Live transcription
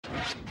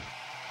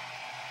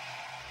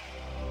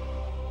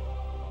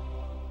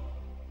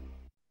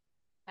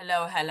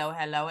Hello, hello,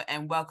 hello,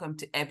 and welcome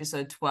to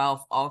episode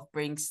 12 of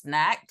Bring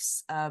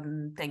Snacks.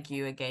 Thank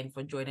you again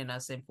for joining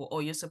us and for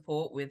all your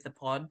support with the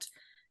pod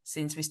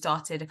since we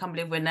started. I can't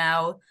believe we're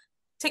now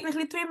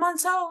technically 3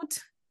 months old.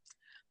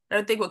 I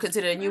don't think we're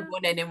considered a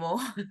newborn anymore.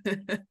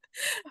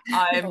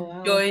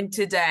 I'm joined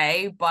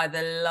today by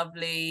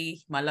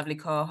my lovely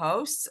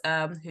co-host,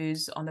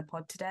 who's on the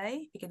pod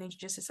today. You can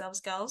introduce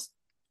yourselves, girls.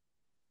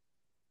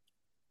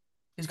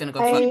 Who's gonna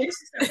go first?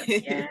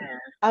 Yeah.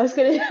 I was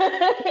gonna.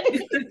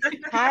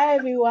 Hi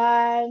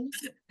everyone.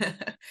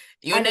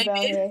 Your name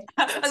Annabelle is. here.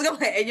 I was gonna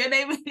say, and your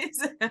name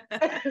is.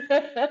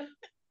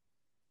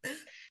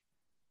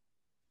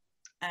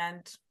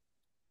 And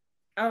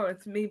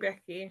it's me,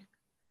 Becky.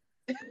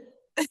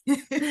 I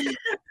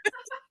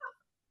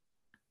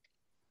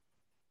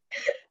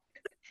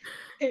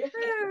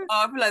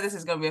feel like this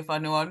is gonna be a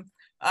funny one.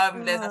 As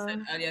I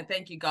said earlier,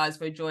 thank you guys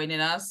for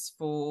joining us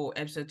for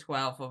episode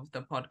 12 of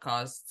the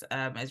podcast.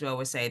 As we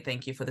always say,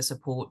 thank you for the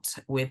support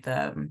with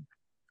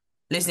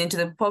listening to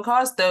the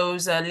podcast.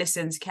 Those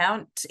listens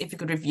count. If you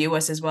could review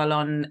us as well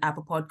on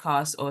Apple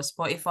Podcasts or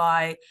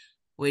Spotify,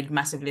 we'd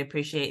massively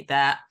appreciate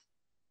that.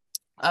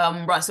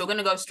 Right, so we're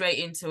gonna go straight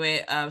into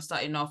it.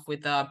 Starting off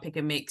with our pick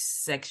and mix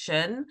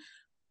section.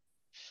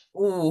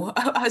 Oh,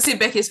 I see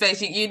Becky's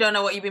face. You don't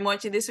know what you've been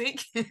watching this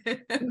week?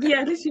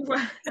 Yeah, this is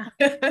what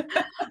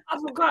I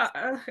forgot.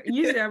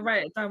 Usually I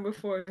write it down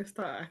before I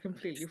start. I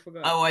completely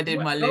forgot. Oh, I did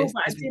my list.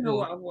 But I didn't know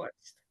what I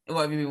watched.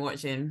 What have you been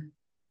watching?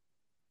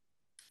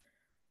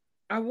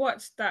 I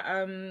watched that.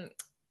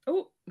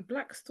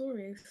 Black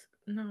Stories.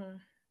 No.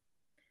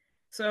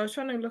 So I was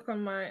trying to look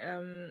on my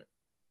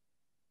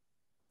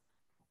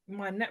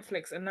my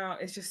Netflix, and now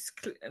it's just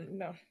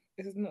no.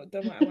 It's not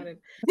done what I wanted.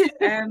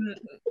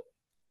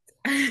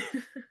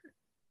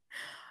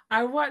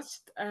 I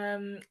watched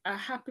the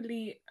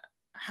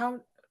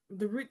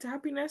Route to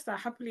Happiness, that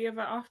Happily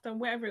Ever After,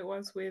 whatever it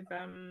was, with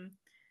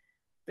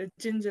the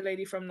ginger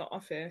lady from The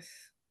Office.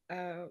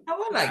 I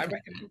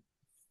reckon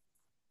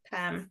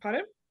Pam.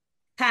 Pardon?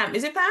 Pam,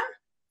 is it Pam?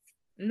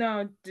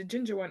 No, the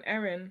ginger one,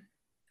 Erin.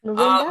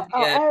 Miranda?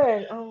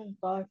 Erin. Oh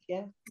god,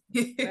 yeah.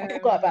 I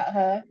forgot about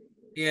her.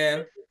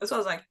 Yeah, that's what I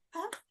was like.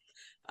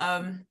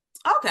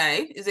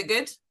 Okay, is it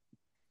good?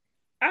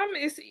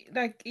 It's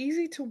like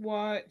easy to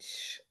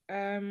watch.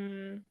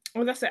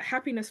 That's it.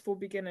 Happiness for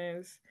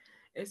Beginners.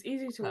 It's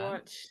easy to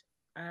watch.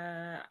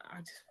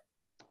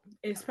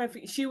 It's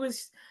perfect. She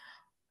was,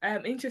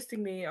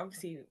 interestingly,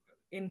 obviously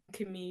in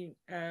Kimmy,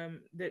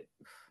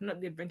 not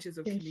the Adventures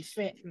of Kimmy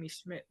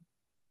Schmidt,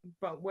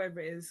 but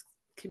whatever it is,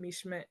 Kimmy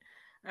Schmidt,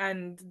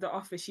 and The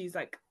Office. She's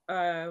like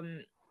a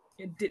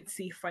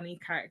ditzy, funny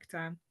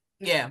character.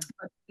 Yeah.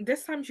 But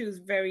this time she was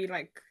very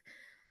like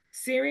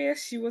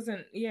serious. She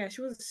wasn't.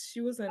 She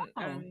wasn't.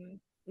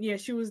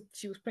 She was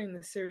playing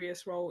the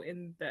serious role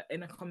in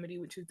a comedy,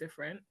 which was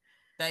different.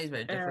 That is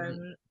very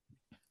different.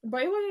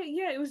 But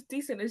it was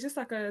decent. It's just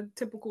like a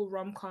typical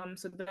rom-com,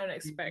 so don't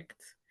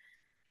expect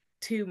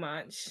too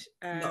much.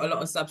 Not a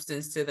lot of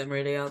substance to them,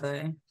 really, are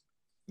they?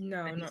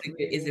 No, not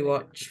really. Easy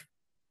watch.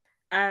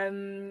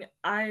 I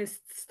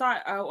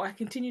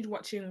continued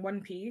watching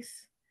One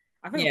Piece.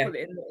 I think I put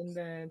it in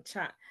the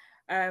chat.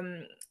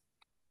 And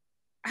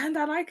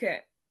I like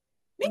it.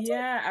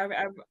 Yeah,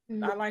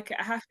 I like it.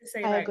 I have to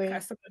say,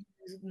 as someone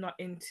who's not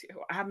into,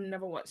 I have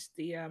never watched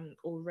the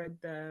or read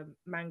the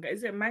manga.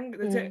 Is it manga?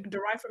 Does it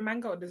derive from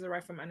manga or does it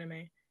derive from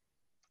anime?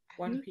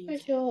 One Piece. I'm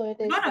not sure.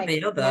 There's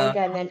manga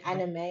and then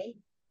anime.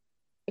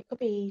 It could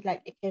be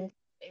like it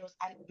was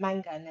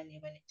manga and then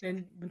it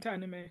went into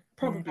anime.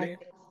 Probably.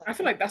 I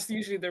feel like that's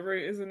usually the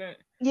route, isn't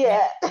it?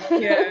 Yeah.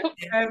 Yeah.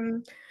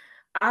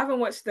 I haven't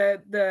watched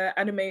the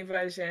anime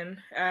version.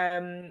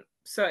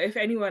 So if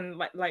anyone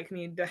like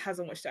me that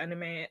hasn't watched the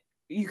anime,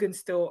 you can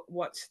still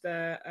watch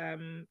the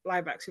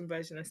live action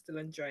version and still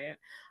enjoy it.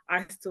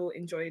 I still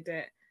enjoyed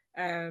it.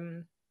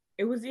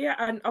 It was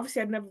and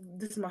obviously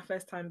this is my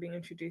first time being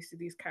introduced to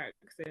these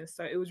characters,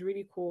 so it was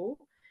really cool.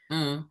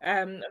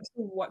 I'm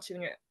still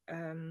watching it.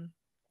 And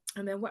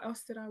then what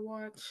else did I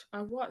watch?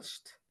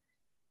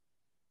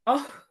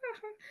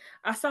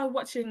 I started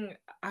watching.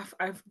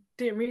 I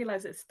didn't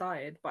realize it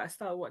started, but I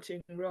started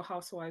watching Real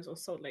Housewives of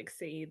Salt Lake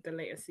City, the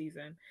latest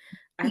season,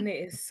 and it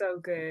is so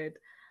good.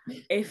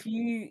 I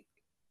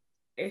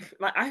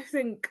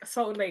think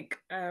Salt Lake,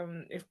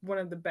 if one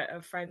of the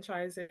better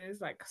franchises,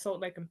 like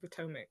Salt Lake and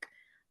Potomac,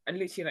 are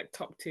literally like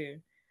top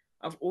 2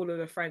 of all of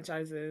the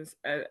franchises.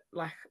 I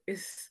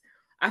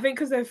think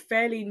because they're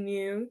fairly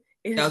new.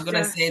 I was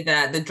gonna say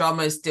that the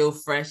drama is still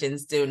fresh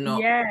and still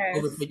not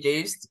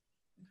overproduced.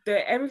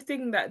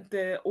 Everything that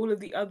all of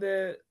the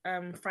other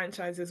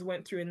franchises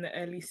went through in the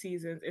early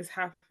seasons is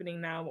happening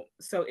now,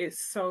 so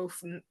it's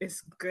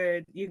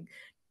good.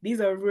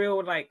 These are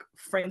real like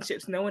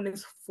friendships. No one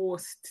is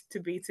forced to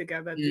be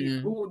together.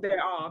 There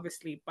are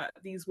obviously, but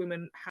these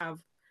women have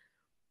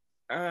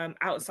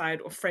outside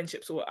of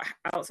friendships or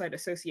outside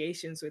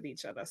associations with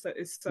each other, so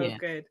it's so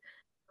good.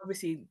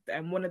 Obviously,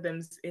 one of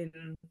them's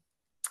in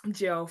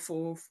jail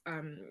for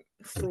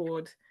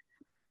fraud.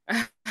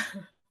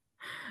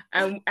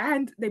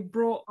 And they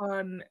brought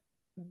on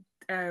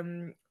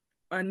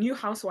a new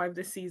housewife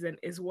this season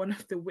is one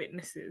of the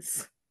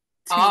witnesses.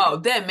 Oh,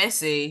 they're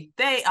messy.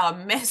 They are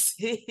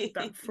messy.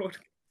 That fraud.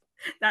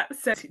 That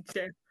said,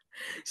 Jen.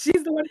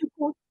 She's the one who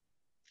called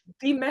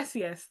the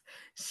messiest.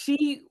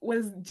 She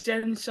was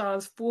Jen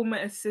Shah's former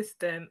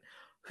assistant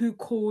who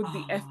called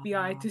the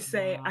FBI to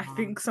say, I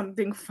think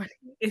something funny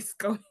is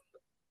going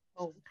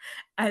on.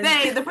 And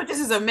the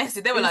producers are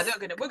messy. They were like,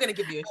 we're gonna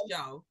give you a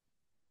show.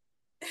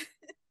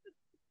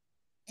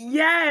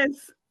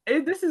 Yes.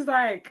 This is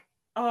like,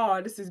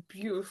 oh, this is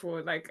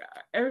beautiful. Like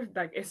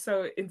it's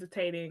so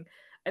entertaining.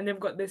 And they've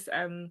got this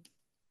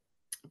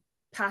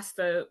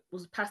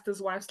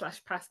pastor's wife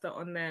 / pastor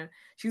on there.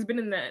 She's been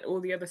in there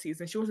all the other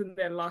seasons. She wasn't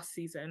there last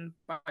season,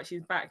 but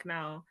she's back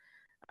now,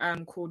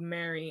 called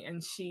Mary,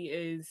 and she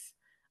is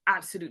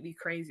absolutely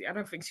crazy. I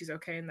don't think she's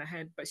okay in the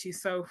head, but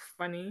she's so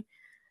funny.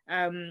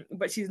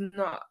 But she's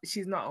not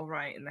all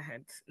right in the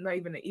head. Not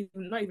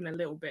even a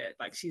little bit.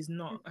 Like, she's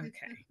not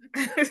okay.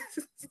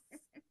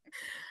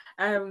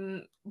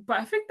 But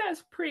I think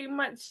that's pretty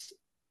much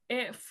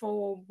it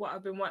for what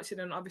I've been watching.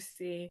 And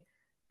obviously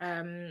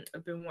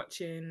I've been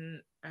watching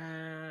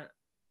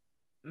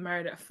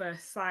Married at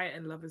First Sight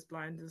and Love is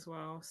Blind as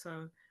well.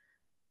 So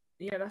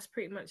yeah, that's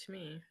pretty much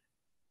me.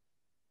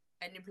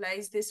 Any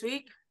plays this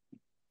week?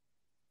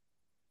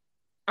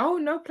 Oh,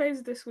 no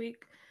plays this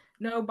week.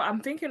 No, but I'm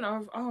thinking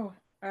of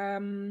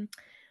me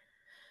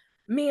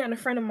and a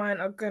friend of mine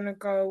are gonna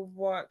go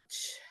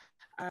watch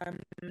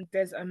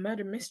there's a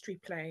murder mystery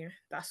play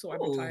that's all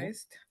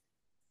advertised.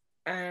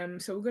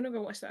 So we're gonna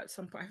go watch that at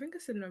some point. I think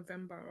it's in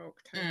November or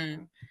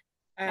October.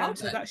 Okay.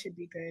 So that should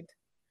be good.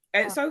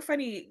 It's so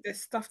funny, the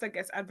stuff that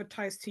gets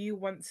advertised to you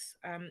once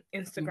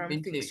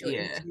Instagram thinks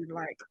you're into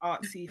like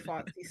artsy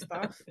fartsy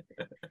stuff.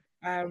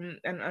 And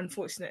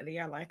unfortunately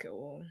I like it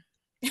all.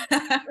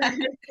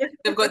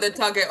 They've got the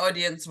target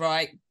audience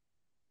right.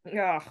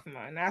 Oh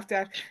man, I have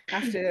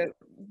to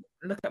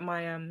look at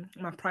my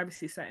my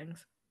privacy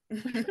settings.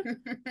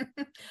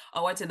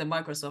 I went to the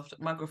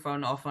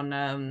microphone off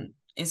on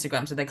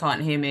Instagram so they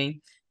can't hear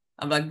me.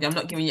 I'm like, I'm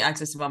not giving you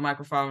access to my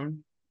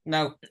microphone.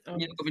 No,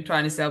 you're not gonna be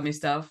trying to sell me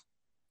stuff.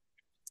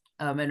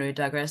 Anyway,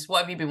 digress.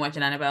 What have you been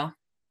watching, Annabelle?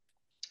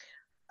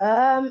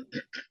 Sorry.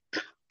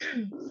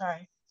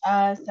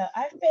 So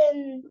I've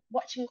been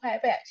watching quite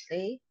a bit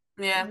actually.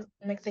 Yeah.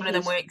 Makes a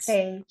huge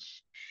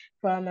change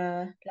from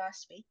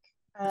last week.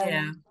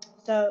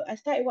 So I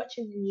started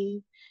watching the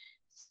new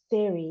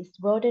series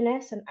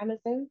Wilderness on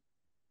Amazon.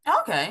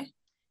 Okay.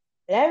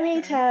 Let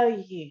me tell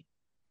you,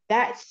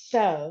 that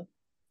show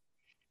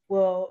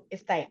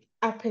it's like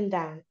up and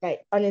down.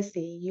 Like,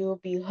 honestly,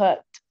 you'll be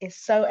hooked. It's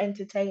so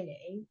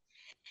entertaining.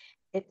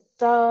 It's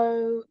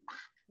so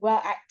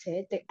well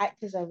acted. The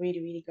actors are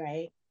really, really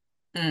great.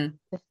 The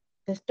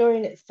story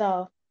in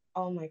itself,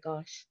 oh my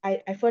gosh.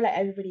 I feel like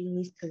everybody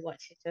needs to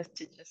watch it just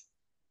to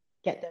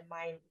get their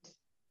mind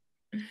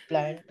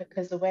blown,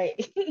 because the way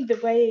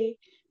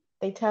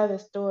they tell the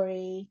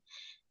story,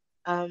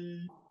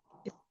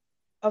 it's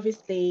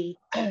obviously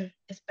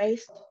it's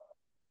based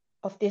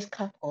off this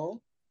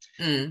couple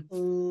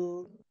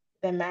who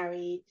they're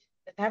married.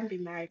 They haven't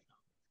been married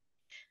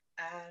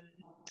long.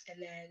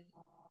 And then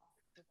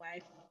the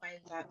wife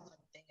finds out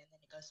something, and then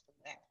it goes from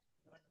there.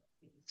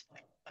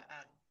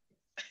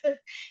 But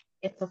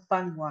it's a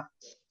fun watch.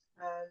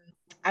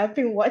 I've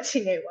been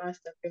watching it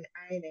whilst I've been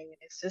ironing,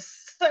 and it's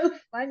just so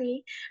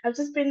funny. I've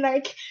just been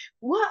like,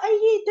 "What are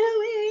you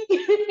doing?"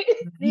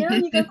 You know,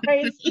 you go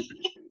crazy.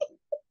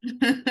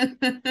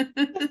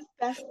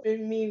 That's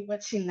been me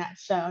watching that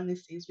show.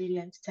 Honestly, it's really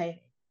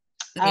entertaining.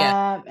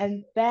 Yeah.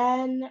 And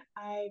then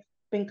I've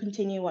been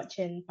continuing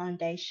watching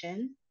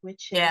Foundation,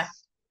 which has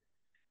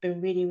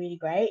been really, really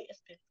great.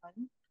 It's been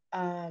fun.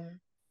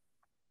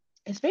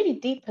 It's really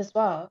deep as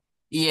well.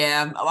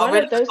 Yeah,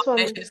 one of those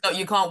ones.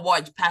 You can't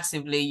watch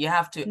passively. You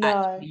have to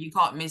actually. You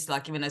can't miss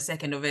like even a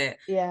second of it.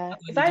 Yeah,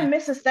 if I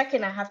miss a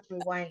second, I have to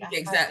rewind.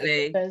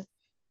 Exactly, because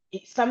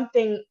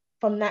something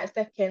from that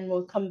second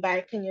will come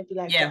back, and you'll be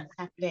like, "What's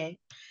happening?"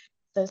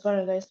 So it's one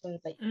of those ones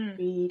that you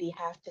really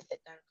have to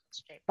sit down and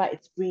concentrate. But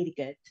it's really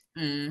good.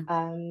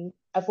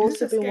 I've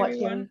also been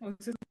watching.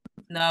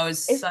 No,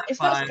 it's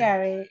not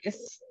scary.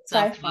 It's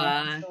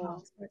sci-fi.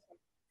 Sure.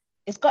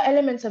 It's got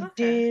elements of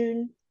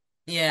Dune.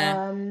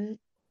 Yeah.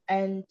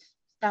 And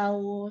Star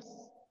Wars.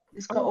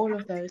 It's got all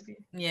of those.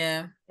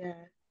 Yeah.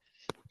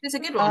 It's a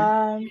good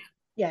one.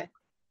 Yeah.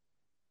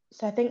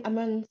 So I think I'm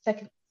on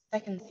second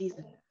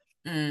season.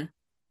 And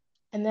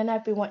then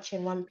I've been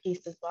watching One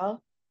Piece as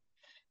well.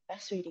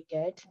 That's really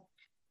good.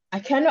 I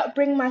cannot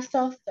bring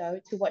myself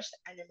though to watch the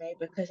anime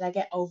because I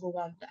get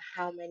overwhelmed at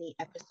how many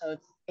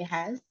episodes it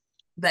has.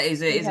 That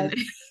is it, isn't it?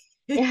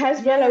 It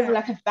has well over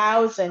like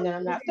 1,000, and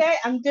I'm like, okay,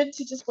 I'm good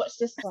to just watch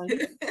this one.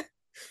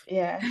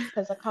 Yeah,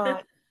 because I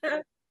can't.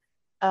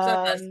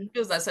 So it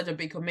feels like such a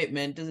big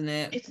commitment, doesn't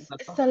it? It's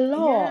a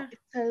lot. Yeah.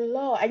 It's a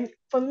lot. And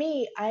for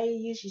me, I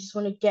usually just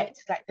want to get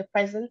to like the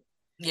present.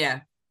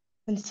 Yeah.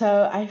 And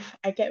so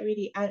I get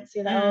really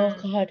antsy, like, oh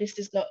God, this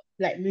is not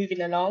like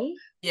moving along.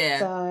 Yeah.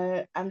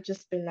 So I'm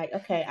just been like,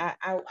 okay,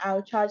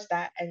 I'll charge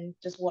that and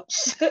just watch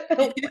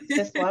watch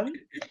this one.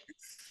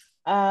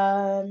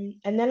 And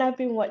then I've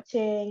been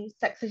watching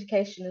Sex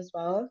Education as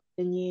well,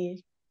 the new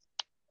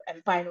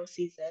and final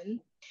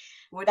season.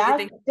 What did you That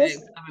think of this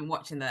it? I've been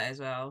watching that as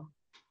well.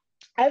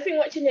 I've been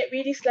watching it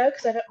really slow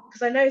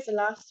because I know it's the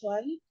last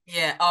one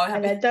Yeah. Oh,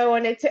 and I don't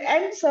want it to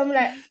end. So I'm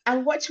like,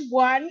 I'll watch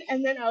one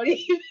and then I'll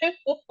leave it.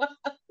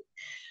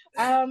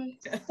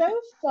 So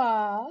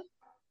far,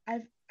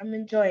 I'm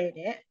enjoying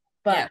it, Yeah.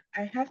 but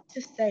I have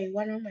to say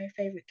one of my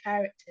favorite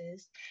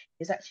characters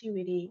is actually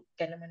really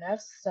getting on my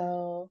nerves.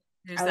 So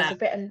Who's I was that? a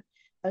bit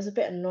I was a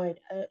bit annoyed.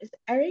 Is it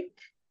Eric?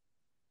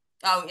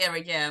 Oh,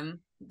 Eric, yeah,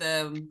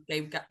 the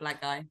gay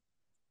black guy.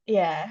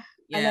 Yeah.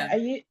 And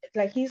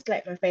Yeah. he's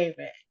like my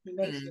favorite. He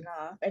makes me Mm.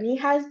 laugh, and he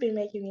has been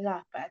making me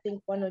laugh. But I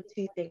think one or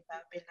two things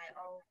I've been like,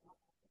 oh,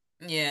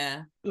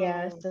 Yeah.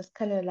 yeah, it's just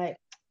kind of like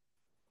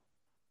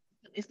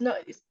it's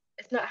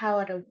not how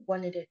I'd have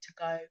wanted it to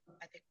go.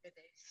 I think for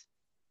this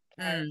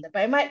character,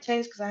 but it might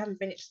change because I haven't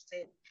finished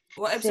the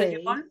What episode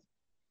you series. on?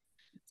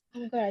 Oh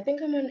my God, I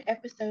think I'm on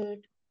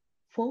episode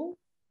 4.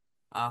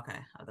 Oh, okay.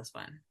 Oh, that's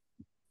fine.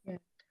 Yeah.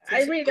 So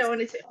I really don't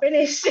want it to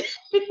finish.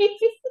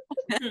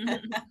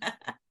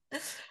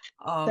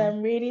 So um,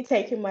 I'm really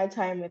taking my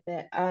time with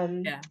it.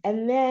 yeah.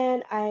 And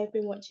then I've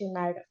been watching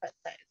Married at First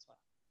Sight as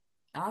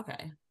well.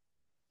 Okay.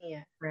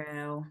 Yeah.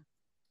 Real.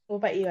 What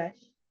about you, Ash?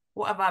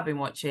 What have I been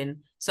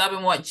watching? So I've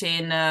been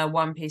watching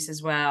One Piece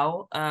as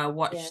well. Yeah.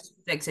 Watched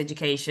Sex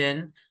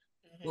Education,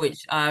 Mhm.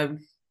 which I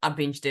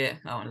binged it.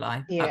 I won't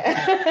lie. Can't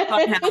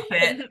Yeah. help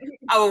it.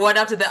 I will one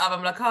after the other.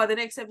 I'm like, oh, the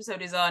next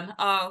episode is on.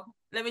 Oh,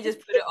 let me just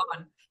put it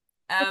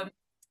on.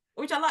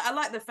 Which I like. I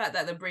like the fact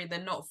that they're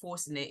not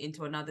forcing it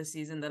into another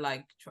season. They're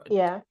like trying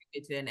Yeah.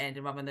 it to an end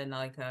rather than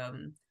like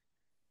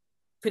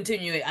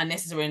continue it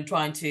unnecessary and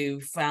trying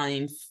to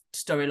find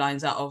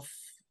storylines out of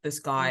the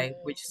sky,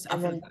 which I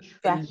And feel then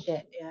like trash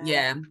it. Yeah.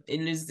 yeah, it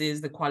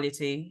loses the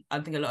quality. I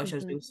think a lot of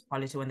shows Mhm. lose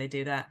quality when they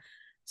do that.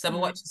 So I've been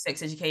Mm. watching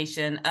Sex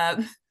Education.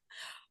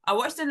 I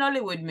watched an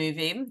Hollywood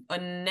movie on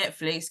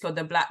Netflix called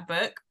The Black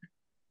Book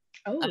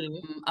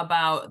Oh.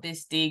 about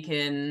this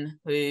deacon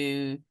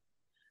who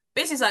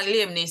basically is like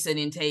Liam Neeson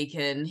in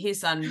Taken. His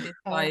son, this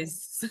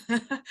guy's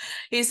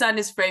his son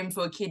is framed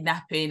for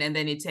kidnapping, and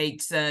then he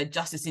takes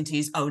justice into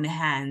his own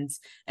hands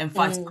and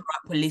fights a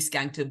corrupt police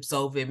gang to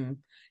absolve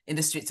him in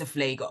the streets of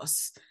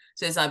Lagos.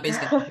 So it's like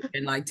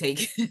basically like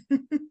Taken.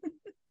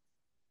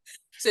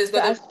 So it's So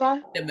got as the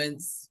far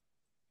elements.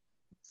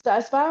 so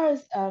as far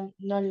as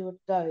Nollywood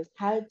goes,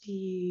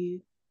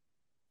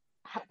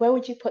 where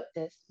would you put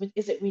this?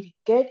 Is it really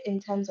good in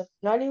terms of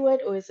Nollywood,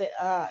 or is it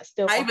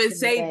still I back even in the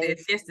said day?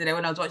 this yesterday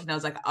when I was watching. I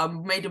was like, I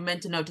made a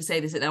mental note to say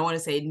this, and I want to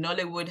say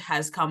Nollywood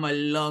has come a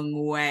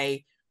long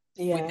way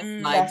with Yeah,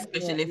 like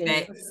special definitely.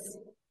 effects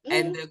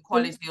and the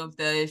quality of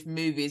the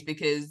movies,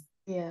 because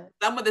Yeah.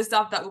 some of the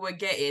stuff that we were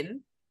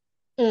getting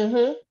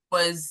Mm-hmm.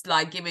 was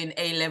like giving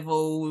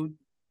A-level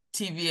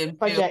TV and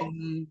Project.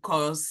 film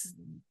course.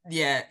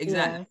 Yeah, Yeah.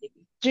 exactly.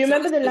 Do you So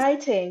remember this the was,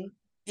 lighting?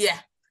 yeah.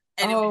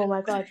 Anyway, Oh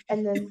my God.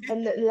 And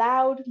the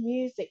loud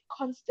music,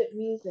 constant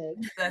music.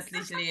 that's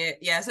literally it.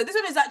 Yeah. So this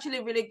one is actually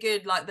really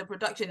good. Like the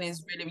production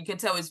is really, we can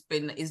tell is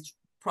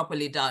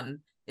properly done.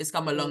 It's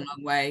come a long,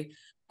 long way.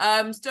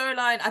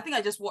 Storyline, I think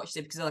I just watched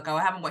it because like I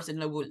haven't watched a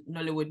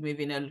Nollywood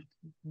movie in a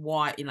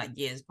while, in like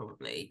years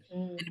probably.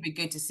 It'd be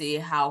good to see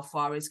how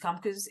far it's come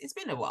because it's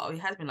been a while. It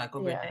has been like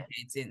over a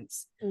decade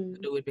since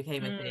Nollywood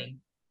became a thing.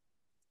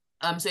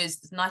 So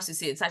it's nice to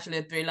see it's actually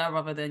a thriller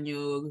rather than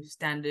your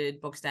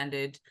standard box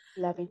standard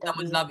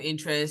someone's love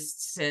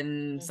interests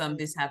and some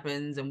this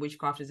happens and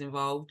witchcraft is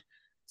involved.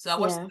 So I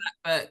watched the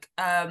Black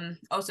Book.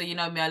 Also, you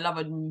know me, I love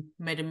a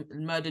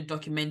murder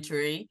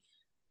documentary.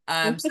 So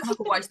I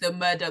watched the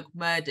Murdoch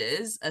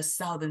Murders, a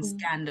Southern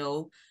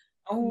Scandal.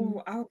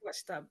 Oh, I'll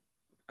watch that.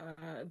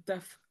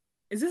 Death.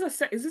 Is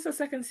this a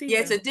second season?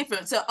 Yeah, it's a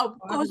different. So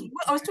I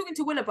was talking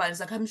to Will about it.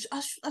 It's like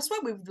I swear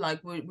we've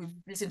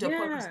listened to a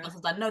podcast. I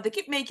was like, no, they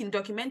keep making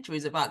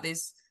documentaries about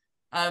this,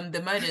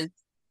 the murders.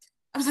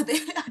 I was like,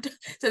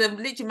 so they're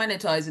literally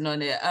monetizing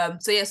on it.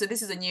 So yeah, so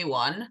this is a new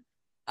one.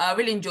 I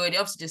really enjoyed it.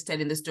 Obviously, just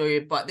telling the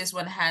story, but this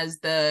one has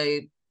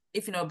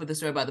if you know about the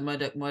story about the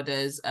Murdoch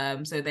murders.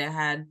 So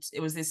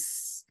it was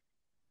this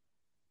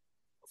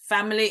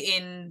family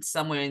in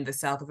somewhere in the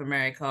south of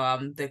America.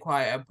 They're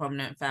quite a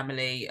prominent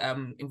family.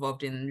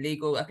 Involved in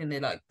legal. I think they're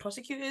like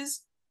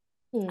prosecutors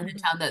in the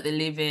town that they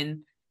live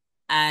in.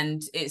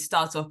 And it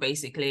starts off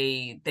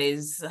basically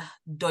there's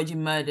dodgy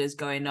murders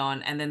going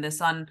on, and then the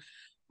son,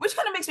 which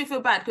kind of makes me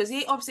feel bad because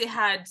he obviously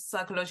had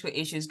psychological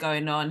issues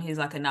going on. He's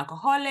like an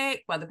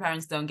alcoholic, but the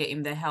parents don't get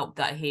him the help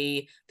that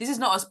this is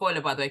not a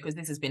spoiler, by the way, because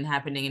this has been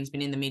happening and it's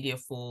been in the media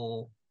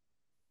for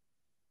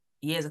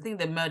years. I think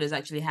the murders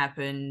actually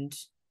happened.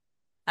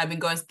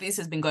 This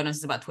has been going on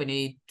since about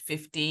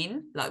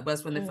 2015. Like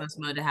that's when the first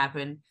murder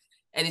happened.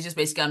 And it's just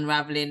basically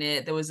unraveling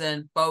it. There was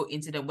a boat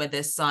incident where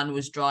their son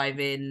was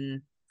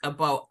driving a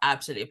boat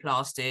absolutely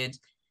plastered.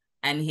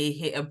 and he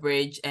hit a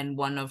bridge and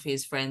one of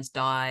his friends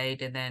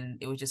died, and then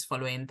it was just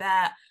following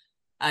that,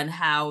 and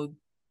how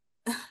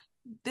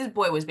this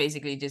boy was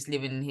basically just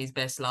living his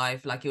best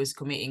life, like he was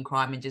committing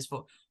crime and just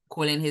for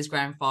calling his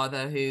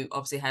grandfather, who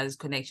obviously has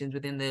connections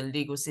within the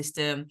legal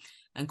system,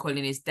 and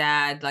calling his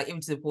dad, like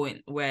even to the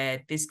point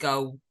where this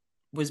girl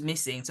was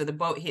missing. So the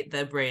boat hit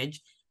the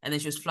bridge and then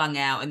she was flung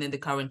out, and then the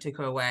current took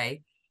her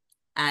away.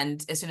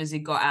 And as soon as he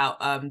got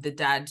out, the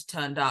dad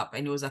turned up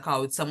and he was like,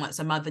 oh,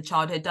 some other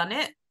child had done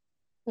it.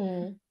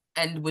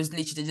 And was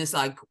literally just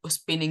like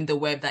spinning the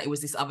web that it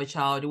was this other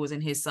child, it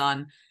wasn't his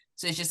son.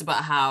 So it's just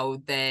about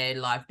how their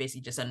life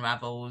basically just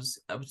unravels,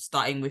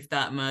 starting with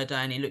that murder,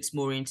 and it looks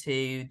more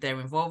into their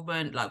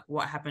involvement, like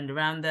what happened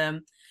around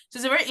them. So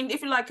it's a very,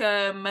 if you like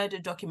a murder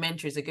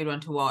documentary, it's a good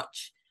one to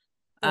watch.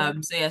 So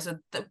yeah, so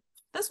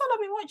that's what I've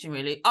been watching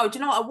really. Oh, do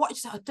you know what I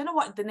watched? I don't know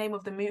what the name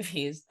of the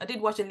movie is. I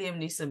did watch a Liam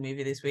Neeson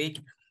movie this week.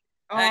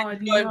 Oh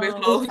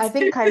no. I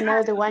think I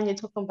know the one you're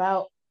talking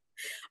about.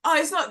 Oh,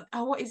 it's not.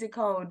 Oh, what is it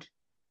called?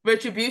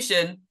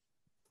 Retribution,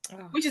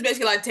 which is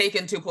basically like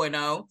Taken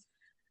 2.0.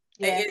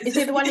 Yeah, is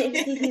it the one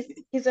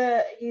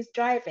that he's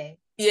driving?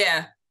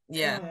 Yeah.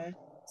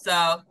 So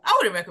I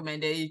wouldn't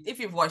recommend it if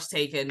you've watched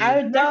Taken. I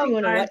would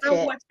definitely want to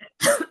watch it.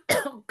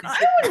 I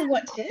want to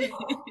watch it.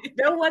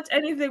 Don't watch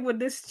anything with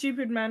this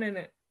stupid man in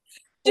it.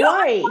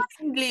 Why? I like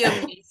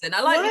Liam Neeson.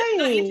 I like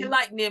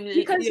Liam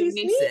because Liam Neeson.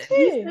 He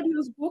said he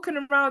was walking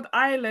around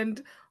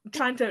Ireland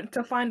trying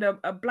to find a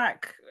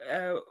black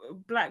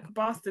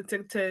bastard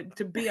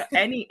to be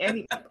any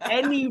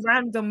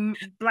random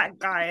black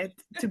guy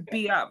to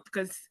be up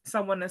because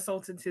someone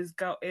assaulted his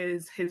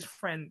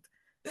friend.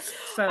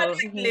 So I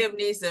like Liam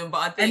Neeson, but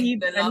I think he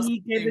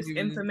gave this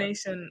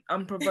information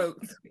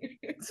unprovoked.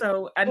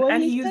 So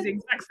and he used the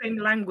exact same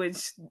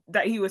language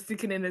that he was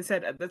thinking in his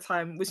head at the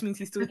time, which means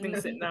he still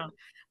thinks it now.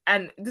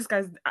 And this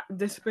guy's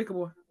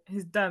despicable.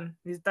 He's done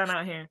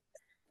out here.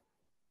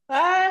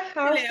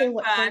 I'll say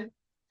what I'm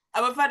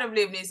a fan of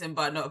Liam Neeson,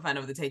 but not a fan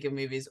of the Taken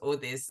movies or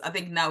this. I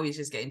think now he's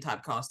just getting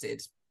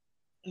typecasted.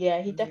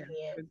 Yeah, he definitely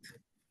is.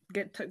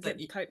 Get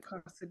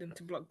typecasted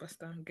into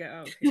Blockbuster. Get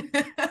out of here.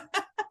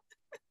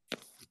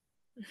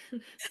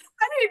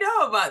 I didn't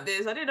know about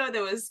this. I didn't know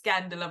there was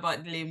scandal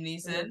about Liam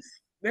Neeson.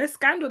 Yes. There's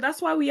scandal.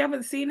 That's why we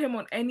haven't seen him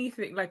on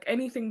anything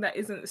that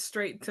isn't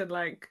straight to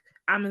like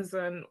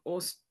Amazon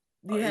or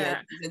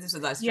this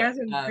was like he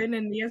hasn't been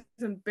in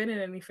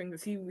anything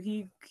that he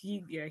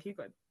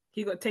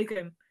got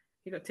taken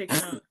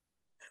out.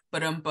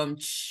 But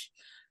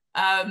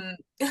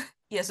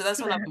yeah, so that's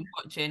what I've been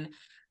watching.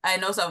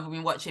 And also I've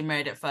been watching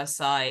Married at First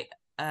Sight,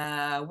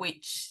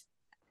 which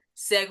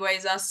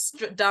segues us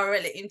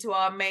directly into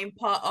our main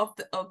part of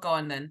the. Oh, go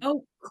on then.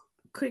 Oh,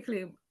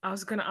 quickly, I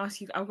was gonna ask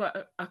you. I've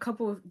got a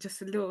couple of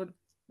just little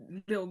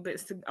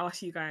bits to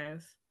ask you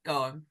guys. Go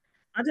on.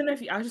 I don't know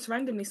if I just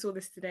randomly saw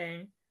this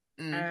today.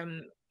 I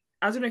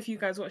don't know if you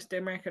guys watched The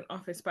American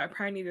Office, but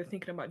apparently they're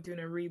thinking about doing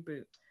a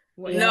reboot.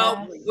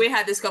 No, we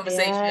had this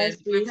conversation. Yes,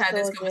 we've had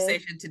this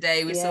conversation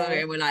today. We saw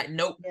it and we're like,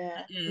 nope.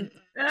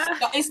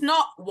 It's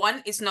not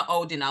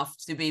old enough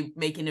to be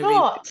making a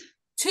reboot.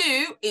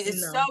 Two, it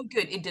is so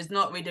good. It does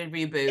not need a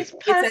reboot. It's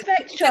perfection.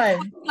 It's a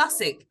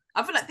classic.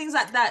 I feel like things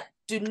like that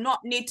do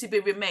not need to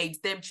be remade.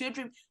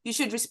 You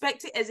should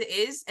respect it as it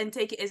is and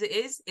take it as it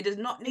is. It does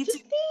not need to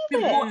be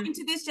brought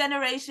into this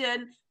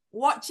generation.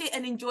 Watch it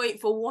and enjoy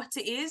it for what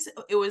it is.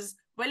 It was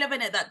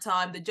relevant at that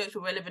time. The jokes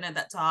were relevant at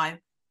that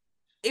time.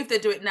 If they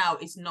do it now,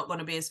 it's not going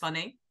to be as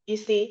funny. You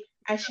see,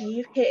 actually,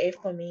 you hit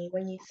it for me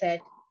when you said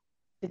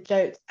the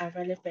jokes are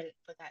relevant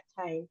for that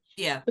time.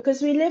 Yeah.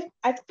 Because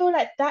I feel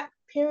like that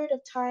period of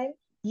time,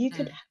 you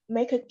could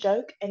make a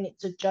joke and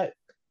it's a joke.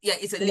 Yeah,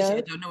 it's a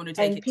literally, no one will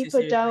take it and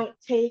people don't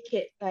take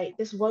it like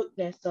this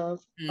wokeness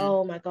of,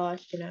 oh my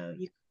gosh,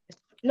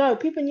 no,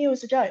 people knew it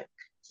was a joke.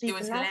 So you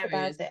can laugh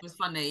about it. It was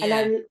funny,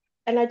 yeah.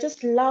 And I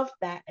just love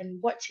that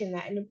and watching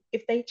that. And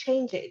if they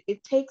change it,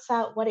 it takes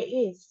out what it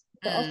is.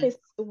 The Office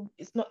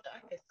is not the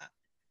Office.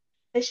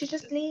 They should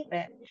just leave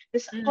it.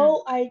 This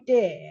whole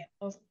idea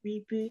of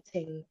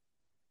rebooting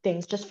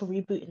things just for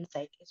rebooting's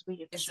sake is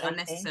really frustrating.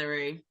 It's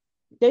unnecessary.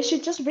 They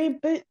should just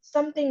reboot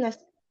something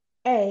that's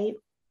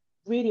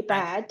really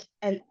bad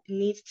and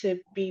needs to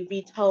be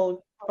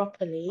retold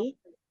properly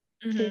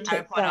to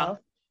itself.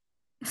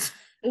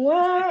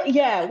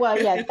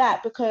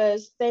 That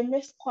because they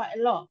missed quite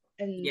a lot.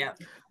 And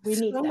we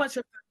need so much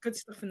of the good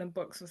stuff in the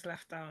books was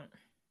left out.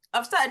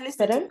 I've started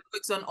listening to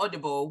books on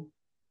Audible,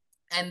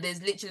 and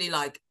there's literally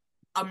like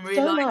I'm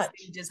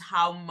realizing just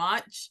how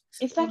much.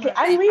 Exactly,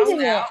 I'm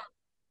reading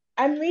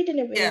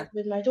it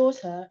with my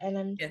daughter, and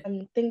I'm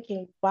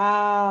thinking,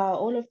 wow,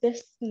 all of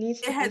this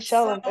needs to be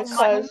shown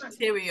because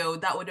material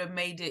that would have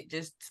made it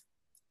just.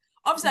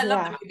 Obviously, I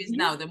love the movies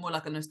now; they're more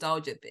like a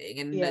nostalgia thing,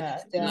 and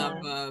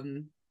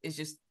it's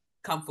just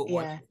comfort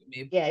watching for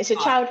me. Yeah, it's a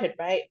childhood,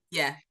 right?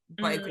 Yeah,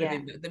 but it could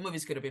have been. The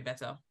movies could have been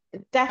better.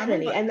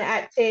 Definitely, and the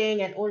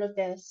acting and all of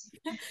this.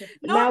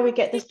 Now we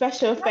get the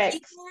special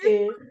effects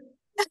too.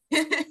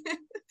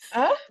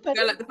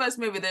 Like the first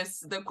movie,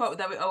 there's the quote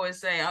that we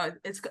always say.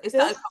 It's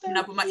started coming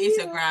up on my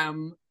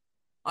Instagram.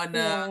 on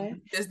Yeah.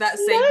 there's that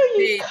No, same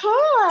you thing.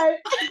 can't.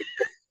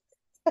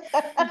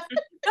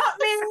 Not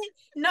me,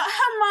 not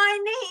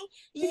Hermione,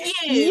 you.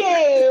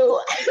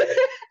 You.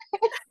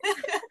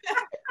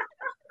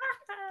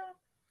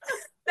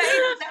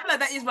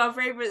 That is my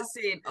favorite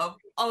scene of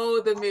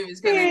all the movies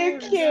because Too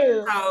it's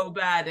cute. so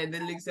bad and they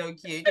look so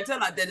cute. You can tell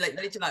like they're like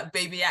literally like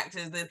baby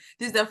actors. This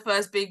is their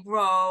first big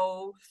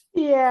role.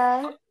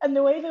 Yeah. And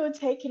the way they were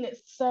taking it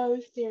so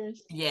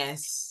seriously.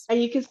 Yes.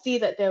 And you could see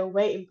that they were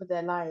waiting for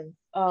their lines.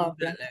 Oh,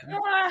 bless them.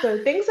 Ah.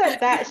 So things like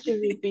that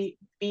should be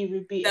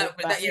rebooted.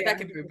 But that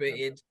can be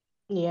rebooted.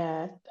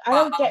 yeah, I But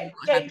don't I'm get not getting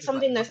happy about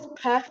something that. that's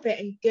perfect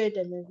and good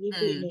and then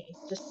rebooting it.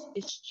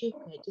 It's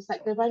stupid. Just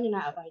like they're running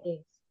out of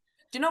ideas.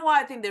 Do you know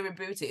why I think they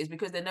reboot it? Is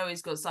because they know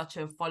it's got such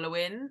a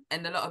following,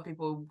 and a lot of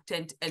people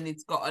and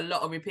it's got a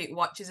lot of repeat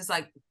watches. It's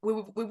like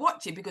we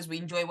watch it because we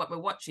enjoy what we're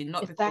watching,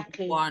 not because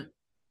we want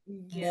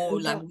more.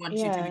 We Like don't, we want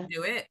you to yeah.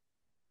 redo it.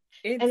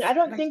 And I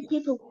don't Like, think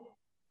people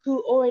who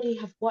already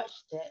have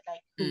watched it,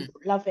 like who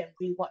love it,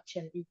 rewatch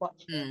it,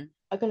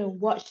 are gonna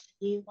watch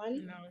the new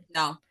one.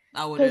 No,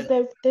 I Because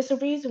wouldn't. there's a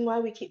reason why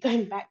we keep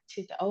going back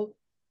to the old.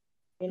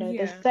 You know,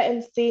 there's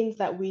certain scenes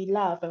that we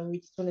love and we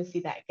just want to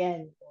see that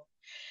again.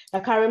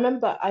 Like I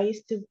remember I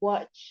used to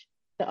watch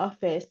The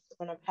Office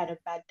when I've had a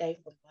bad day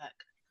from work,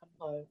 come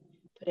home,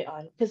 put it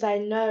on. Because I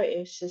know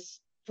it's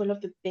just full of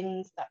the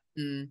things that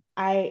the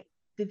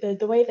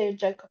way they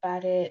joke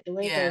about it, the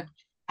way they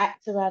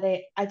act about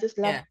it, I just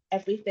love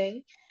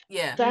everything.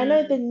 Yeah. So I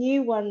know the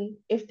new one,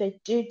 if they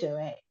do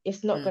it,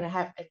 it's not gonna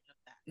have any of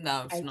that.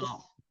 No, it's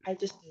not. I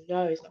just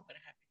know it's not gonna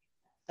happen.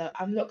 So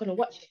I'm not gonna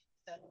watch it.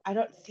 So I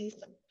don't see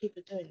some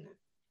people doing that.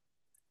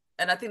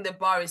 And I think the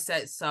bar is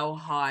set so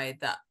high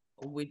that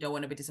we don't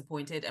want to be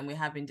disappointed, and we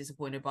have been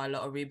disappointed by a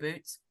lot of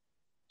reboots.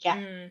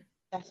 Yeah,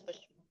 that's for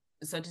sure.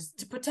 So just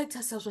to protect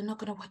ourselves, we're not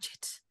gonna watch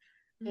it.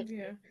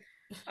 Yeah.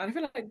 I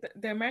feel like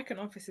the American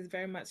Office is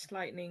very much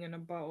lightning in a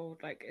bottle.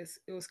 Like it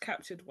was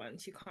captured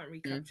once, you can't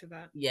recapture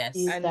that. Yes,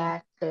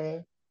 exactly.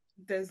 And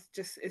there's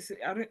just it's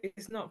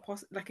not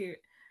possible.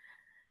 Like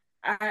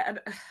I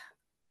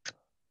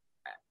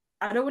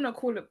don't want to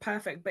call it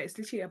perfect, but it's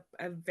literally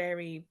a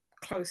very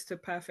close to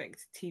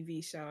perfect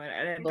TV show,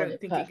 and I don't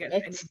think it gets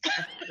any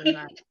better than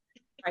that.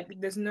 Like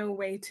there's no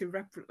way to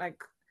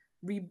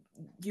you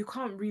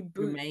can't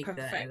reboot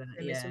perfect,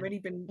 and it's already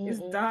been it's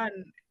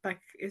done.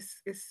 Like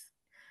it's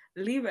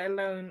leave it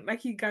alone.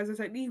 Like you guys are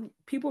saying,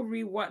 people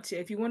rewatch it.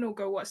 If you want to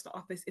go watch The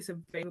Office, it's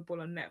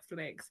available on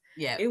Netflix.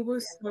 Yeah, it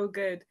was so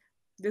good.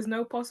 There's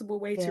no possible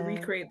way to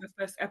recreate the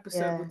first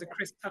episode with the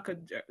Chris Rock joke.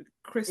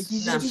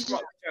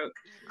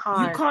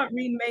 You can't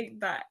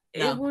remake that.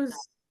 No.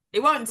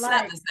 It won't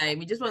slap the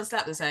same. It just won't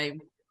slap the same.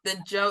 The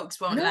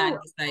jokes won't land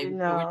the same.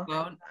 No.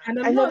 Won't. And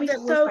And they'll be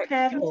so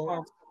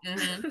careful.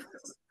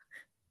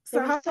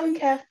 So they'll be so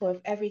careful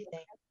of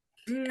everything.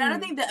 And I don't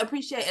think they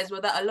appreciate as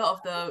well that a lot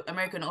of the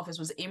American Office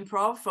was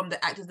improv from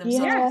the actors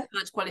themselves.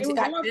 Such quality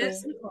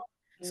actors.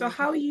 So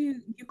how you're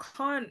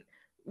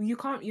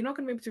not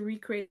gonna be able to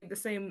recreate the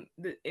same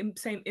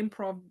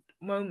improv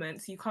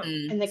moments. You can't.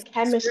 And the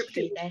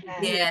chemistry they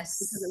had. Yes,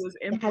 because it was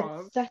They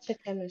improv. had such a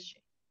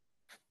chemistry.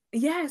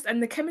 Yes,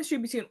 and the chemistry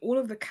between all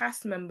of the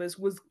cast members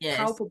was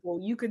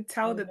palpable. You could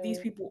tell that these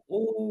people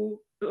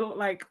all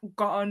like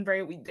got on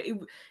very. It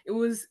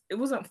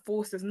wasn't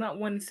forced. There's not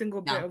one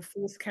single bit of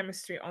forced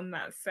chemistry on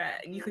that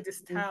set, and you could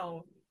just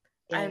tell.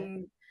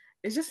 And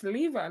it's just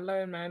leave it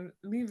alone, man.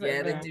 Leave it alone.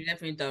 Yeah, they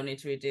definitely don't need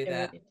to redo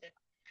that.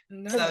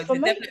 No. So it's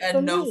definitely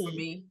a no for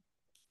me.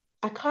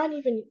 I can't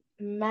even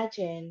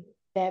imagine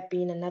there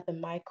being another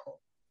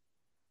Michael.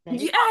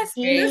 Yes,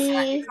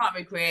 you can't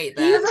recreate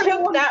that. He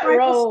took that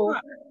role.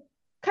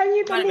 Can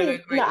you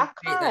believe? No, I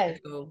can't.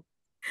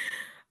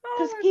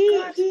 Because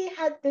he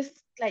had this,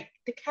 like,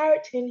 the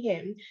character in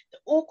him, the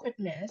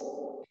awkwardness.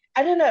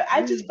 I don't know.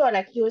 I just felt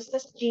like he was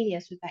just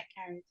genius with that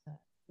character.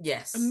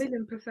 Yes.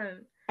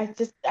 1,000,000%. I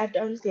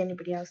don't see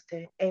anybody else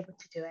able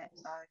to do it.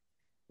 So,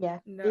 yeah,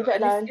 no, leave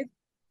it alone.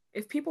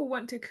 If people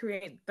want to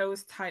create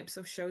those types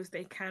of shows,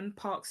 they can.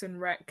 Parks and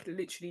Rec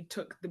literally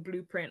took the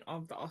blueprint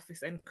of The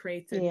Office and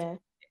created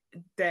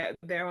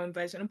their own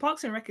version. And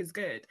Parks and Rec is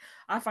good.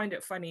 I find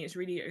it funny.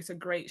 It's a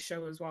great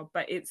show as well.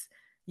 But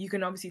you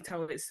can obviously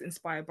tell it's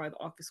inspired by The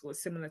Office or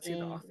similar to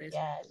The Office.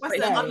 What's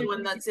the other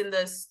one that's in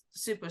the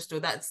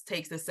Superstore that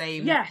takes the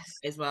same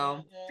as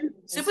well?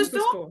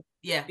 Superstore?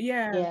 Yeah.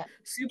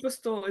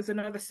 Superstore is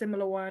another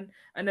similar one.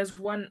 And there's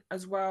one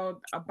as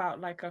well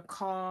about like a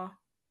car.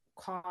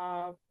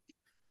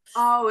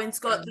 Oh, and it's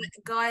got the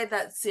guy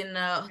that's in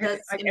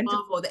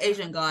Marvel, the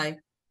Asian guy.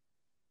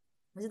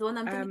 Is it the one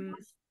I'm thinking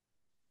of?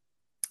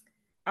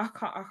 I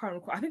can't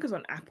recall. I think it's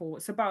on Apple.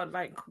 It's about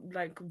like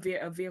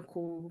a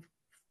vehicle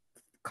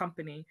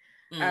company.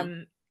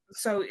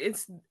 So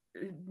it's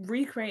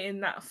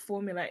recreating that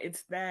formula.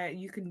 It's there.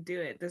 You can do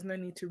it. There's no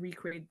need to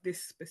recreate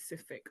this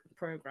specific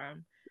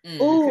program.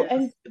 Oh,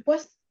 and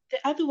what's the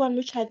other one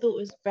which I thought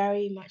was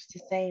very much the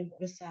same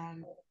was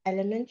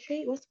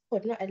Elementary. What's it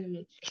called? Not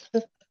Elementary.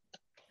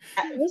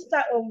 What's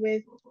that one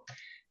with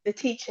the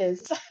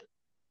teachers?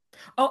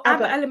 Oh,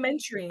 Abbott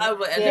Elementary. Oh,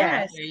 but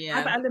Yes, yeah.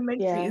 Abbott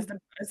Elementary Yeah.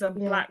 is a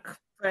black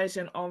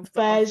version of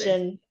The Office.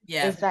 Version.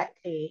 Yeah.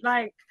 Exactly.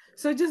 Like,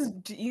 so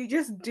you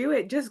just do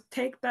it. Just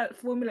take that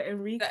formula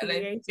and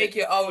recreate Make it.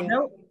 your own.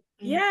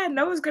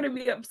 No one's gonna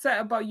be upset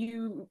about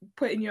you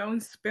putting your own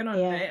spin on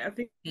it. I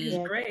think it's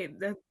great.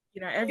 That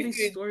every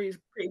story is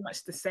pretty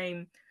much the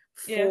same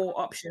 4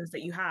 options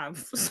that you have.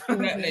 So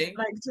Exactly.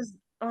 like just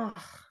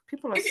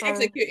people are if you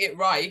execute it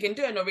right, you can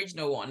do an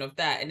original one of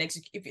that, and if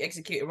you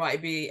execute it right,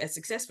 it'd be as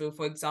successful.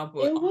 For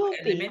example, it will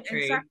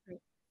Elementary. be. Exactly.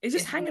 It's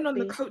just hanging on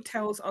the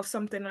coattails of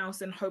something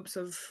else in hopes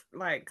of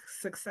like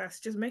success.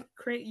 Just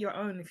create your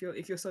own if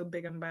you're so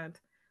big and bad.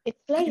 It's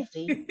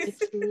lazy.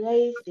 It's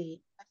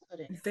lazy. That's what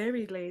it is.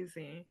 Very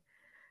lazy.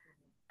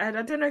 And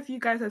I don't know if you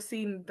guys have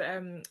seen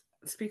the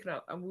speaking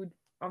of,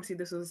 obviously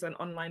this was an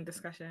online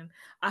discussion.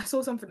 I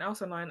saw something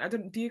else online.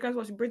 Do you guys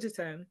watch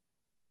Bridgerton?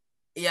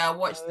 Yeah, I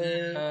watched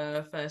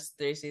the first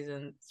 3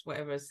 seasons,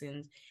 whatever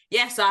seasons.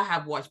 Yes, I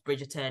have watched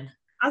Bridgerton.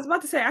 I was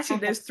about to say, actually,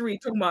 there's 3.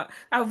 Talking about,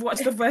 I've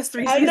watched the first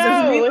 3 I seasons.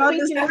 know.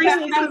 There's 3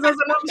 seasons as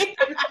an option.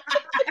 In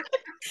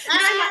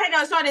my head, I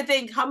was trying to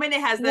think, how many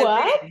has there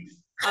been?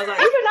 I was like,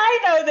 even I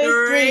know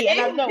there's 3 and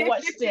I've not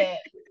watched it.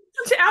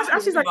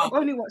 She's like, I've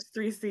only watched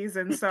 3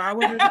 seasons, so I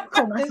wouldn't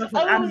call myself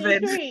an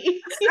avid.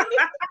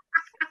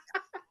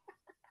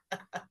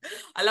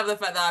 I love the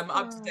fact that I'm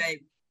up to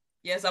date.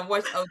 Yes, I've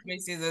watched all 3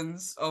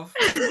 seasons of.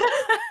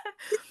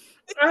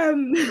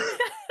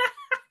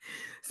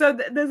 So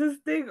there's this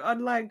thing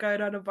online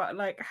going on about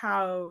like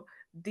how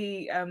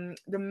the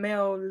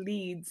male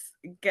leads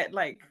get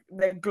like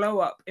their glow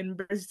up in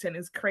Bridgerton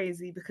is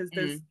crazy because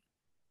there's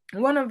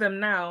one of them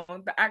now,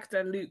 the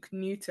actor Luke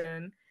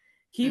Newton,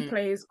 he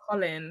plays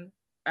Colin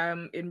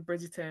in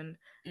Bridgerton,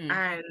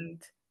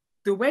 and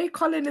the way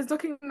Colin is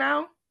looking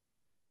now,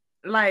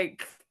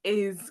 like,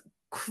 is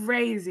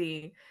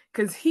crazy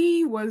because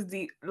he was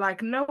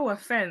no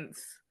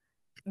offense,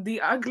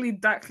 the ugly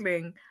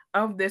duckling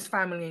of this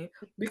family,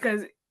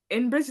 because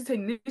in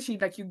Bridgerton, literally,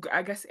 like,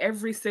 I guess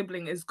every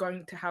sibling is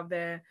going to have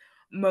their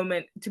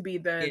moment to be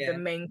the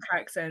main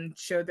character and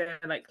show their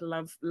like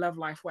love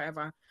life,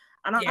 whatever.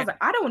 And I was like,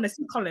 I don't want to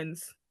see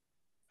Collins.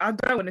 I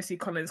don't want to see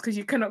Collins because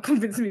you cannot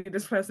convince me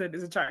this person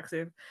is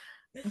attractive.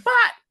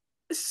 But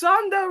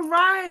Shonda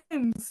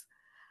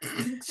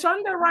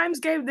Rhimes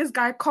gave this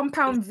guy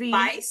Compound V,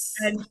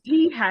 and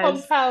he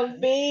has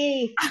Compound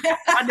V.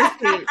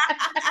 Honestly,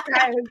 this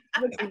guy is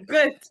looking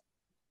good.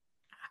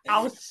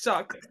 I was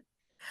shocked.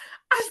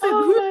 I said,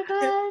 "Oh my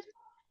god!"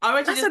 I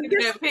went to just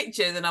look at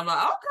pictures, and I'm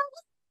like, okay.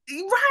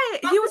 Right,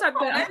 he was at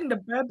I think the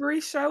Burberry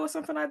show or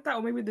something like that,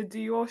 or maybe the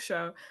Dior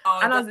show.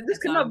 And I was like, this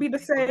cannot be the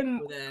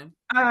same.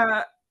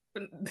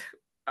 And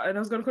I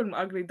was going to call him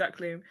ugly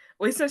duckling.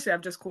 Well, essentially,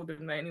 I've just called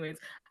him that anyways.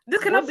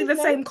 This cannot be the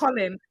same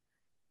Colin.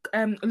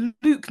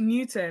 Luke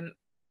Newton.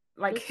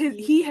 Like,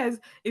 he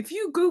has, if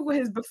you Google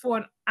his before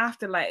and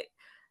after, like,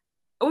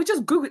 or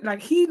just Google,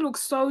 like, he looks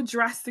so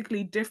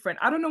drastically different.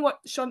 I don't know what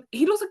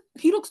he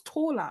looks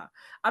taller.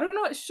 I don't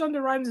know what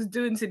Shonda Rhimes is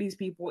doing to these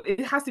people.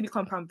 It has to be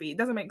Compound B. It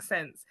doesn't make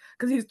sense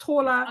because he's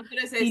taller. I'm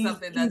gonna say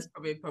something that's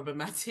probably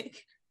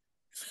problematic.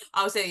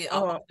 I'll say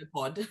off the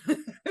pod.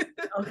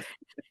 Okay.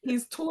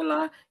 He's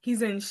taller.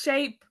 He's in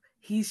shape.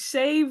 He's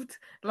shaved.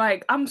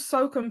 Like, I'm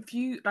so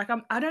confused. Like,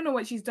 I don't know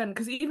what she's done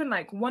because even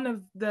like one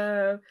of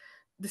the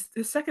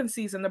second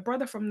season, the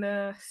brother from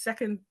the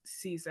second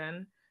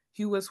season,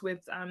 who was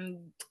with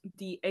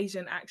the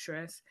Asian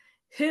actress,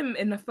 him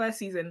in the first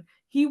season,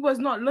 he was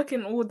not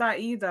looking all that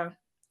either.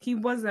 He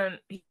wasn't.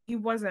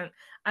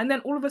 And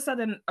then all of a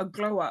sudden, a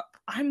glow up.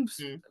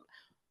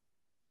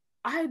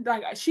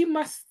 She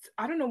must.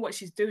 I don't know what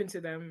she's doing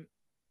to them,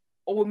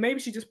 or maybe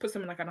she just puts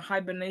them in like a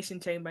hibernation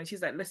chamber, and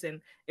she's like,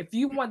 "Listen, if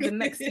you want the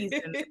next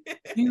season,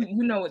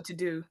 you know what to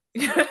do.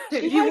 She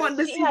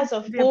has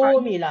a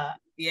formula.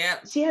 Yeah,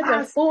 she has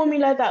a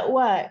formula that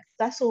works.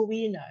 That's all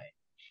we know.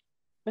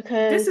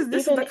 Because this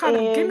is the kind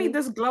of give me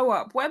this glow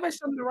up. Whatever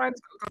Shonda Rhimes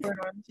got going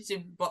on, she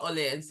should bottle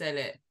it and sell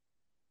it.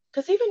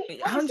 Because even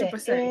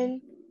 100%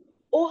 in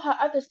all her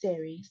other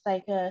series,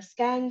 like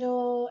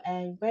Scandal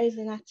and Grey's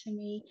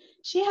Anatomy,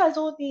 she has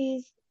all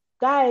these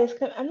guys.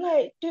 I'm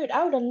like, dude,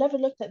 I would have never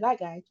looked at that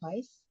guy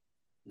twice.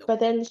 Nope.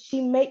 But then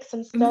she makes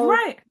them so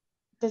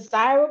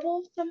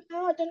desirable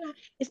somehow. I don't know.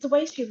 It's the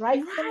way she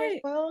writes them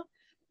as well.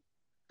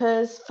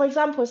 Because, for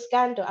example,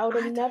 Scandal, I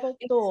would have never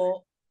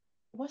thought.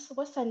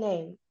 What's her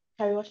name?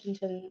 Kerry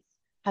Washington's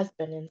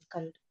husband in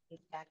Scandal.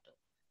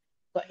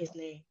 Got his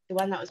name. The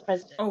one that was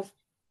president. Oh,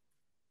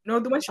 no,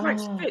 the one she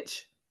writes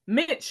Fitch.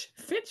 Fitch.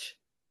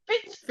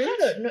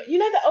 No, you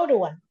know the older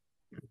one,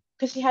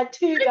 because she had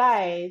 2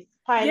 guys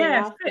pining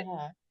after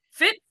her.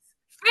 Fitz.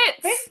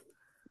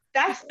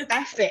 That's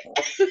it.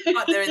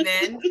 Got there and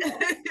then.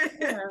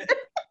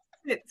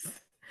 Fitz.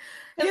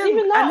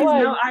 Even that and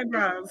one. No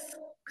eyebrows.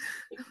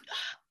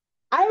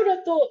 I would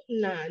have thought,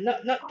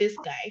 not this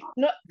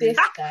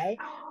guy,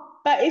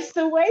 but it's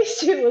the way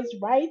she was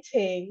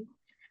writing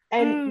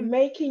and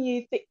making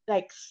you think,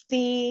 like,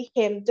 see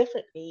him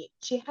differently.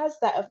 She has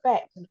that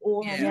effect in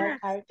all her male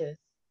characters.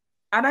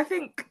 And I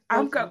think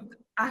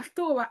I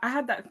I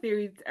had that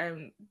theory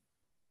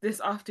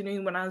this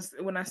afternoon when I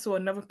saw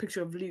another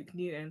picture of Luke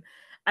Newton,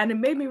 and it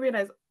made me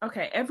realize,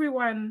 okay,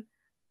 everyone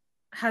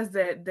has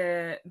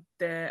their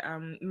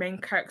main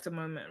character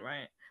moment,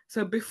 right?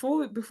 So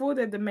before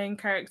they're the main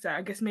character,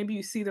 I guess maybe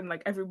you see them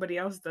like everybody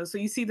else does. So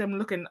you see them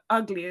looking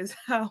ugly as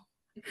hell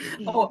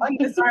or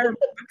undesirable.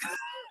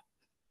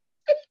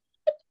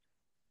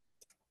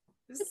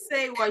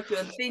 Say what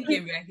you're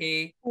thinking,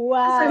 Becky.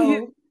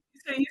 Wow.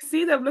 So you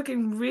see them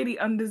looking really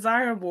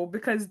undesirable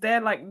because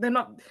they're not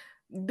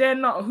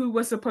who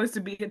we're supposed to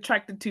be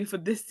attracted to for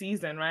this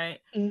season, right?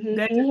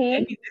 They're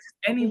just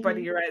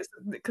anybody, right?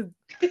 So,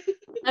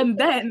 and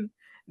then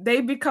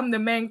they become the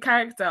main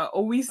character,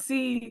 or we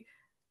see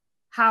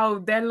how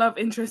their love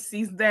interest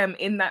sees them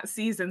in that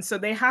season, so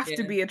they have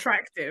to be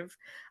attractive.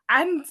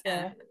 And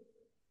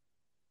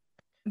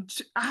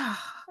She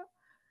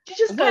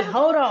just goes,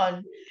 hold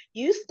on.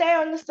 You stay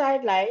on the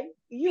sideline.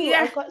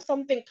 I've got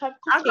something cooking.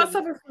 I've got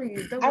something for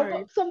you. Don't worry.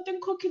 I've got something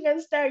cooking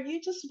and stir. You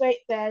just wait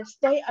there.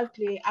 Stay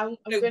ugly. I'm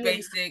going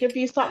to give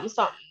you something.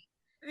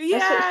 Yeah.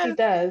 That's what she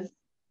does.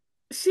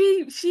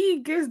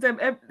 She gives them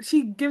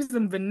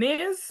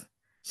veneers.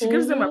 She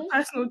gives them a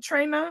personal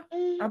trainer,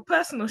 a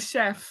personal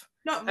chef,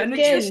 not a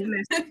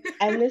nutritionist,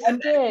 and the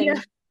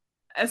skin.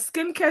 A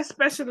skincare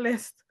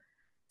specialist.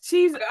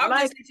 She's I've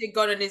like, just literally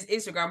gone on his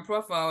Instagram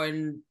profile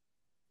and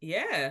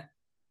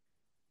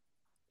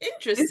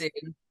interesting.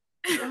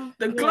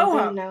 The glow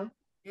up. Now.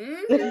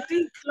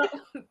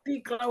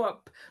 The glow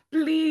up.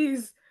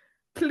 Please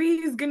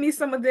give me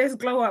some of this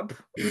glow up.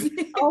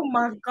 Oh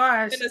my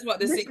gosh. That's what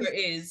the secret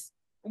is.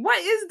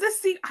 What is the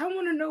secret? I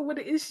want to know what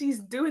it is she's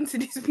doing to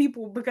these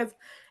people, because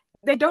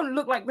they don't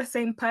look like the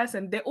same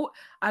person.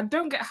 I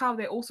don't get how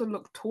they also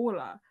look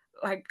taller.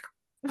 Like,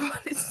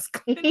 what is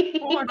going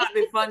on? It might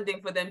be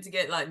funding for them to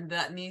get like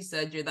that knee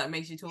surgery that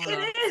makes you taller.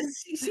 It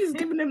is. She's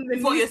giving them the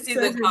before your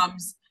season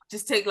comes.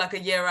 Just take like a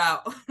year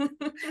out.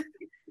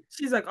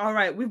 She's like, all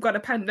right, we've got a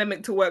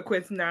pandemic to work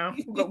with now.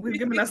 We've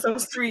given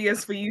ourselves 3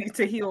 years for you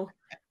to heal.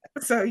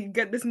 So you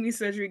get this knee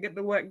surgery, get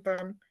the work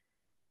done.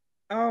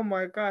 Oh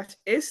my gosh.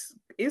 It's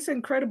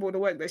incredible the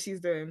work that she's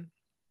doing.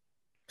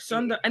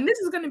 Shonda, and this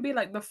is going to be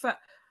like the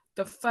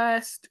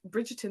first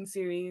Bridgerton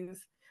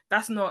series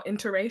that's not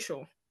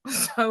interracial.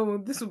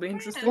 So this will be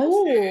interesting.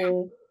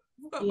 Oh,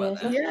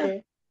 yeah.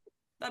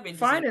 That'd be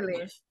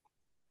Finally,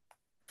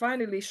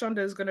 Shonda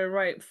is going to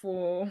write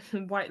for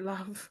White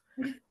Love.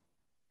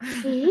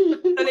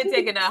 Only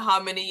taken her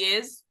how many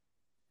years?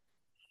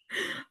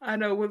 I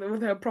know,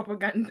 with her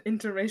propaganda,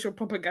 interracial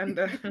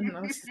propaganda.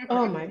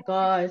 Oh my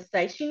gosh,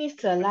 like she needs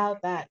to allow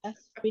that.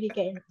 That's really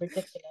getting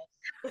ridiculous.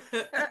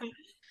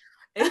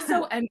 It's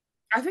so, and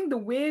I think the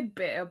weird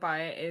bit about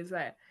it is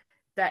that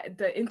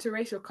the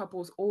interracial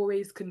couples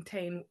always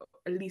contain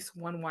at least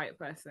one white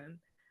person.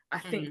 I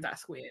think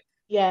that's weird.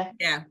 Yeah.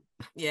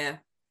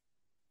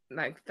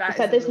 Like that.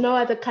 So there's no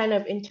other kind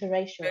of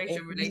interracial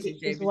relationship.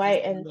 It's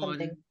white and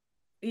something.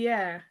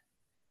 Yeah,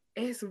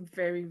 it's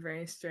very,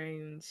 very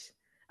strange.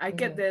 I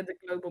get the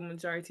global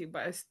majority,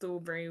 but it's still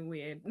very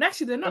weird. And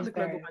actually, they're not the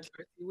global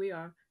majority. We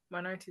are.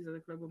 Minorities are the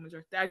global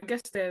majority. I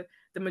guess they're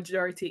the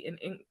majority in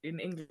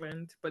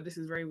England, but this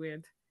is very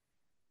weird.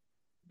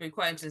 It'll be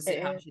quite interesting to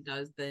see how she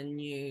does the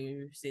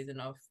new season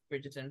of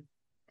Bridgerton.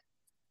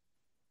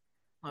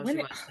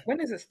 When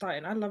is it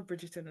starting? I love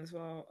Bridgerton as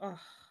well. Oh,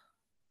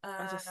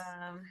 I'm not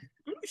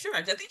sure.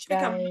 I think she will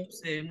be coming up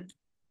soon.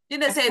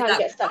 Didn't they say can't that?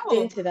 Get sucked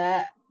into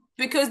that.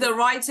 Because the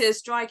writers'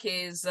 strike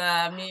is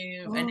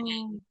new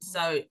and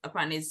so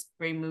apparently it's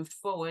being moved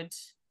forward.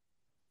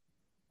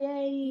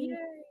 Yay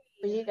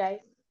for you guys!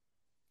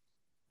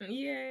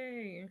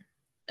 Yay!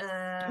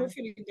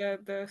 Hopefully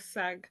the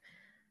SAG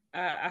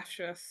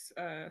AFTRA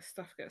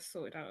stuff gets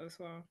sorted out as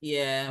well.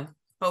 Yeah,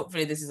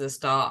 hopefully this is a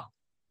start.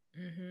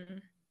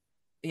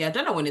 Yeah, I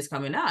don't know when it's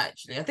coming out.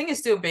 Actually, I think it's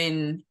still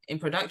been in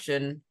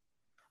production.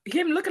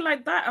 Him looking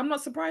like that, I'm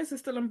not surprised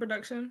it's still in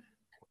production.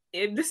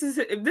 If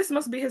this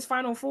must be his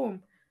final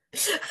form.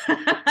 It's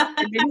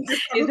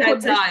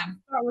that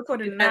time. Start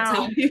recording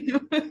now.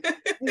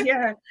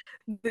 Yeah,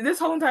 this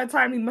whole entire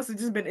time he must have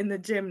just been in the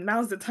gym.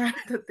 Now's the time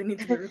that they need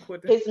to be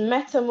recording. His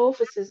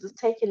metamorphosis is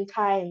taking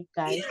time,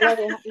 guys.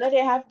 Let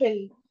it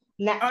happen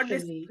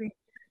naturally.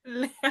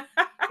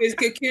 He's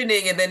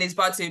cocooning and then he's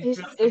about to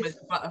blossom as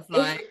a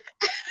butterfly.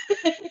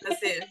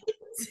 That's it.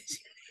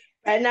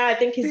 Right now, I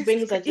think his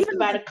wings are just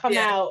about to come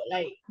out.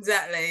 Like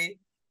exactly,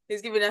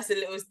 he's giving us a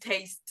little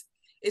taste.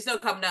 It's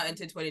not coming out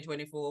until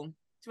 2024.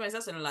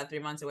 That's only like 3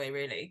 months away,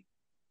 really.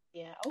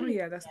 Yeah. Oh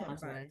yeah, that's not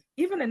bad.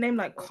 Even a name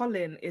like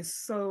Colin is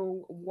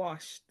so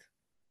washed.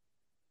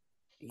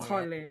 Yeah.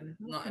 Colin,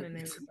 what kind of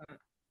name is that?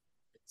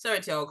 Sorry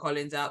to all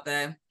Collins out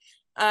there.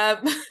 I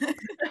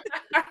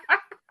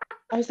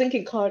was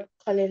thinking Colin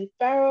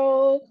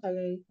Farrell,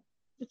 Colin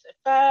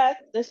Firth.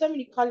 There's so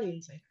many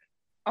Collins.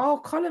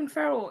 Oh, Colin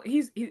Farrell.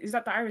 Is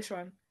that the Irish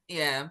one?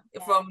 Yeah,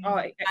 from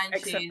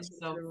Banshees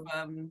of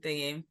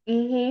thingy.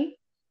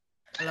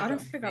 I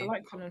don't think I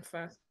like Colin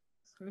Firth.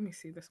 So let me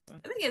see this one.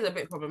 I think he was a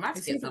bit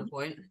problematic at some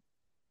point.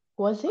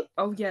 Was he?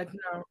 Oh yeah,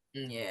 no.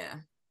 Yeah.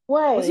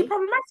 Was he Why?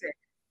 problematic?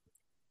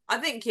 I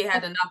think he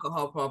had an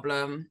alcohol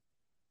problem.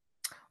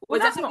 Well, Was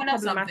that that's someone not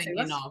else problematic.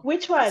 something,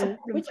 Which That's a one?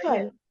 problem Which for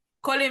him. one?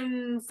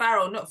 Colin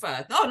Farrell, not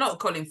Firth. No, not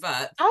Colin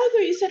Firth. I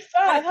thought you said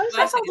Colin Firth. I was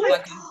like, Firth is what?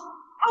 fucking...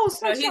 I was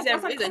so No, shocked. I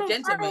was like, he's a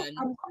Colin Farrell. gentleman.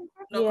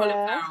 No, Colin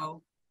Yeah.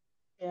 Farrell.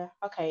 Yeah.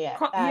 Okay. Yeah.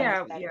 I Yeah,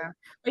 understand. yeah.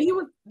 But he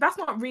was. That's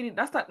not really.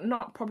 That's like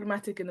not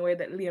problematic in the way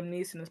that Liam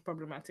Neeson is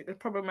problematic. It's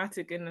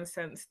problematic in the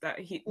sense that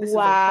this is a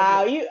Wow,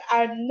 public. you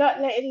are not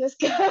letting this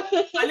go.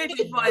 I need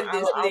to No, find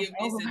this I'll, Liam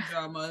Neeson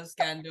drama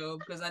scandal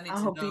because I need to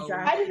I'll be know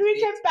damned. How did we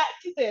get back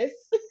to this?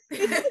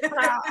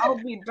 I'll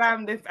be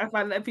damned if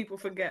I let people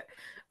forget.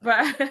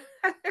 But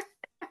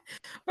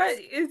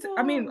it's.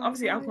 I mean, Oh,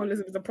 obviously, my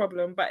alcoholism is a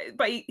problem.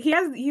 But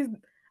he's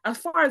as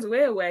far as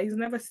we're aware, he's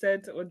never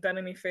said or done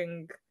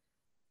anything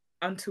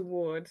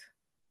untoward.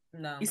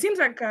 No, He seems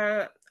like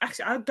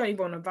actually I don't even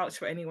want to vouch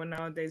for anyone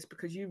nowadays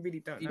because you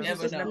really don't you know.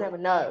 never just know. never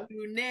know.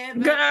 You never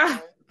Gah!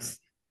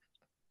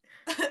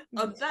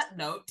 On that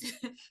note,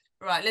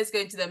 right, let's go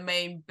into the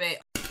main bit.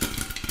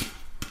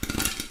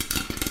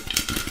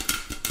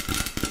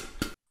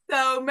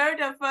 So, Married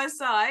at First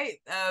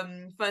Sight,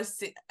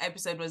 first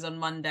episode was on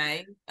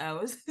Monday.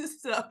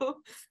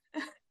 So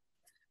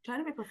trying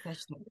to be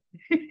professional.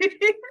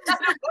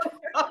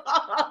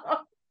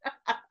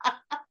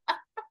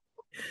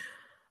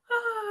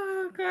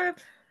 Oh god.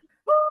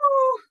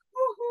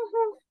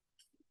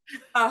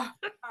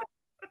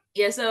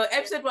 Yeah, so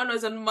episode 1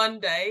 was on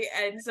Monday,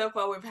 and so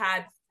far we've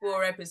had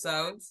 4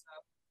 episodes.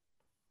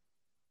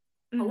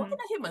 Mm-hmm. Oh, what did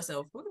I hit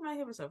myself? What did I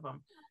hit myself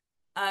from?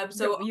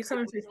 So you're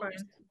coming through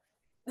fine.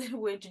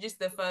 We introduced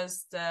the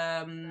first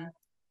 5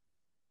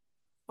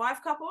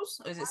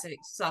 couples, or is it 6?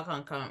 So I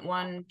can't count.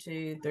 1,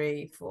 2,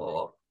 3,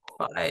 4,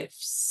 5,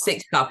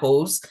 6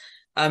 couples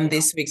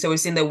this week. So we've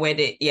seen the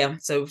wedding. Yeah,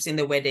 so we've seen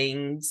the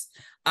weddings.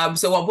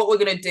 So what we're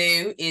gonna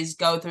do is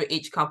go through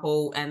each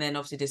couple and then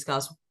obviously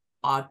discuss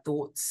our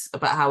thoughts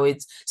about how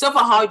it's so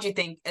far. How do you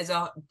think,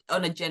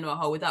 on a general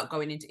whole, without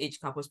going into each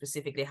couple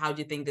specifically, how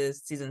do you think the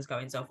season's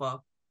going so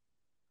far?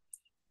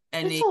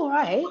 Any It's all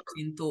right.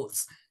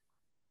 thoughts?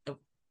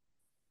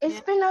 It's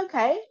been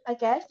okay, I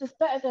guess. It's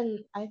better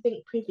than I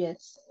think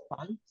previous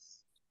ones.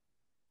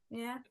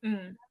 Yeah.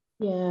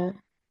 Yeah.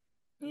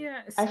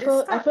 Yeah. I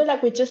feel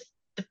like we're just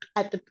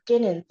at the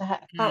beginning, so I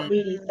can't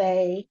really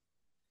say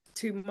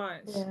too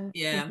much.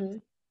 Yeah. Mm-hmm.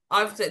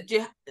 I've said,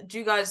 do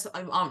you guys?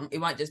 It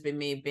might just be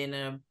me being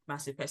a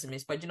massive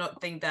pessimist, but do you not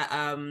think that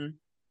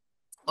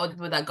all the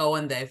people that go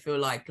on there feel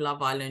like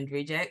Love Island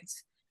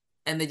rejects,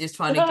 and they're just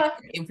trying to get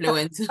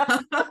influence?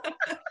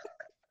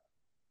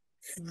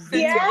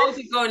 They're too old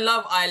to go on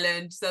Love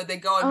Island, so they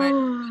go on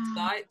American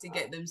Side to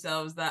get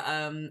themselves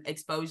that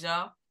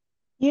exposure.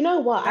 You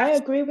know what? I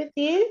agree with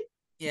you.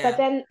 Yeah. But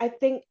then I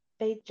think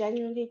they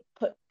genuinely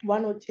put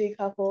 1 or 2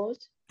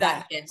 couples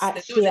that yes,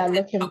 actually are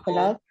looking for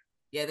love.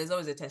 Yeah, there's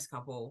always a test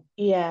couple.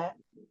 Yeah.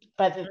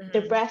 But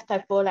the rest, I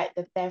feel like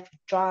they're there for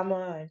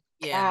drama and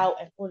clout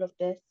and all of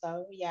this.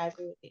 So yeah, I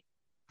agree with you.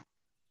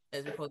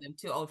 As we call them,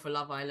 too old for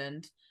Love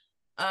Island.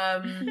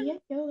 Yeah.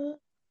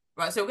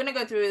 Right, so we're gonna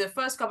go through the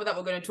first couple that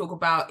we're gonna talk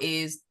about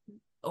is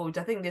I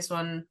think this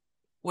one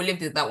we'll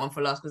leave that one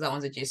for last because that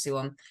one's a juicy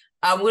one.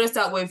 We're gonna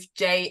start with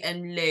Jay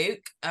and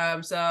Luke.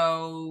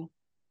 So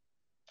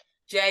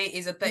Jay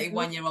is a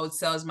 31-year-old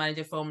sales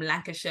manager from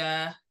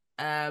Lancashire.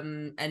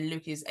 And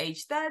Luke is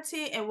age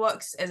 30 and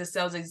works as a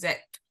sales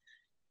exec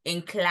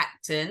in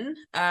Clacton.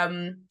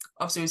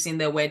 Obviously we've seen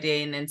their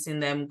wedding and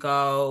seen them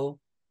go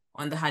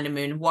on the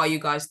honeymoon. What are you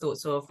guys'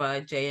 thoughts of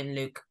Jay and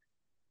Luke?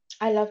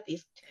 I love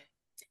these two.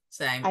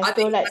 Same. I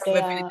feel like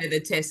they're the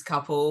test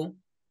couple.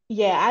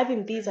 Yeah, I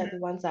think these are the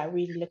ones that are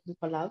really looking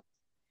for love.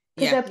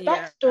 Because their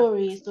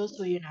backstory is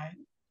also,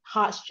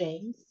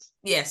 heartstrings.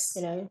 Yes.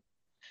 And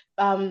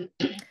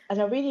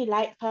I really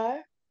like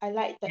her. I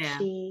like that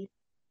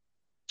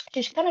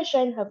she's kind of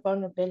showing her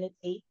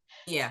vulnerability.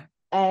 Yeah.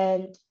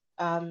 And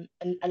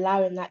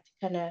allowing that to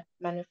kind of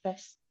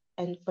manifest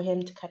and for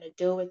him to kind of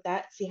deal with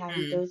that, see how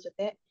he deals with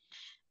it.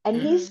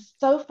 And he's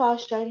so far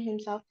shown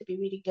himself to be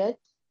really good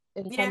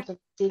in terms of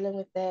dealing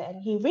with it,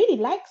 and he really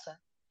likes her.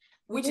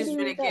 Which is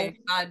really good.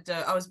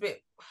 I was a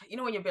bit,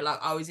 when you're a bit like,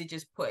 is he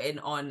just putting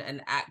on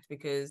an act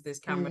because there's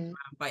cameras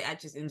around? But it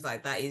actually seems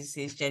like that is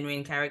his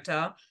genuine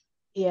character.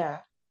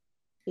 Yeah.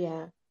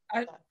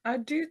 I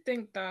do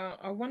think that,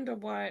 I wonder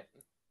why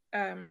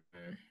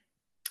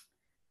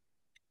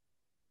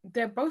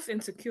they're both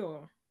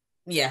insecure.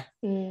 Yeah.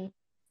 They're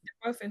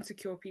both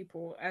insecure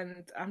people,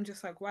 and I'm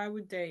just like, why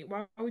would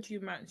you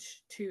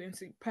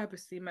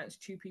purposely match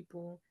 2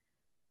 people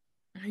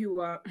who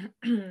are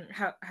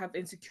have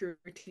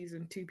insecurities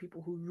and 2 people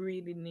who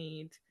really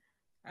need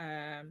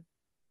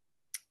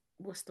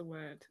what's the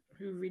word?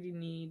 Who really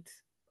need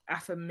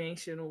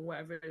affirmation or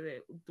whatever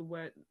the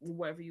word,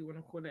 whatever you want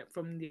to call it,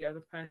 from the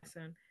other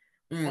person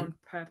on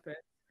purpose.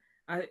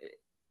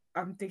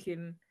 I'm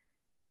thinking,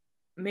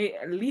 let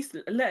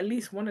at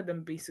least one of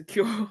them be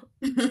secure.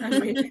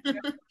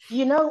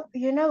 You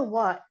know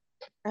what?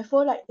 I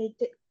feel like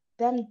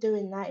them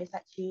doing that is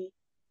actually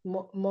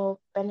more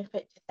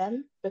benefit to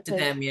them,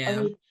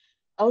 because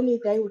only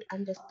they would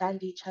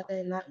understand each other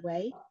in that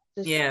way.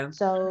 Yeah.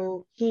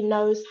 So he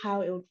knows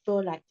how it would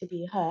feel like to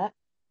be hurt.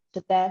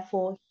 So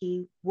therefore,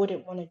 he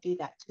wouldn't want to do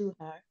that to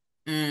her.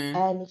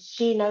 And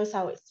she knows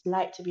how it's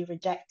like to be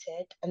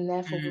rejected, and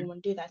therefore wouldn't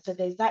want to do that. So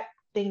there's that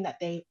thing that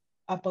they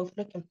are both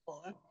looking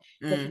for.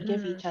 They can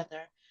give each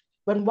other.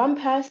 When one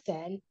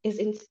person is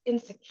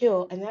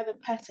insecure and the other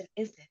person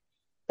isn't,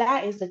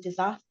 that is a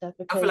disaster,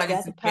 I feel because like the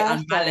it's a other bit person,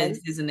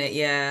 unbalanced, isn't it?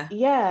 Yeah.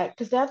 yeah,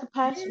 because the other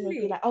person would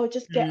be Really? like, oh,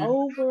 just get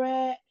over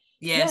it.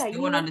 Yes, Yeah, they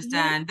won't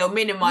understand. They'll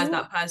minimize you,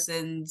 that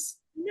person's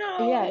yeah,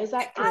 No, I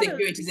exactly. don't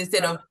insecurities think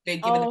instead so. of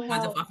being given the Oh,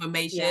 words of how,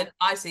 affirmation. yeah,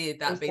 I see it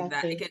that being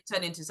that it exactly. can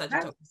turn into such a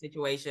That's toxic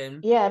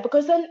situation. Yeah,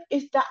 because then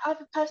it's that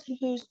other person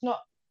who's not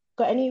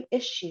got any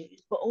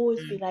issues, but always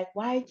be Mm, like,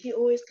 why do you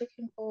always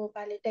looking for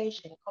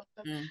validation,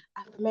 mm,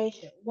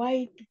 affirmation?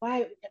 Why?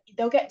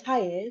 They'll get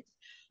tired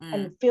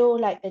and mm, feel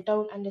like they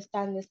don't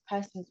understand this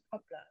person's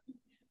problem.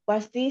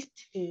 Whilst these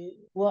two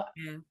will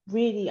yeah.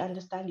 really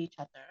understand each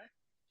other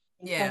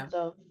in Yeah. terms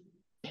of,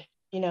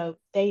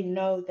 they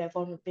know their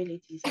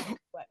vulnerabilities and they can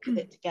work with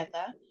it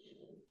together.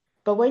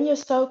 But when you're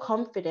so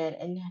confident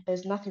and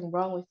there's nothing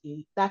wrong with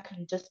you, that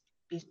can just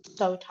be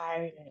so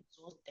tiring and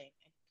exhausting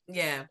and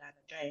Yeah. go down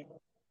the drain.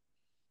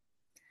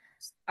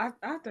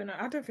 I don't know.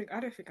 I don't think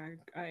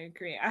I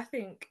agree. I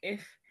think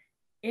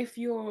if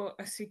you're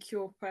a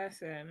secure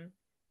person,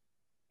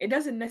 it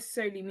doesn't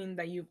necessarily mean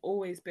that you've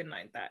always been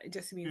like that. It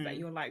just means that Mm,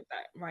 you're like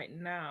that right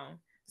now.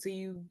 So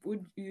you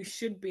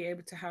should be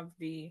able to have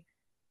the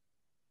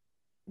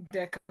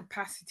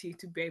capacity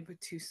to be able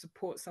to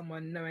support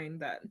someone knowing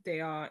that they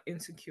are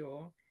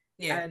insecure,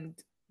 yeah.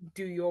 and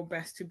do your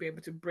best to be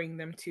able to bring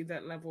them to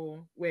that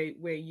level where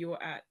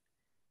you're at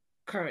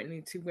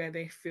currently, to where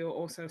they feel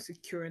also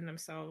secure in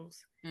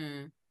themselves.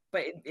 Mm,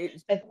 But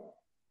it But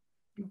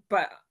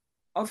but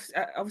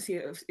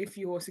obviously if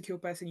you're a secure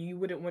person, you,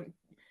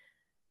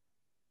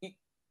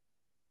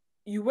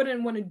 you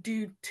wouldn't want to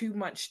do too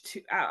much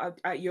to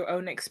at your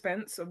own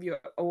expense of your,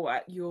 or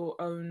at your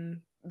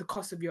own, the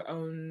cost of your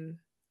own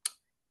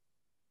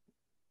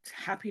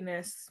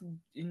happiness,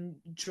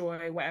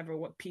 joy, whatever,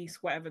 what peace,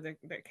 whatever the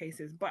case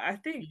is. But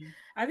mm,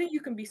 I think you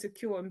can be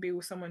secure and be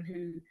with someone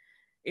who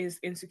is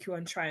insecure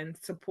and try and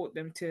support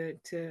them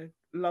to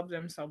love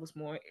themselves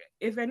more.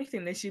 If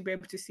anything, they should be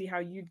able to see how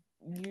you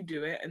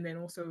do it, and then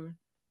also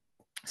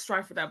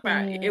strive for that.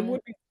 But it mm,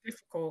 would be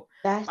difficult.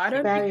 But that's I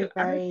very, don't think it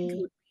very.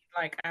 would be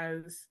like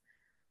as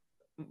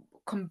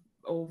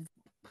or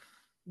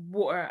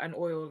water and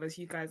oil as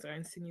you guys are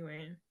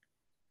insinuating.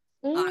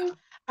 I, Mm,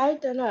 I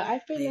don't know. I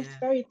think that's yeah.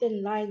 very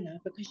thin line though,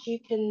 because you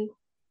can,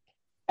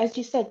 as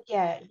you said,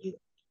 yeah,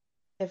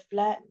 they've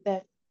learned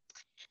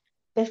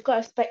they've got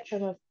a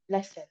spectrum of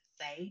lessons,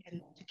 say,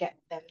 and to get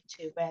them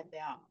to where they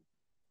are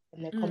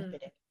and they're Mm,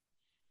 confident.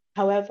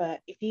 However,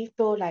 if you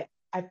feel like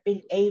I've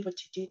been able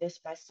to do this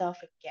myself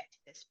and get to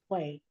this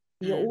point,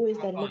 you always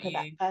I then got look at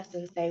that you.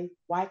 person and say,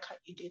 why can't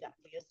you do that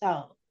for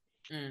yourself?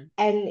 Mm,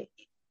 And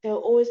there'll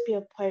always be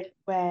a point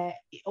where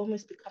it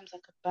almost becomes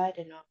like a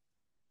burden of,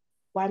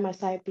 why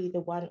must I be the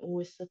one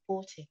always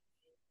supporting?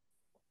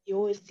 You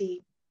always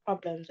see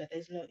problems where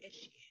there's no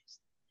issues,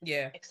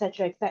 yeah.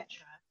 etc., etc.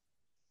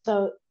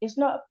 So it's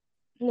not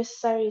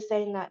necessarily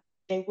saying that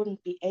they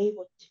wouldn't be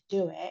able to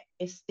do it.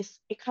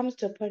 It comes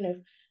to a point of,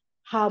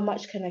 how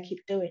much can I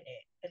keep doing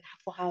it and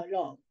for how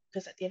long?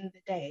 Because at the end of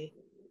the day,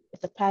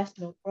 it's a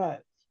personal growth,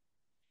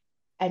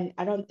 and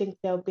I don't think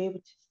they'll be able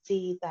to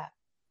see that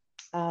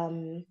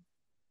um,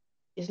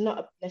 it's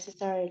not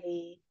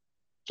necessarily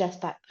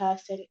just that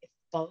person. It's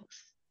both.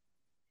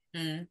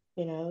 Mm.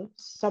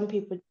 Some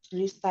people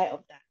lose sight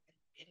of that,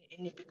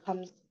 and it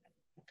becomes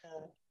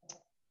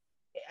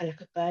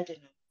like a burden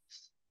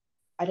almost.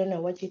 I don't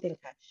know. What do you think,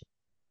 Ash?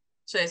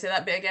 So say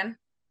that bit again.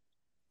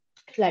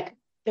 Like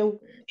they'll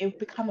it'll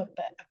become a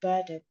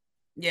burden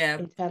Yeah.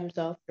 in terms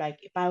of, like,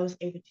 if I was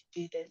able to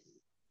do this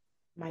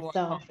What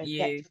myself can't and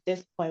get you? to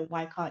this point,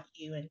 why can't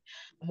you? And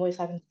I'm always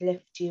having to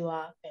lift you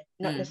up and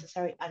not Mm,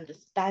 necessarily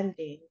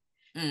understanding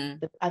mm.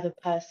 the other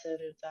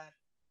person's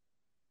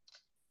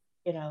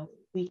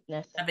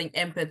weakness. And Having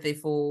empathy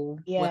for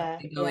what yeah,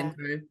 they're going yeah.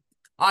 through.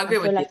 I I agree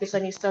feel with you. like there's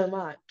only so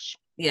much.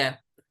 Yeah,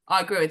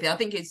 I agree with you. I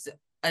think it's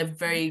a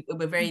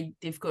very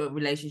difficult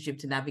relationship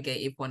to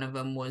navigate if one of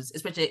them was,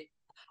 especially.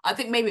 I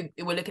think maybe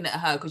we're looking at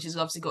her because she's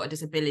obviously got a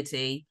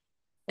disability,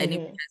 and if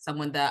Hmm.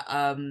 someone that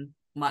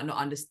might not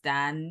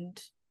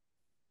understand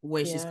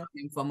where she's Yeah.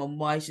 coming from and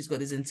why she's got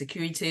these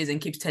insecurities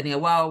and keeps telling her,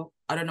 well,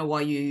 I don't know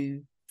why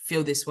you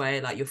feel this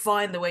way, like you're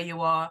fine the way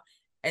you are.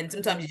 And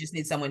sometimes Hmm. you just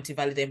need someone to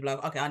validate, and be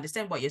like, okay, I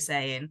understand what you're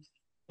saying.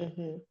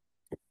 Hmm.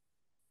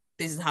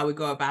 This is how we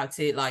go about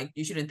it. Like,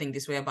 you shouldn't think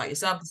this way about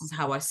yourself. This is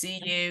how I see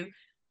you.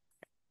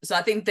 So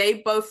I think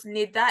they both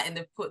need that, and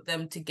they put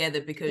them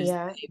together because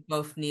Yeah. they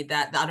both need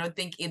that. I don't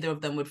think either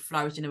of them would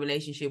flourish in a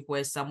relationship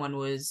where someone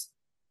was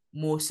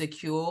more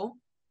secure.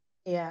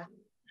 Yeah.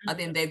 I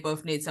think they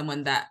both need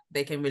someone that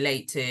they can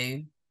relate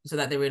to, so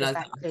that they realize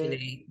that Exactly.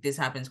 actually this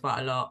happens quite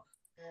a lot.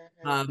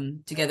 Hmm.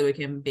 Together we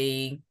can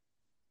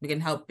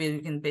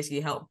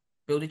basically help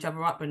build each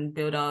other up and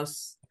build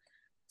us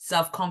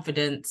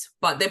self-confident,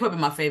 but they're probably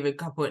my favorite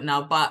couple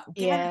now. But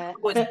given Yeah. I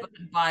was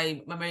burned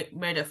by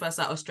Married at First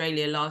Sight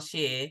Australia last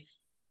year,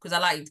 because I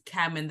liked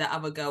Cam and that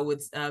other girl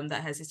with that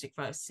has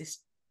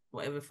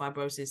whatever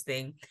fibrosis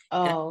thing.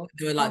 Oh,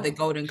 They were like the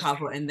golden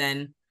couple, and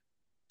then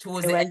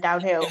towards it the end, went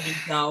downhill.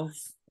 himself.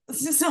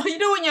 So you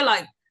know when you're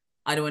like,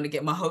 I don't want to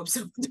get my hopes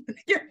up. I don't want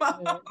to get my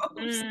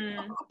hopes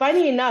up.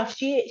 Funny enough,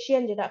 she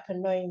ended up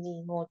annoying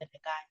me more than the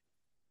guy.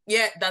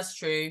 Yeah, that's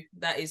true.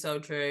 That is so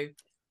true.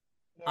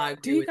 Yeah. I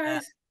agree with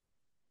that.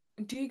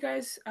 Do you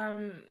guys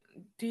know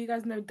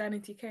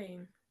Danity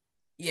Kane?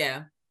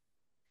 Yeah.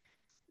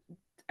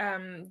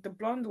 The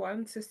blonde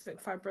one,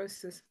 cystic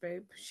fibrosis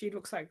babe. She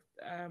looks like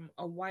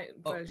a white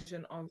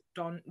version of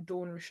Dawn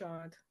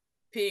Richard.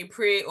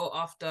 Pre or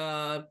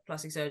after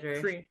plastic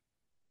surgery? Pre.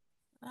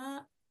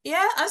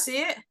 Yeah, I see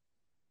it.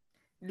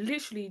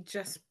 Literally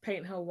just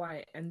paint her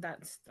white and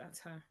that's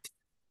her.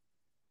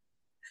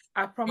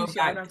 I promise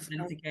you. Throwback to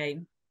Danity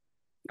Kane.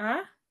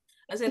 Huh?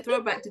 I said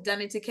throwback to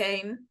Danity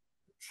Kane.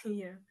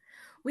 Yeah.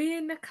 We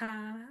in the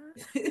car.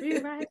 We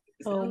right.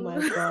 Oh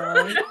my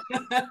god.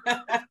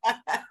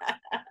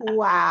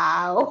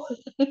 Wow.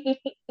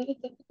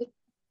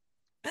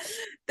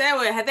 They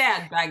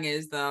had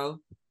bangers though.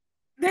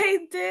 They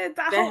did.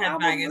 They had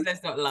bangers,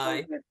 let's not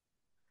lie.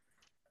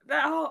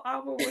 That whole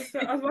album was so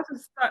I was about to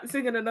start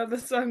singing another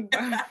song,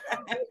 but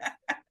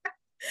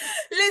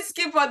let's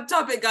skip on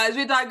topic, guys.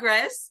 We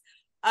digress.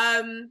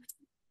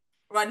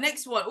 Right,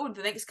 next one. Oh,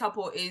 the next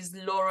couple is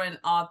Laura and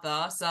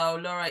Arthur. So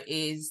Laura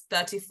is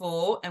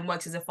 34 and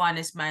works as a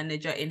finance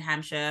manager in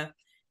Hampshire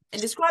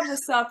and describes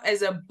herself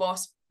as a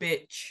boss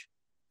bitch.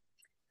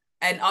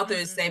 And Arthur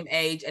is same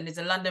age and is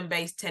a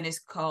London-based tennis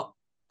coach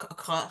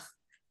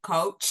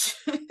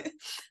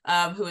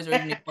who was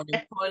originally born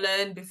in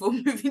Poland before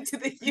moving to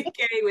the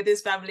UK with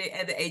his family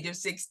at the age of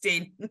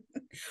 16.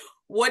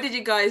 What did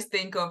you guys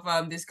think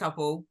of this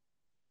couple?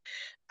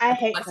 I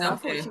hate her. I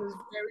thought she was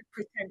very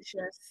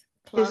pretentious.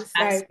 She's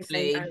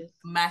very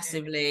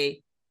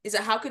Massively. Is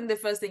it how can the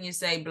first thing you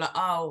say be like,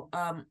 oh,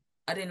 I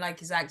didn't like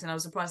his accent. I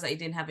was surprised that he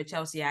didn't have a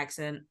Chelsea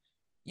accent.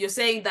 You're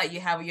saying that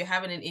you're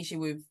having an issue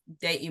with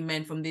dating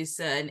men from this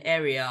certain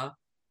area.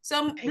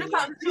 So look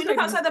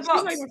outside the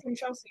box. She's not even from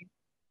Chelsea.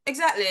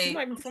 Exactly. She's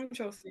not even from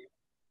Chelsea.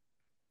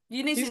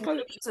 You need to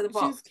look outside the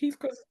box. He's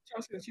close to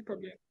Chelsea. She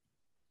probably.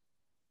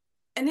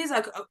 And he's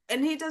like,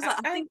 and he does like,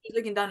 I think he's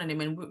looking down on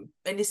him,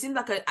 and he seems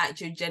like an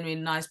actual,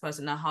 genuine, nice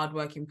person, a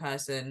hardworking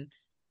person.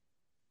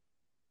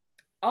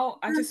 Oh,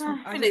 I just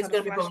think it's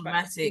gonna be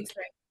problematic.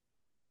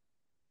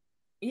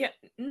 Yeah,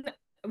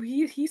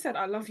 he said,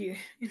 "I love you."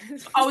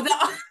 Oh,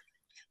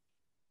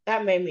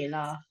 that made me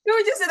laugh. No,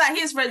 we just said that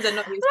his friends are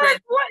not his friends.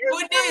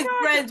 Who needs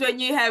friends when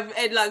you have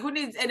who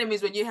needs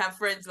enemies when you have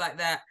friends like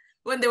that?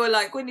 When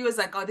he was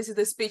like, "Oh, this is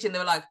the speech," and they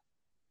were like,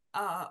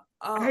 are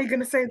you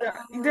gonna say that?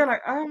 They're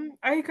like,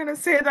 are you gonna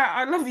say that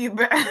I love you?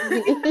 But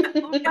like,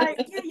 yeah.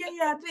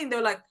 I think they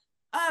were like,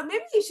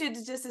 maybe you should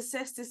just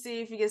assess to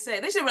see if you can say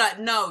it. They should be like,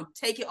 no,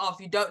 take it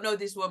off. You don't know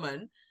this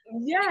woman.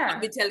 Yeah, you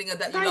can't be telling her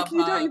that you love her.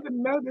 You don't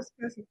even know this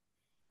person.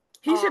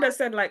 He should have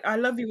said like, I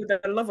love you with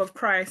the love of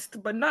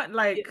Christ, but not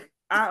like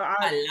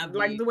I love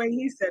like you. The way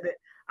he said it.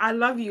 I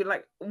love you.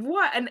 Like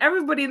what? And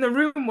everybody in the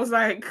room was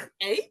like,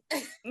 hey.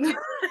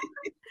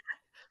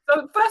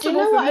 So first of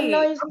all, what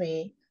annoys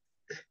me?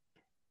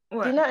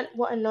 What? Do you know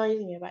what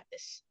annoys me about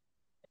this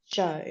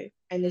show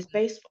and is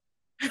based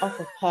off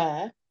of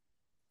her?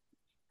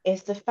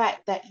 Is the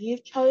fact that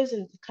you've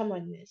chosen to come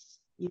on this.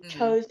 You've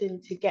chosen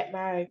to get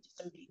married to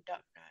somebody you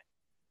don't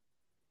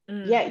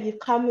know. Yet you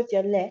come with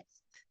your list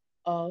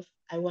of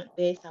I want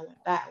this, I want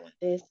that, I want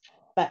this,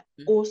 but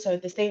also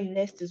the same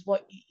list is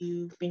what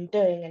you've been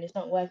doing and it's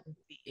not working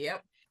for you.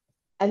 Yep.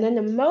 And then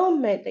the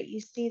moment that you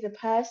see the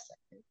person,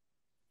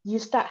 you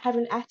start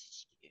having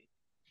attitude.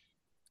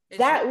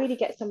 That really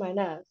gets on my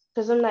nerves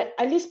because I'm like,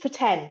 at least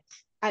pretend.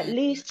 At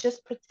least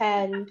just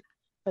pretend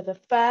for the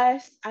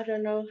first, I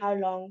don't know how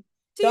long.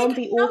 Don't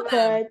be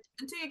awkward.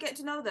 Until you get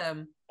to know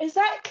them.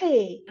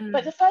 Exactly.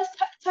 But the first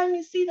time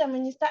you see them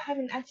and you start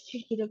having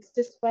attitude, he looks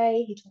this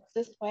way, he talks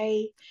this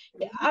way.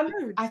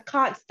 I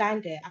can't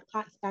stand it. I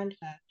can't stand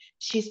her.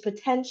 She's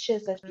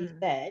pretentious, as you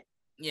said.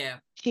 Yeah.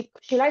 She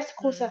likes to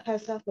call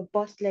herself a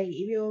boss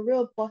lady. If you're a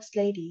real boss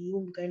lady, you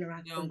won't be going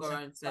around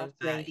calling yourself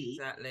a boss lady.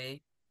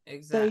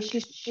 Exactly. So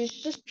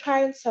she's just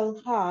trying so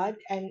hard,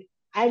 and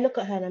I look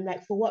at her and I'm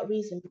like, for what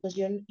reason? Because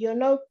you're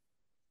no,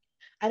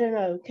 I don't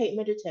know, Kate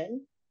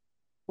Middleton.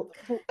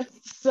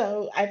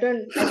 So I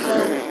feel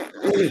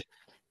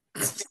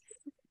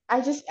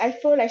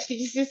like she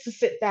just needs to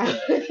sit down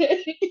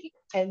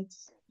and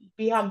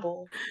be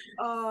humble.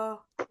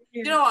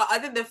 You know what? I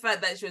think the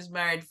fact that she was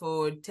married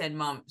for 10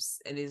 months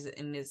in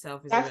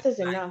itself is that's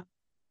enough.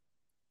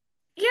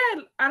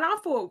 Yeah, and I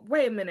thought,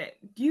 wait a minute,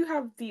 you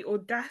have the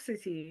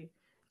audacity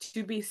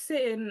to be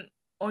sitting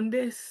on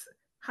this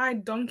high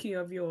donkey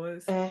of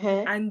yours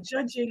and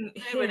judging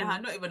him.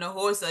 Not even a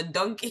horse, a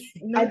donkey.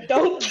 A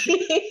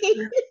donkey.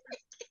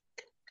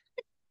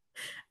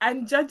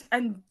 and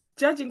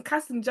judging,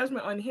 casting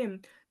judgment on him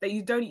that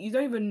you don't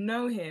even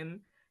know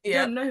him, You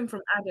don't know him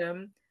from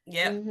Adam.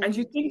 Yeah. And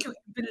you think you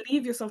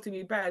believe yourself to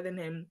be better than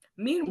him.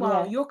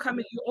 Meanwhile, you're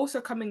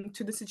also coming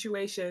to the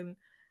situation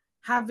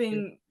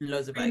having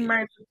been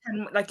married for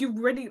 10, like you've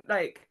already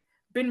like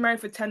been married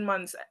for 10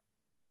 months,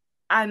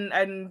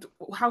 and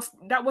how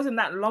that wasn't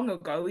that long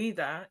ago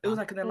either. It was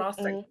like in the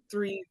last like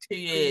 2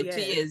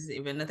 years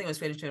even. I think it was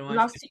 2021.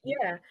 Last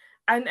year.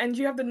 And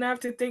you have the nerve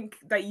to think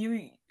that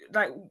you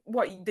like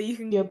what that you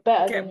can You're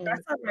better get than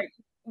better. him. Like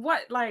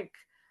what? Like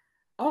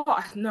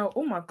oh no!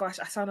 Oh my gosh!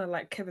 I sounded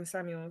like Kevin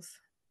Samuels.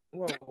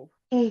 Whoa.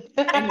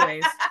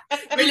 Anyways,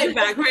 reel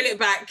it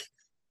back.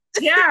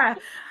 Yeah,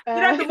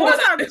 the more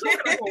I'm talking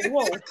about,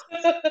 whoa,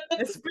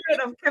 the spirit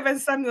of Kevin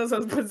Samuels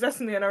has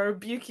possessed me, and I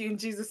rebuke you in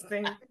Jesus'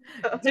 name.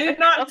 Do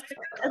not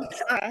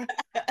enter.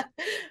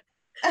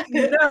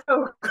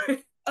 No.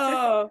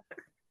 Oh,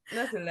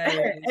 that's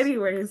hilarious.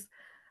 Anyways,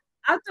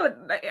 I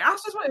thought like I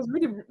was just it was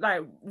really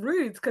like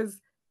rude because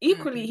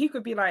equally he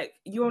could be like,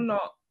 "You're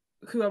not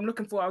who I'm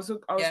looking for." I was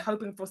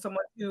hoping for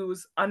someone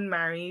who's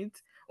unmarried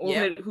or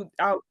who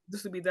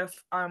this would be the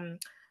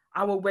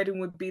our wedding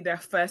would be their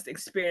first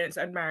experience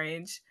at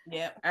marriage.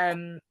 Yeah.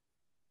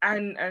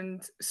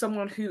 And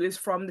someone who is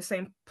from the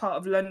same part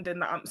of London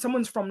that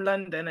someone's from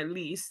London at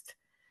least.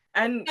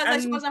 And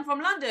she wasn't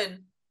from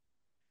London.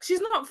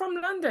 She's not from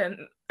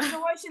London. So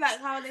why is she like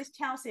how are these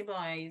Chelsea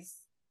boys?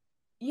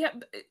 Yeah,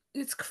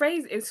 it's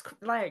crazy. It's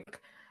like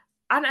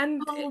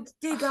and to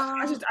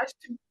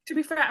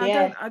be fair,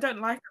 I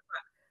don't like it.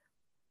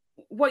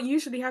 What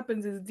usually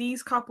happens is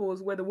these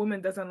couples where the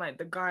woman doesn't like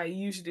the guy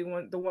usually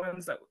want the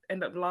ones that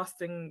end up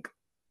lasting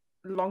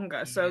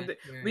longer. So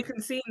we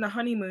can see in the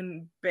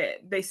honeymoon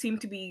bit they seem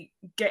to be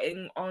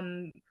getting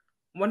on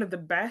one of the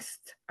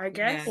best, I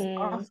guess,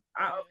 out of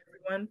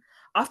everyone.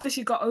 After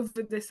she got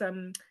over this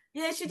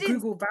she did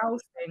Google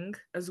vows thing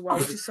as well,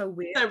 which is so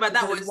weird. Sorry, but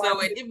that was so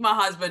weird. If my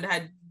husband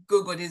had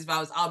Googled his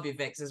vows, I'll be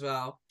vexed as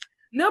well.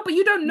 No, but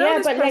you don't know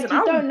this person. Like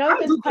you don't know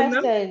this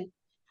person.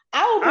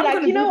 I will be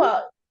like, you know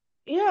what?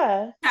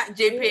 Yeah. Chat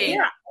GP.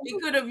 Yeah. He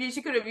could have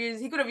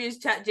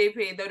used Chat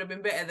GP. That would have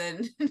been better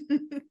than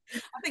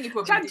I think he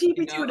probably Chat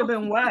GPT would have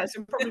been worse. It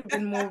would probably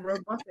been more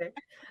robotic.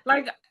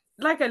 Like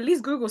at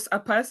least Google a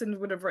person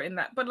would have written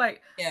that. But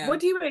like,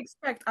 what do you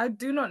expect? I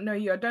do not know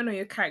you. I don't know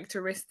your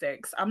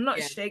characteristics. I'm not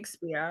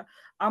Shakespeare.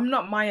 I'm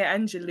not Maya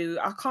Angelou.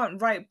 I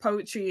can't write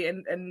poetry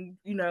and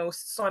you know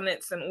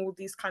sonnets and all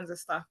these kinds of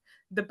stuff.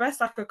 The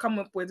best I could come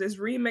up with is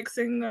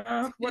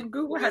remixing what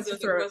Google had to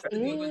throw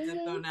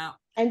out.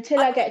 Until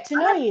I get to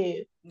know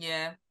you.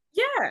 Yeah.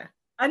 Yeah.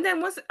 And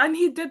then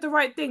he did the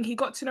right thing. He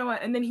got to know her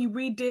and then he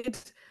redid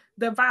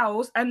the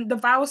vows and the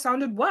vows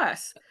sounded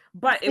worse.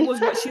 But it was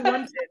what she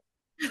wanted.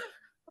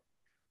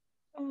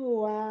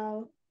 Oh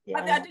wow.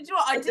 Yeah. I did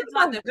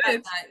like the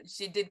fact that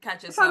she did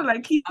catch herself. It sounded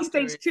like Key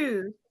Stage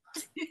 2.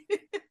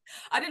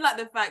 I did like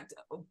the fact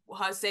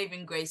her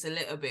saving grace a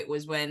little bit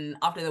was when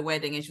after the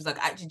wedding and she was like,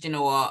 actually, do you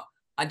know what?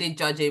 I did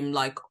judge him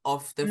like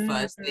off the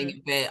first thing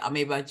a bit.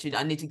 Maybe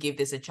I need to give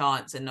this a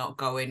chance and not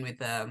go in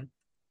with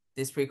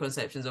these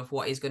preconceptions of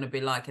what he's going to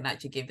be like and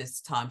actually give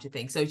this time to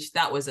think. So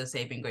that was a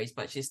saving grace,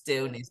 but she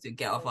still needs to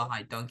get off her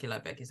high donkey,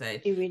 like Becky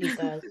said. She really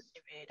does.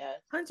 She really does.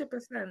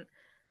 100%.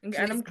 And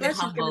I'm glad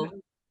she's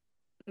given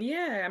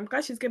him, I'm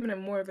glad she's given him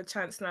more of a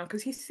chance now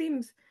because he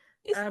seems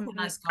a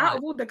nice guy. Out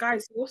of all the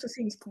guys, he also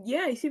seems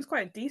he seems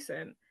quite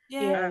decent.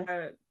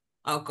 Yeah.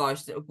 Oh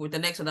gosh, with the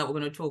next one that we're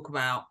going to talk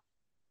about,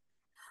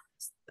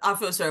 I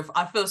feel sorry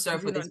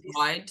for this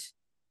bride.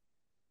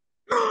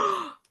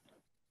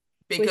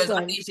 Because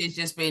I think she's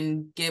just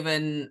been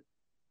given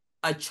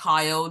a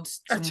child.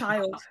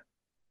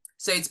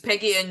 So it's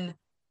Peggy and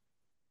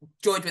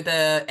George with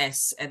a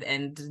S at the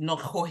end, not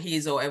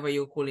Jorge's or whatever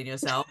you're calling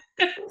yourself.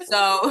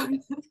 So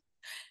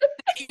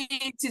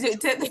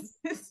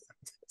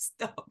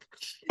stop.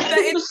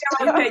 Peggy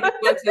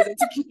works as a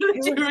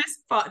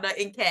tourist partner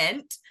in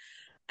Kent.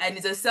 And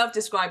he's a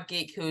self-described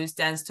geek who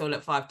stands tall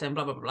at 5'10",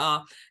 blah, blah,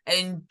 blah.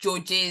 And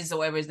George's, or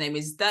whatever his name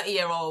is,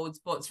 30-year-old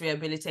sports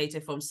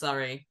rehabilitator from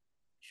Surrey.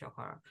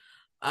 Shocker.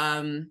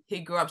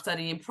 He grew up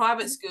studying in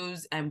private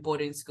schools and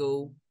boarding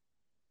school.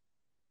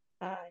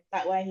 Is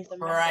that why he's a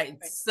right?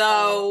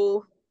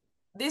 So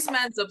this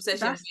man's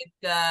obsession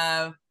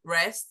with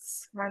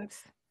breasts.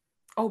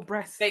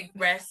 Breasts. Fake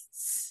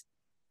breasts.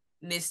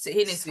 He needs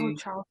to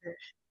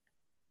childish.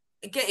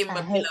 Get him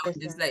a pillow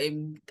and just let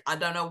him. I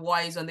don't know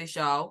why he's on this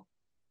show.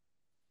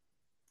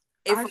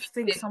 If I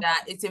think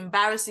that it's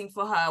embarrassing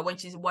for her when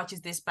she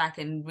watches this back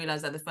and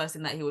realizes that the first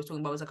thing that he was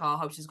talking about was like, oh, I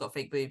hope she's got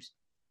fake boobs.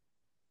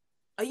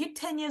 Are you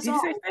 10 years old?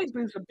 Did you say fake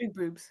boobs or big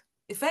boobs?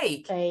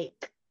 Fake.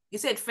 Fake. You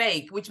said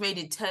fake, which made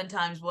it 10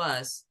 times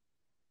worse.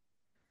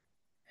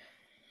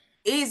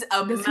 Is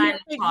a man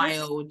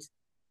child.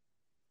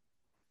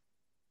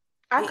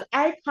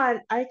 I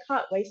can't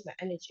waste my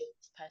energy on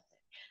this person.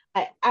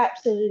 I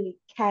absolutely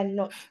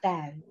cannot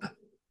stand.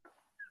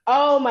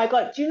 Oh my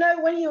god! Do you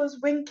know when he was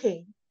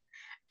winking?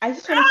 I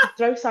just wanted to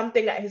throw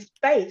something at his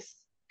face.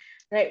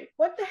 Like,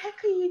 what the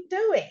heck are you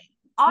doing?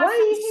 Why are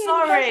you here in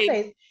the first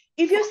place?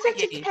 If you're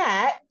such a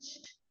catch,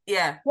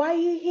 why are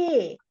you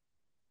here?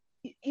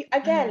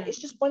 again, it's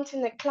just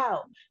wanting the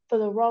clout for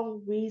the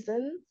wrong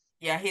reasons.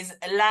 Yeah, he's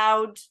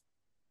loud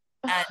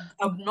and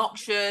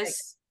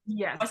obnoxious.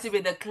 Yeah. Wants to be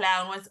the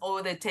clown, wants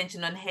all the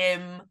attention on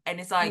him. And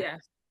it's like, Yeah.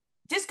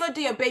 just go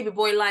do your baby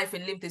boy life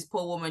and leave this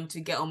poor woman to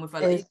get on with her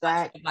life.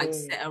 Exactly. Like,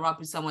 set her up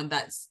with someone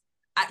that's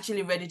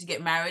actually ready to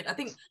get married. I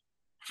think,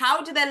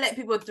 how do they let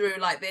people through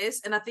like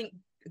this? And I think,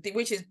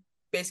 which is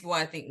basically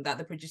why I think that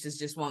the producers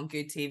just want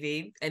good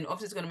TV, and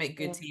obviously it's going to make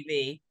good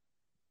TV.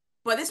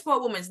 But this poor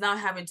woman's now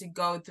having to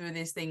go through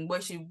this thing where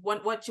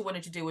what she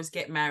wanted to do was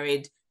get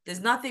married. There's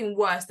nothing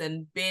worse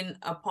than being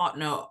a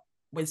partner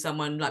with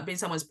someone, like being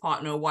someone's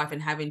partner or wife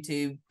and having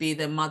to be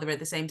the mother at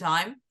the same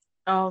time.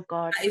 Oh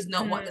God. That is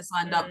not what they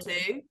signed up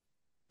to.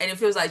 And it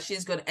feels like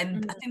she's gonna,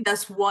 and I think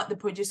that's what the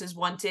producers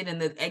wanted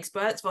and the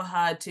experts, for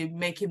her to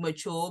make him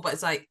mature. But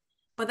it's like,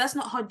 but that's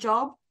not her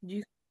job.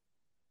 No,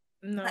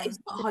 that is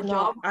not her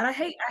job. And I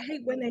hate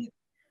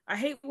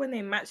when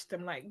they match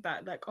them like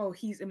that. Like, oh,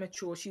 he's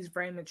immature, she's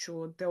very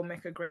mature. They'll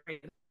make a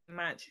great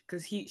match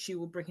because she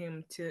will bring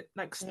him to,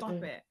 like,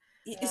 stop it.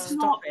 It's Stop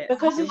not it.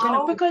 Because he's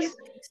not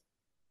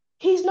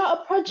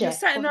a project. You're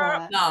setting her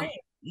up. No,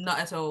 not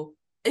at all.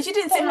 And she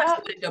didn't seem like she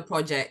wanted a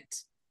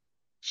project.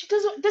 She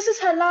doesn't. This is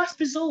her last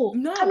resort.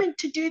 No. Coming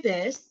to do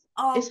this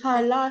is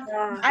her last.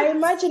 God. I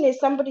imagine it's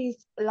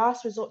somebody's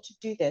last resort to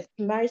do this.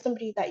 To marry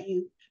somebody that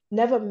you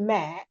never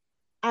met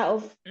out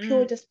of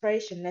pure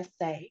desperation, let's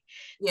say.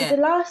 Yeah.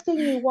 The last thing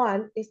you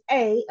want is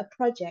A, a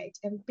project,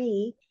 and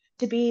B,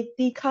 to be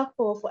the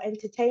couple for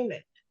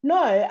entertainment.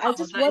 No, I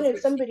just wanted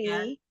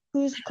somebody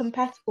who's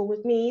compatible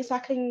with me so I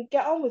can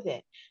get on with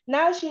it.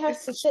 Now she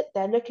has to sit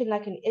there looking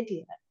like an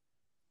idiot.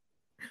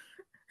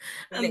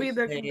 And be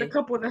the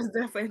couple that's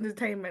there for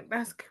entertainment.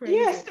 That's crazy.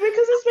 Yes, because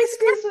it's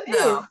basically what it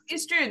is.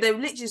 It's true. They're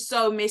literally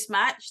so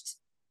mismatched.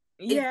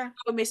 Yeah. It's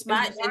so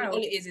mismatched. And all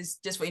it is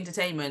just for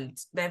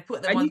entertainment. They've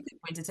put them on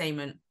for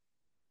entertainment.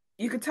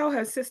 You could tell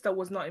her sister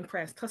was not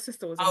impressed. Her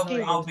sister was annoyed.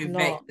 I'll be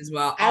vexed as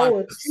well. I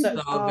was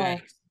so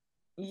vexed.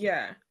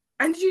 Yeah.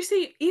 And did you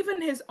see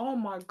even his, oh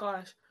my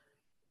gosh,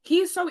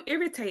 he's so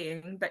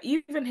irritating that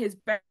even his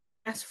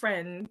best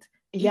friend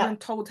even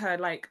told her,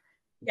 like,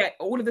 yeah,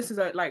 all of this is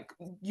like,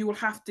 you will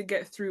have to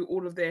get through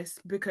all of this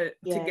because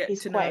to get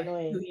to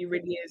know who he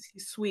really is.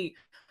 He's sweet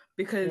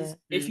because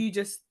if you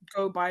just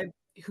go by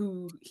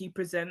who he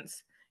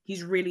presents,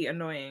 he's really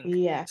annoying.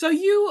 Yeah. So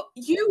you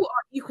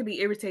are equally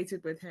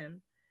irritated with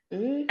him.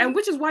 And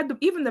which is why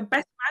even the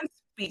best man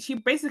speech, he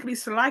basically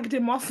slagged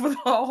him off for the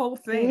whole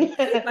thing.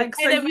 Like,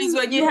 so enemies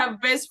when you have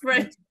best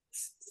friends.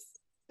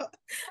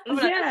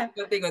 Yeah.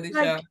 Good thing on this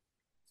like, show.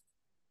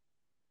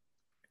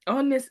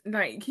 Honest,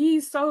 like,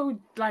 he's so,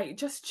 like,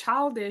 just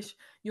childish.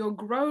 You're a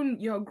grown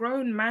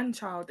man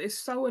child. It's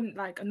so,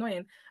 like,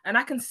 annoying. And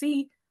I can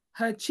see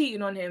her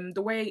cheating on him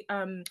the way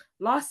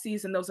last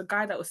season there was a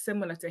guy that was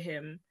similar to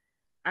him,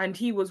 and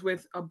he was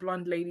with a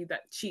blonde lady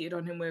that cheated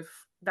on him with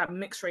that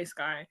mixed race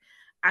guy.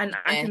 And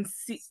I can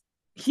see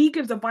he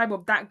gives a vibe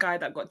of that guy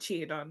that got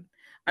cheated on.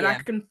 And I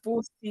can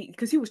foresee,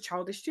 because he was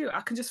childish too, I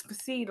can just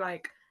foresee,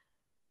 like,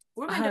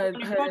 her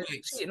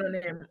cheating on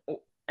him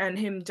and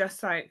him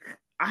just, like,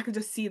 I could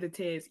just see the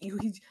tears.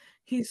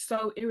 He's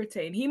so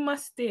irritating. He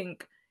must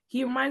think,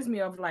 he reminds me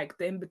of, like,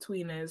 the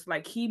in-betweeners.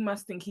 Like, he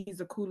must think he's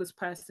the coolest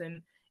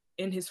person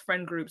in his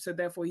friend group, so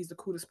therefore he's the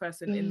coolest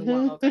person in the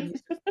world. And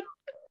he's just,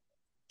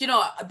 you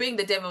know, being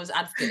the devil's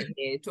advocate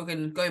here,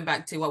 going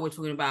back to what we're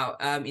talking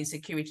about,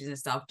 insecurities and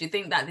stuff, do you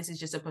think that this is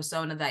just a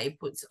persona that he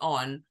puts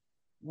on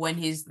when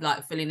he's,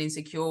 like, feeling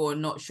insecure or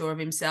not sure of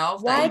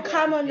himself? Why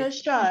come on the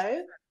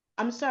show?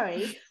 I'm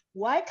sorry.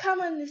 Why come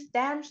on this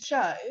damn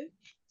show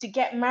to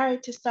get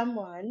married to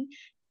someone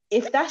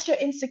if that's your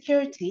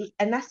insecurity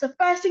and that's the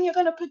first thing you're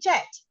going to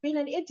project? Being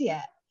an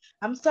idiot.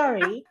 I'm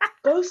sorry.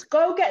 Go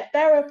get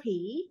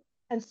therapy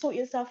and sort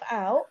yourself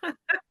out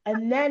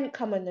and then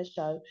come on the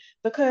show,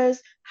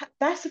 because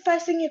that's the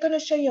first thing you're going to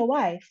show your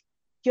wife.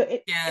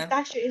 If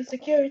that's your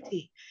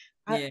insecurity.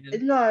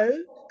 No,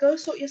 go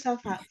sort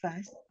yourself out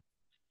first.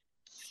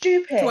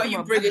 Stupid.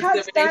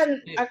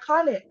 I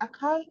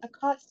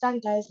can't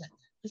stand guys like that,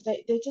 because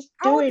they're just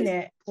doing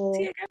it for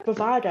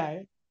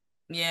bravado.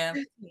 Yeah.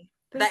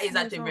 That is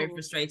actually very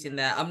frustrating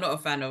there. I'm not a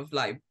fan of,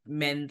 like,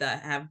 men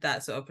that have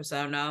that sort of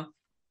persona.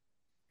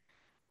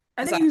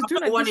 And then he was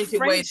doing, like, this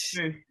French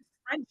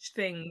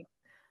thing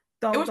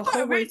the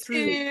whole way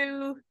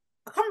through.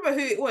 I can't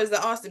remember who it was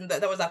that asked him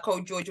that was like,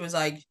 oh, George was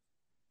like,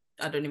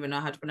 I don't even know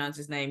how to pronounce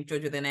his name,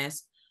 George with an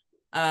S.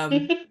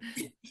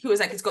 He was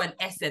like, it's got an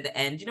S at the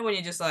end. You know, when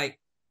you're just like,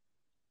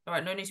 all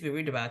right, no need to be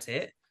rude about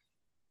it.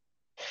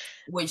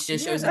 Which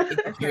just shows that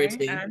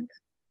insecurity.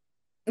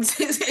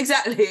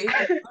 Exactly.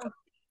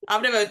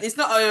 It's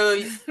not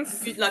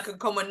like a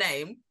common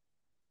name.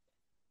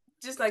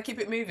 Just, like, keep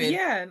it moving.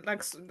 Yeah,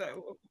 like,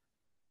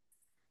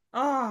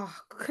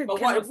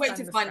 but wait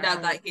to find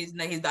out that he's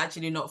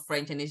actually not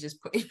French and he's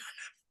just putting.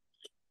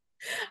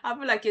 I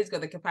feel like he's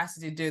got the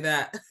capacity to do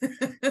that.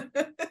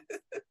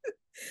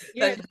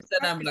 Yeah,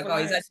 I'm like, oh,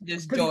 he's actually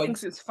just George. He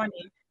thinks it's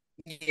funny.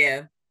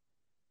 Yeah.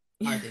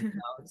 I didn't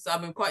know. So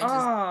I'm quite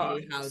interested to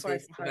see how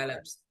this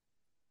develops.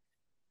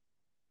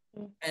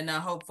 and I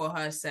hope for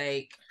her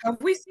sake.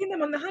 Have we seen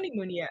them on the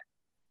honeymoon yet?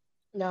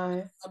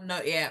 No.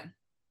 Not yet.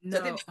 So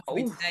I think that will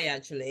be today,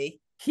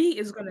 actually. He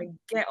is gonna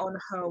get on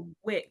her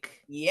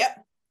wick.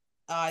 Yep.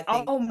 I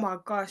think. Oh my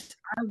gosh,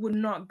 I would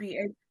not be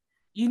able.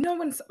 You know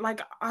when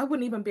like I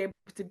wouldn't even be able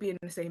to be in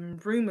the same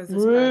room as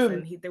this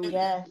person. They would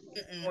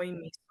annoy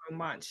me so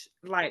much.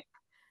 Like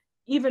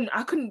even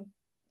I couldn't.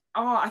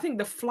 Oh, I think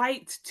the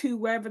flight to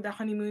wherever the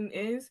honeymoon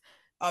is,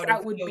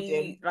 that would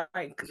be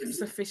like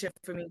sufficient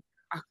for me.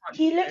 I can't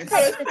He looks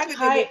like the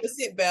type. The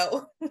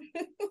seatbelt.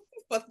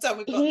 By the time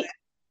we got there.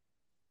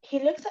 He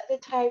looks like the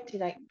type to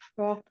like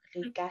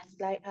properly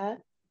gaslight her.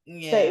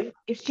 Yeah. So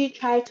if she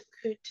tried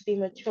to be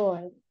mature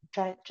and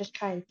try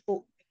and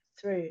talk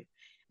through,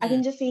 I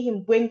can just see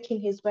him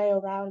winking his way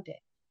around it,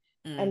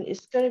 and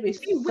it's gonna be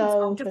so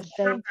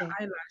frustrating.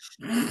 I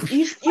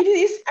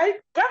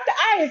grab the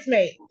eyes,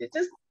 mate.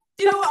 Just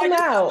you know what? Come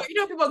out. You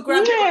know people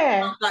grab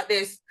it like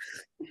this.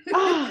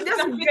 Oh,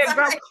 just get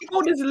grab,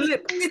 hold his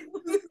lip.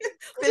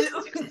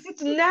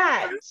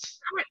 Snatch.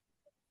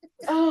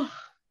 Oh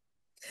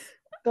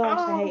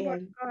gosh, I hate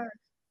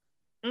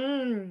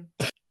him.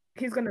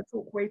 He's gonna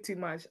talk way too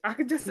much. I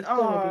could just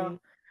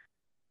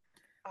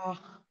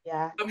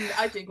yeah. I'm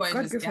actually quite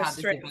interested to see how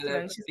this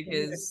develops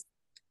because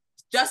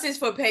justice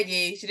for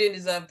Peggy. She didn't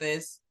deserve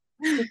this.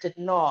 She did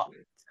not.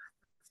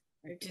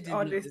 She did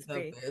not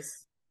deserve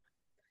this.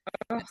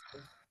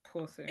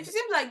 Poor thing. She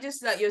seems like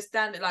just like your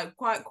standard, like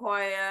quite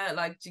quiet.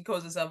 Like she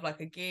calls herself like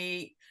a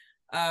geek.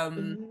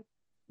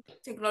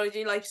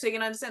 Technology, like so you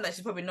can understand that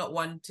she's probably not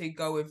one to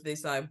go with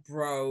this like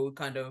bro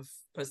kind of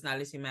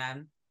personality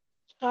man.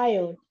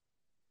 Child.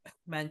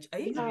 Man, are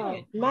you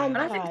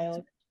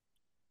child?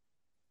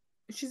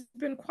 She's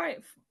been quite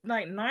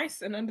like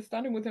nice and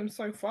understanding with him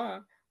so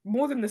far.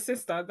 More than the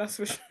sister, that's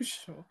for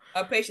sure.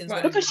 Her patience,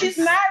 because she's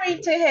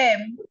married to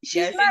him.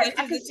 She's married.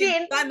 I can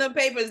see sign the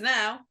papers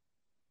now.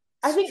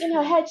 I think in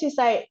her head she's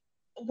like,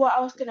 "What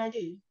else can I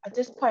do? At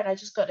this point, I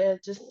just got to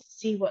just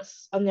see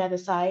what's on the other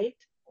side."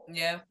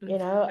 Yeah, you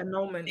know,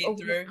 annulment. I'll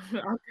get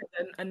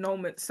an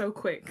annulment so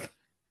quick.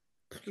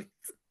 Please.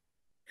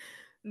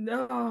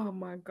 No, oh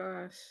my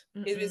gosh.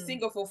 He's been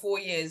single for 4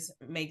 years.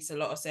 Makes a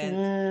lot of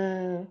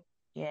sense.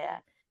 Yeah.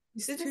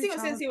 He's been single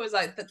since he was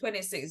like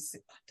 26. I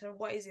don't know,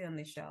 what is he on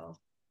this show?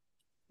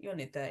 You're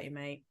only 30,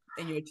 mate.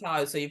 And you're a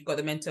child, so you've got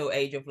the mental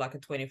age of like a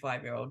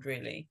 25-year-old,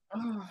 really.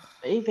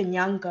 Even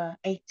younger,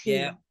 18.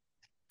 Yeah.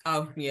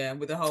 Oh yeah,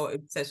 with the whole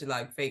obsession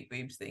like fake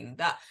boobs thing.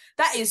 That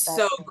is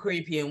so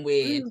creepy and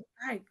weird.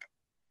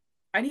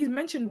 And he's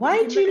mentioned.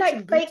 Why do you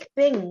like fake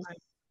things?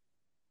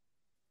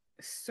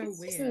 It's so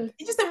weird.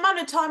 It's just the amount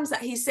of times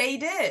that he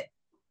said it.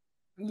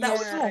 That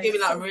was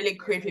giving like really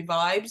creepy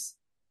vibes.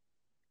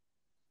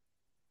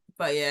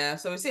 But yeah,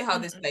 so we'll see how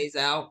this plays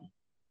out.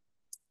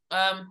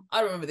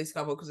 I remember this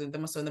couple because they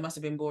must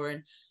have been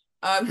boring.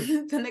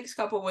 The next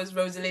couple was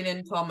Rosaline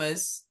and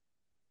Thomas.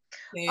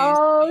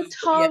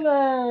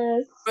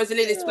 Thomas.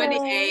 Rosaline is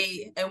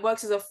 28 and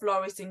works as a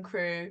florist in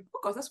Crewe. Oh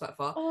gosh, that's quite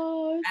far.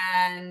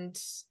 And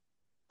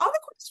the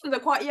questions are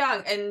quite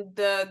young. And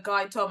the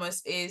guy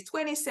Thomas is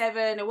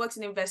 27 and works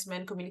in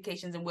investment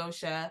communications in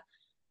Wiltshire,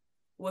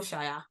 or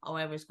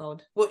whatever it's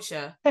called.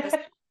 Wiltshire.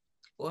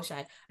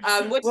 Wiltshire.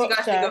 What do you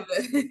guys think of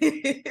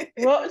it?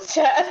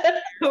 Wiltshire.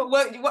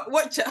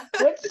 Wiltshire.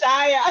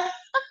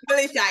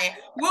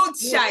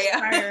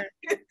 I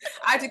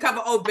had to cover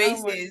all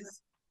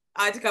bases.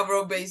 I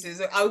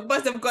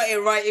must have got it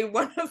right in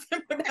one of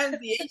the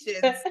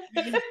pronunciations.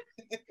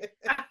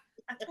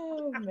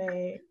 Oh,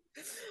 mate.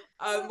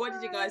 What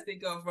did you guys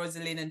think of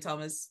Rosaline and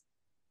Thomas?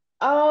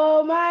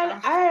 Oh man,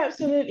 I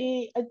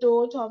absolutely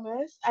adore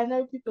Thomas. I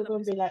know people are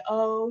gonna be like,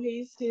 "Oh,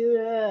 he's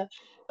too,"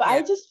 but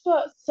I just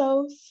felt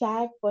so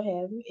sad for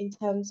him in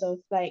terms of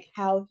like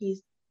how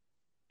he's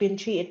been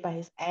treated by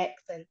his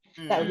ex, and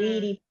that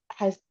really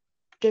has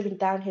driven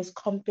down his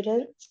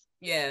confidence.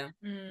 Yeah.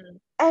 And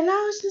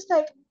I was just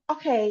like,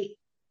 okay,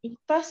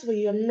 first of all,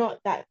 you're not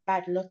that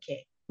bad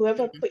looking.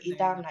 Whoever put you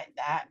down like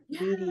that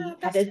really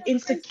had an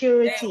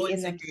insecurity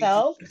in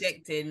themselves.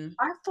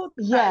 I thought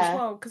that as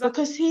well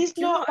because he's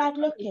not bad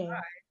looking.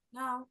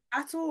 No,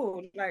 at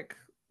all. Like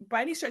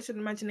by any stretch of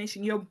the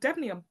imagination, you're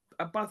definitely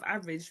above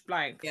average,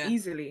 like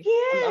easily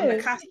on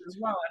the cast as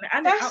well.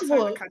 And outside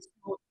the cast,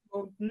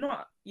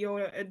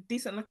 you're a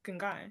decent looking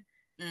guy.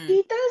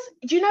 He does.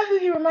 Do you know who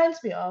he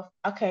reminds me of?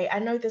 Okay, I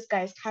know this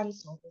guy's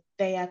cancelled.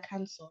 They are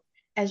cancelled.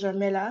 Ezra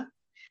Miller.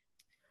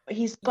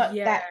 He's got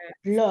that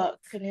look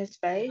in his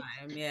face.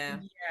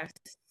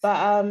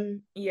 But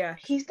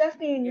he's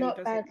definitely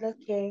not bad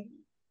looking.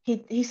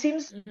 He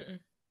seems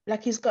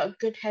like he's got a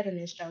good head on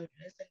his shoulders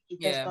and he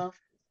does well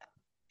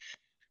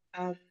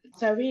for himself.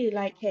 So I really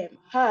like him.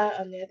 Her,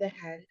 on the other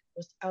hand,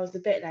 I was a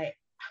bit like,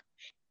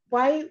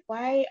 why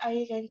are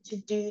you going to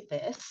do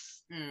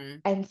this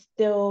and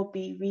still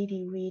be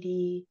really,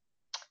 really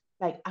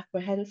like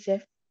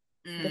apprehensive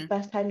the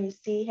first time you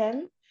see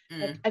him?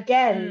 Like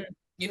again,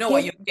 you know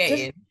what you're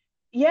getting.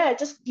 Yeah,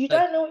 just you But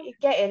don't know what you're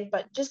getting,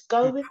 but just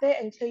go with it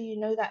until you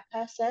know that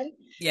person.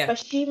 yeah. But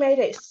she made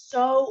it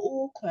so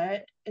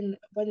awkward and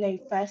when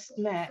they first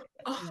met,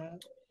 Oh, you know.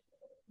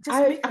 Just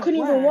I make it couldn't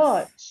even worse.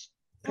 watch.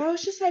 I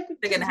was just like, this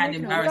is secondhand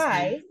Make a it cool worse.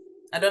 embarrassment. guy.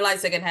 I don't like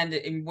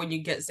secondhand when you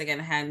get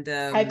secondhand.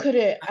 I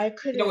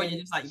You know when you couldn't.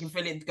 just like you can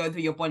feel it go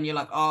through your body. You're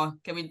like, oh,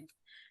 can we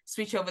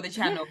switch over the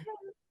channel?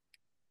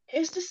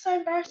 It's just so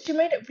embarrassing. She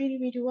made it really,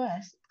 really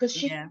worse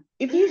because Yeah,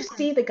 if you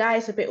see the guy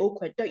is a bit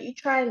awkward, don't you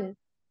try and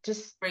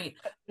just, bring.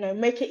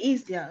 make it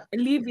easier? For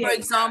Alleviate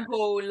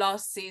example,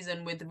 last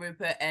season with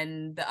Rupert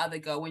and the other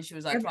girl when she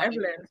was like trying to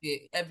Evelyn. talk to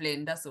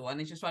Evelyn, that's the one,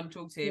 and she was trying to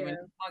talk to him, and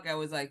my girl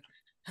was like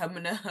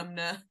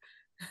humna,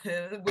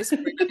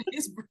 whispering under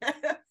his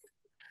breath.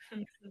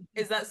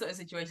 It's that sort of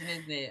situation,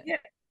 isn't it? Yeah.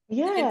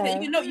 Yeah.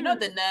 You know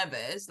they're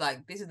nervous.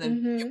 Like this is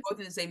you're both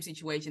in the same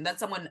situation. That's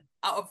someone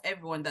out of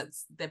everyone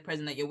that's they're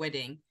present at your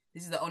wedding.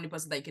 This is the only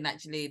person that you can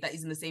actually that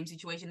is in the same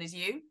situation as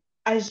you.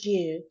 As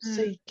you.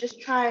 So you just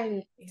try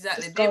and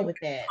Exactly. just go with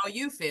it. How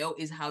you feel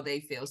is how they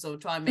feel. So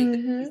try and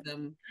make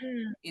them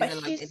But either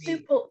like she's any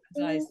super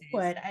anxieties.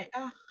 awkward.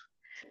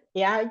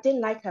 Yeah, I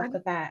didn't like her for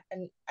that,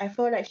 and I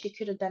feel like she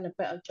could have done a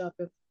better job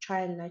of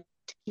trying like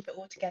to keep it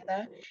all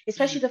together,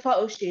 especially the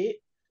photo shoot.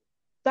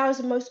 That was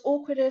the most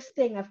awkwardest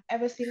thing I've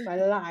ever seen in my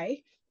life.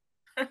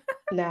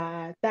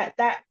 Nah, that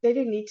they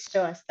didn't need to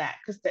show us that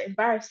because the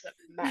embarrassment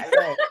from that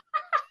alone.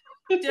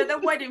 Yeah, the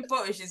wedding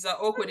photos is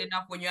awkward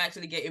enough when you're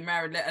actually getting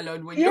married, let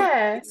alone when you're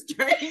Yeah,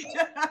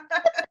 stranger.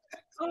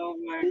 Oh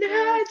my nah,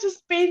 god.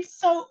 just being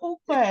so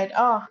awkward.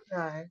 Oh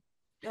no.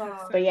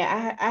 Oh, But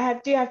yeah,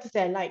 do have to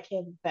say I like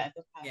him better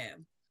than her. yeah.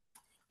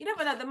 You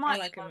never know. They I might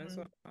like him as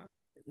well.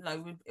 like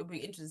it'll be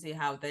interesting to see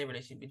how their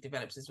relationship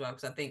develops as well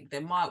because I think they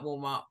might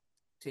warm up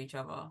to each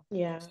other.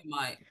 Yeah. She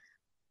might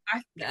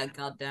I let her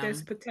guard down.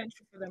 There's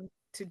potential for them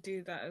to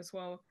do that as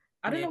well.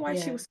 I don't Yeah. know why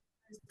she Yeah. was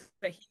surprised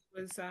that he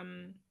was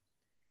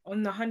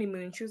on the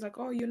honeymoon. She was like,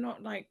 "Oh, you're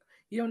not like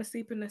you don't want to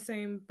sleep in the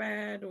same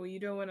bed, or you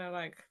don't want to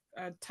like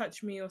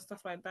touch me or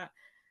stuff like that."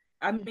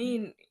 I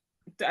mean,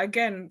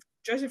 again,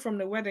 judging from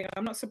the wedding,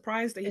 I'm not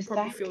surprised that he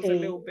probably feels a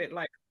little Exactly. bit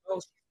like, "Oh,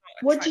 she's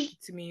not What do you,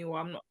 attracted to me," or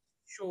 "I'm not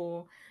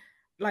sure."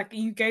 Like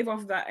you gave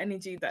off that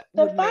energy that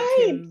the would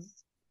make him,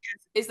 vibes?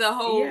 It's the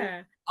whole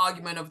yeah,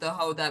 argument of the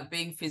whole that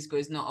being physical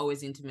is not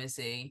always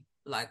intimacy.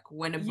 Like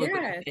when a book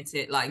yeah. admits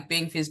it, like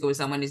being physical with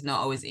someone is not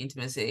always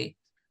intimacy.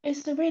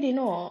 It's really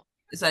not.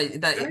 So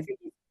that And I think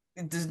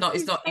it does not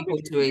it's he's not probably equal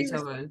trying to to be each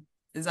other.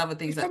 There's other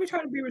things he's that probably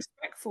trying to be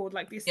respectful.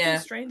 Like they're still yeah,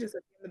 strangers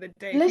at the end of the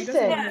day. If he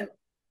doesn't want Listen, to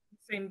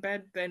same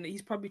bed, then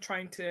he's probably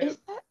trying to is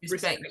that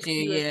respect respect you,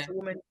 you as yeah. a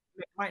woman.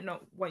 He might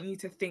not want you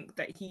to think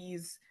that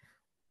he's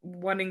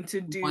wanting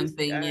to do One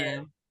thing,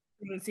 yeah.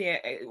 things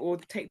or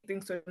take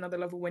things to another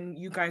level when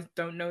you guys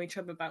don't know each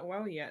other that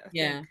well yet. I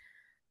Yeah. think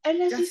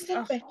and as you just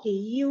said,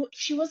 Becky,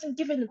 she wasn't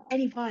giving him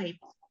any vibe.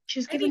 She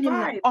was any giving him the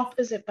vibe.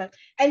 opposite vibe.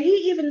 And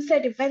he even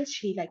said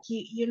eventually, like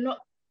you're not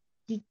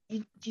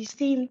you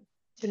seem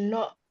to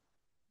not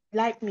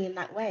like me in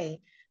that way.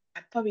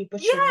 I'm probably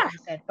butchering what Yeah, he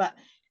said, but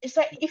it's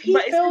like if he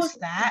but it's feels just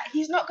that,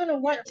 he's not gonna yeah,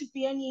 want to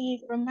be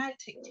any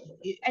romantic to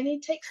you. And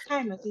it takes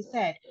time, as he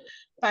said.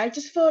 But I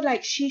just feel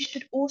like she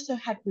should also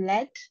have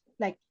led,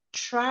 like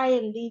try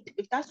and lead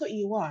if that's what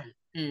you want.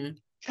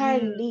 Try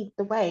and lead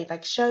the way,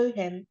 like show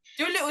him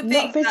Do little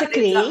not things that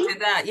leads up physically, to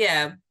that,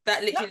 yeah.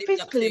 That literally not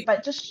leads up physically, to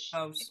but just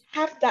house.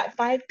 have that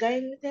vibe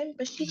going with him.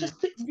 But she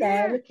just sits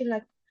there yeah. looking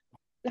like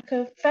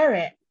a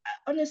ferret.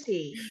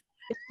 Honestly,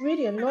 it's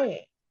really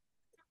annoying.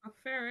 A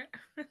ferret.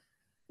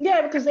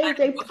 Yeah, because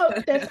they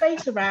poke their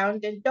face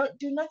around and don't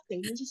do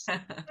nothing. They just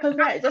poke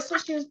around. That's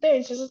what she was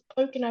doing. She was just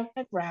poking her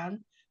head around,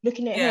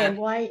 looking at Yeah. him.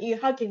 Why aren't you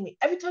hugging me?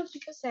 Every time she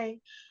kept saying,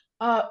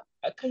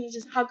 can you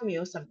just hug me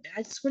or something?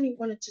 I just really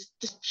wanted to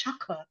just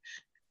chuck her.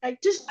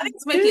 Like, just I think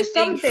it's do making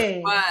things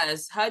something.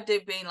 worse. Her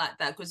doing being like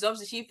that, because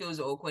obviously she feels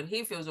awkward,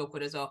 he feels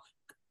awkward as well.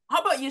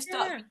 How about you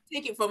start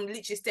take it from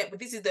literally step, but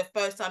this is the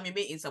first time you're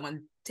meeting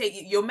someone.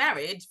 You're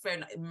married, fair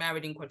enough,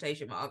 married in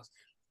quotation marks.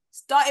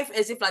 Start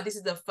as if like this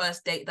is the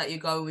first date that you're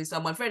going with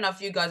someone. Fair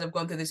enough, you guys have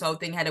gone through this whole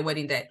thing, had a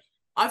wedding date.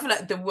 I feel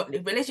like the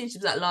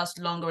relationships that last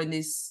longer in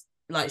this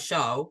like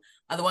show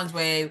are the ones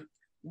where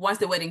once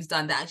the wedding's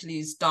done, they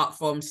actually start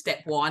from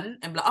step one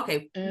and be like,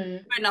 okay, fair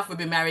enough, we've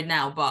been married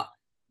now, but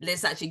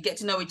let's actually get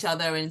to know each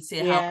other and see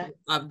how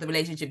the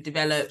relationship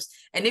develops.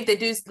 And if they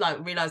do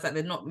like realize that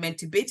they're not meant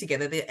to be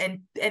together, they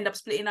end up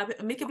splitting up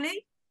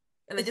amicably.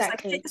 And they're just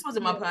like, hey, this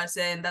wasn't my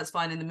person, that's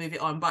fine, and they move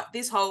it on. But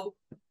this whole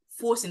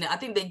forcing it, I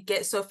think they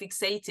get so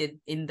fixated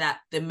in that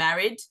they're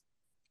married.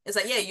 It's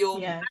like, yeah, you're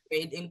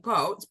married in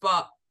quotes,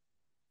 but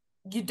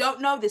you don't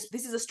know this.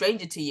 This is a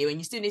stranger to you, and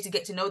you still need to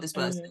get to know this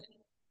person.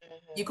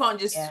 You can't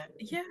just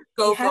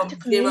go from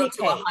 0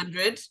 to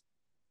 100.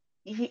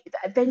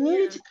 They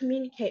needed to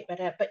communicate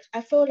better, but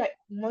I feel like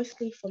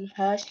mostly from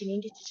her, she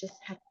needed to just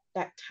have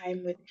that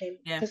time with him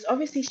because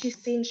obviously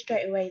she's seen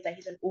straight away that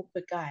he's an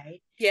awkward guy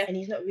and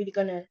he's not really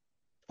gonna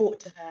talk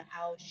to her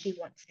how she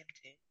wants him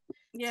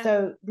to.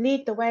 So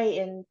lead the way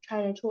in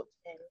trying to talk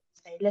to him.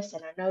 Say,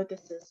 listen, I know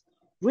this is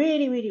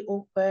really, really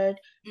awkward.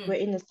 Mm. We're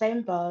in the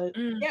same boat.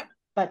 Yep.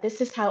 But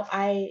this is how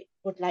I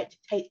would like to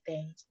take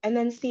things, and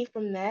then see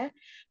from there.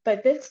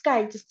 But this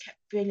guy just kept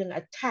feeling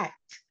attacked,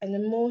 and the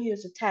more he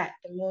was attacked,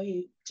 the more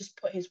he just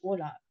put his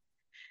wall up.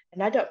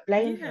 And I don't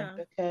blame him,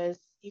 because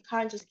you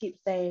can't just keep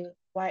saying,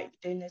 why are you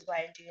doing this,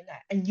 why are you doing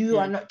that, and you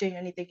are not doing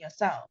anything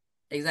yourself.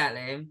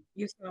 Exactly.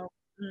 Yourself.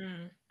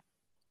 You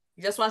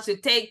just want to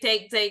take,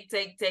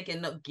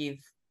 and not give.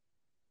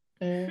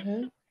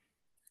 But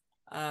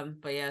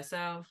yeah,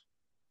 so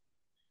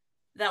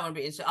that would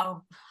be interesting.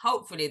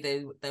 Hopefully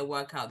they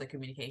work out the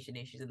communication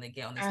issues and they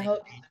get on the same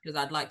page, because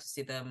I'd like to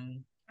see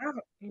them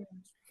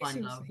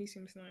find love. He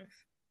seems nice.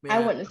 Yeah. I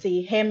want to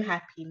see him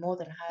happy more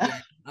than her.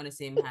 Yeah, I want to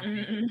see him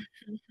happy.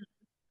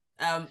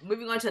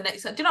 Moving on to the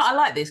next. Do you know, I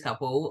like this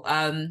couple.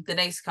 The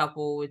next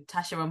couple with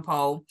Tasha and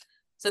Paul.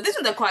 So I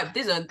think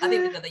these are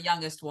the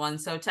youngest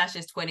ones. So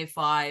Tasha's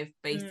 25,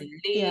 based in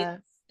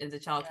Leeds, as a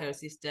childcare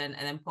assistant,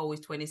 and then Paul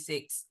is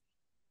 26,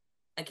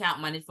 account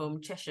manager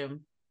from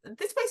Chesham.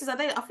 These places, I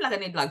feel like I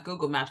need like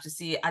Google Maps to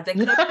see. Are they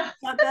close to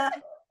each other?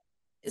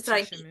 It's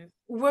like,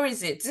 where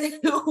is it?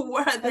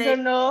 Where are they? I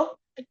don't know.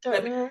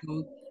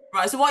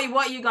 Right. So what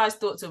are you guys'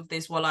 thoughts of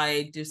this while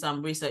I do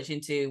some research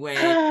into where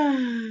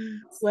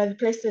the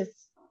places?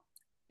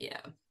 Yeah.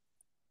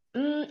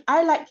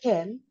 I like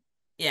him.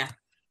 Yeah.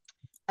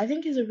 I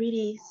think he's a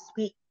really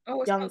sweet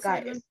young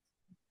guy.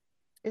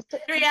 It's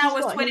 3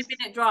 hours,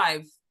 20-minute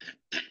drive.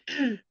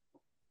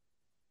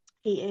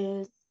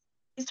 He's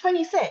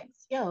 26.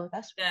 Yo,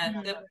 that's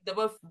they're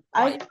both.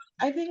 I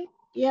think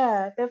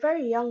they're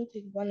very young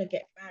to want to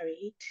get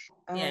married.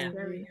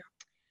 Very young.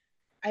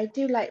 I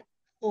do like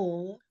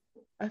Paul.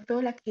 I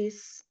feel like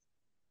he's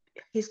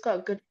got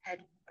a good head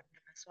on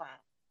him as well.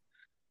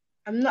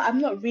 I'm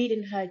not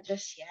reading her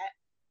just yet,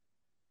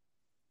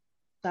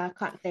 so I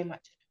can't say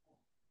much.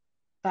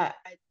 But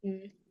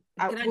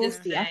we'll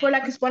see. I feel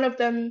like it's one of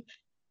them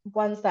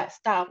ones that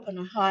start up on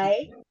a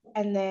high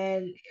and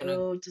then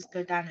it'll just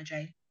go down a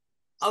drain.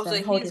 Also,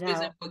 his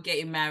reason for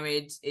getting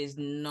married is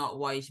not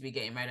why you should be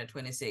getting married at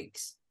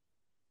 26.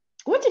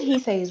 What did he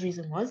say his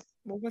reason was?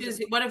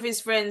 One of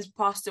his friends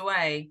passed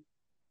away,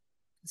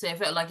 so it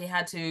felt like he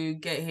had to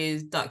get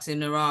his ducks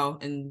in a row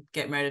and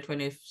get married at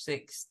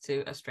 26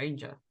 to a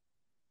stranger.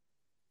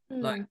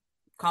 Like,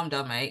 calm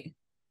down, mate.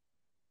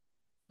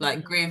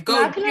 Like, grieve.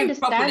 I can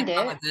understand it.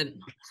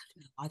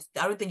 I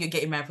don't think you're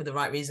getting married for the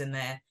right reason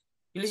there.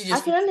 I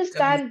can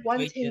understand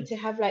wanting to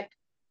have like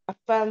a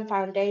firm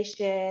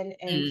foundation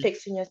and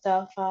fixing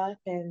yourself up,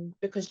 and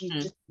because you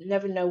just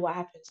never know what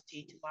happens to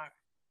you tomorrow,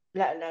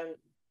 let alone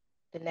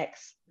the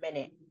next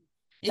minute.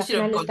 You should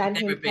have understand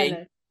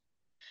him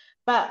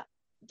but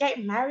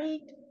getting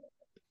married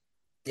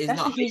is not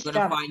how you're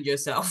gonna find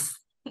yourself.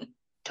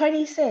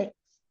 26,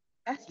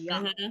 that's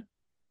young.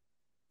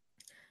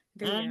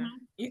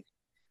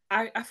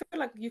 I feel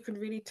like you could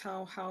really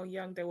tell how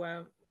young they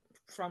were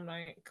from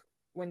like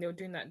when they were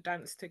doing that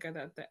dance together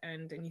at the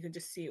end, and you could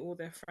just see all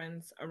their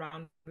friends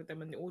around with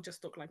them, and they all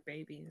just look like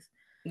babies.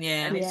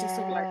 Yeah, and it's just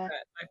sort of like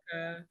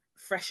a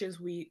freshers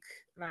week,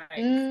 like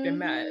they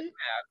met at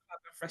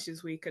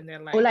freshers week, and they're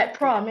like, or like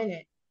prom,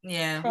 innit?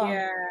 Yeah, prom.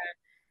 Yeah.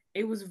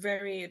 It was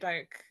very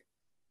like,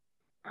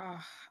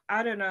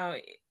 I don't know.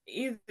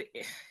 Either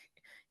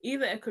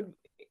it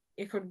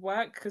could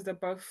work because they're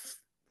both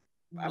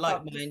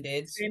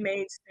like-minded, same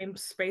age, same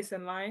space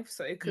in life,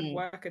 so it could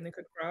work and it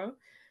could grow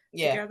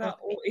together,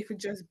 or it could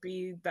just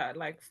be that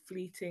like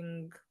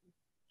fleeting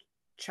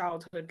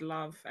childhood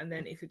love, and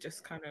then it could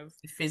just kind of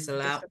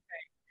fizzle out.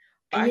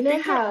 And you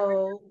know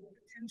how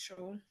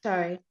potential.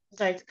 Sorry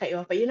to cut you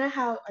off, but you know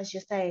how, as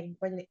you're saying,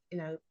 when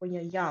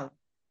you're young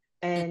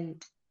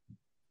and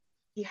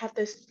you have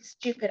those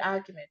stupid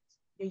arguments,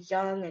 you're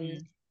young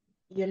and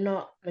you're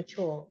not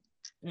mature.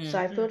 So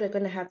I feel they're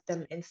gonna have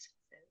them instances.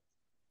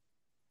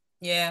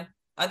 Yeah,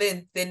 I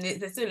think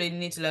they still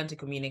need to learn to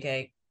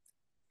communicate.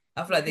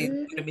 I feel like they're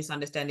gonna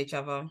misunderstand each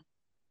other.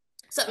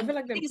 So I feel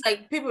like things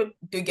like people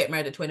do get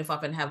married at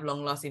 25 and have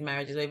long-lasting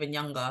marriages, or even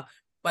younger,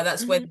 but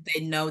that's when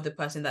they know the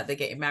person that they're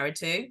getting married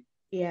to.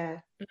 Yeah.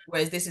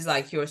 Whereas this is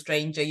like you're a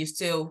stranger.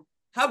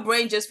 Her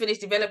brain just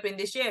finished developing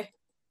this year.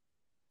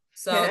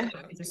 So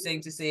it's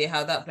interesting to see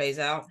how that plays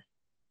out.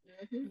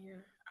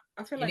 Yeah,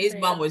 I feel like his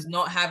mom was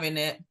not having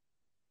it.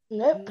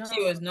 Nope.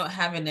 She was not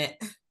having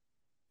it.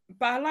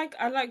 But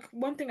I like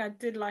one thing I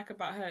did like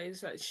about her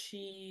is that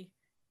she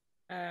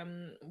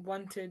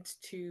wanted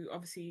to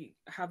obviously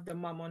have the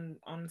mum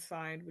on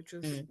side, which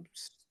was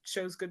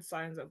shows good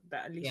signs of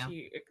that. At least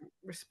she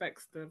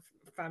respects the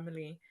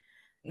family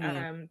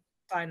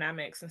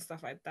dynamics and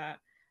stuff like that.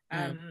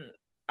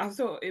 I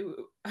thought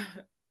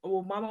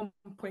well, my mom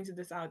pointed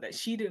this out, that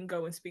she didn't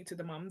go and speak to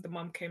the mum. The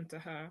mum came to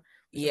her.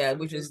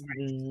 Which is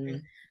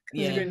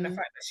considering the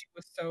fact that she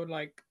was so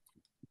like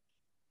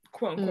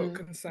quote unquote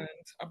concerned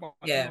about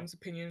the mum's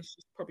opinion.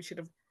 She probably should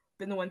have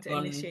been the one to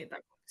initiate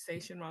that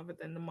conversation rather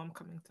than the mum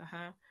coming to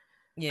her.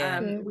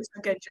 Which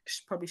again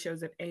just probably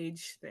shows an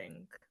age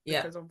thing,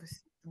 because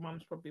obviously the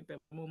mum's probably a bit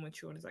more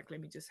mature and is like,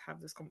 let me just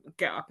have this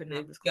get up and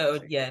have this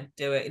conversation.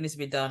 Do it. It needs to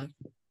be done.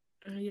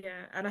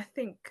 Yeah, and I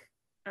think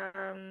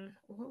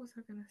what was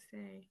I gonna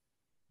say?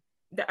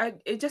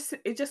 It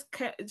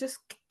just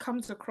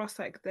comes across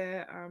like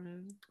they're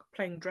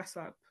playing dress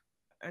up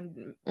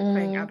and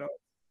playing Mm, adult,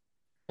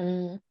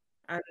 mm,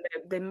 and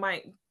they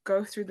might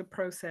go through the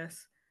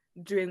process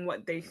doing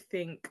what they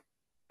think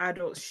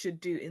adults should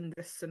do in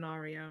this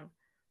scenario,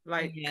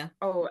 like Yeah.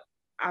 oh,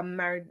 I'm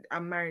married,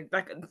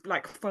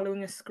 like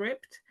following a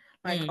script,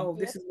 like Mm. oh,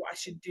 this is what I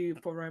should do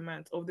for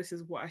romance, or this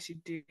is what I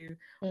should do,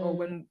 or mm,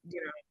 when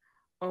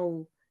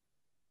oh,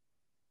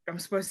 I'm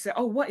supposed to say,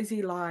 oh, what is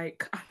he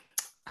like?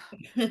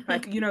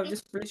 Like,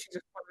 just literally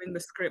just following the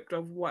script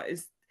of what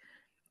is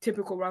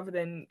typical rather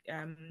than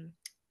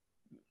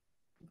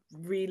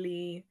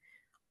really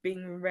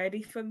being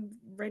ready for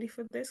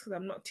this, because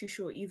I'm not too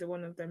sure either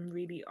one of them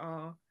really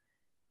are.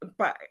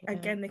 But mm,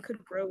 again, they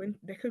could grow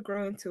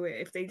into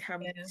it if they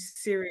have Yeah.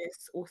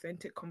 serious,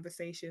 authentic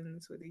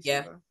conversations with each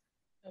Yeah. other.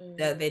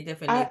 mm. They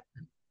definitely.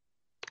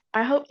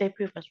 I hope they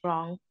prove us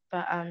wrong,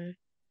 but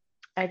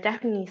I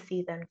definitely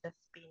see them just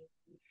being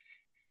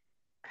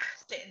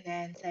sitting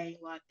there and saying,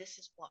 "Well, this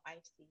is what I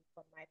see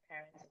from my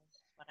parents, and this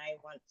is what I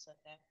want, so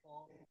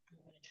therefore I'm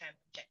going to try and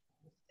project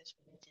this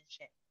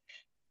relationship,"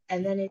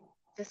 and then it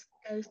just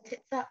goes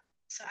tits up.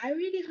 So I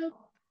really hope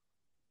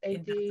they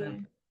It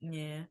doesn't. do.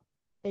 Yeah.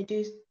 They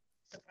do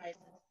surprise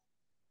us.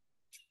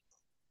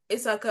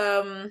 It's like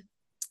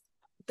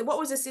what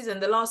was the season?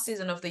 The last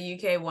season of the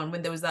UK one,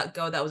 when there was that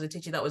girl that was a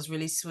teacher that was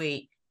really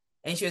sweet,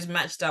 and she was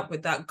matched up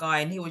with that guy,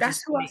 and he would That's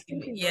just who I was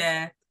thinking of,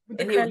 yeah, with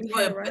the and he would, curly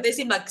hair, but right? they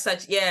seemed like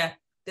such, yeah,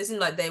 they seemed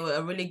like they were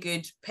a really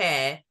good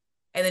pair.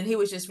 And then he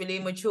was just really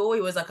immature.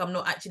 He was like, I'm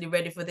not actually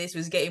ready for this.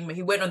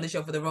 He went on the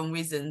show for the wrong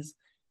reasons,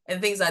 and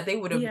things like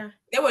Yeah,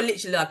 they were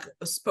literally like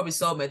probably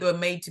soulmate. They were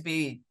made to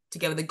be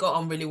together. They got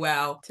on really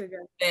well.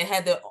 together. They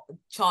had the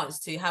chance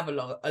to have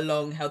a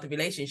long healthy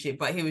relationship,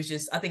 but I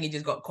think he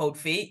just got cold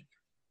feet,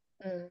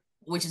 Mm.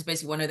 which is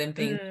basically one of them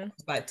things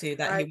back to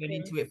that I he went agree.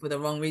 into it for the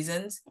wrong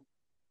reasons.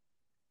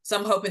 So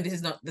I'm hoping this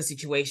is not the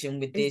situation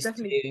with It's this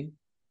definitely, too,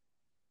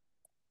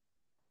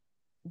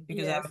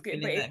 because I yeah, have a but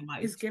feeling that it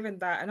might. it's given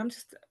that, and I'm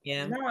just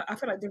Yeah, now I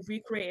feel like they've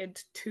recreated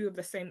two of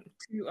the same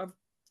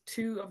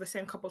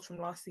couples from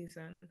last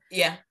season,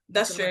 yeah, which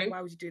that's I'm like, true.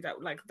 why would you do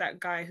that? Like that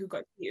guy who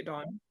got cheated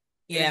on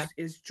Yeah,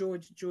 is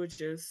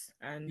George's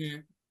and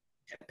mm,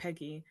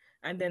 Peggy,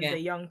 and then yeah, the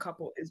young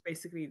couple is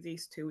basically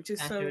these two, which is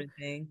that's so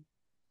everything.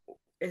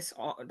 it's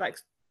like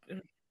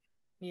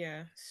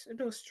yeah, it's a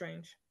little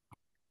strange.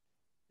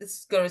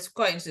 It's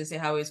quite interesting to see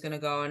how it's gonna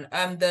go on.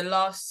 The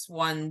last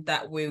one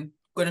that we're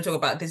gonna talk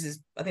about,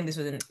 I think this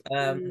was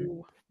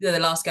Ooh. the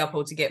last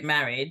couple to get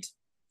married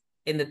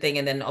in the thing,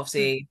 and then Mm.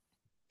 obviously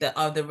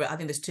I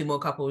think there's two more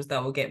couples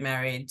that will get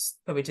married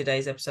probably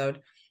today's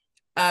episode.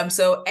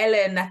 So Ella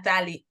and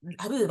Natalie, Eh?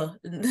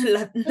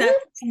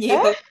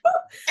 Nathaniel,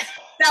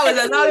 that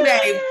was a long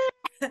name.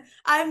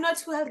 I'm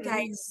not well,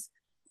 guys.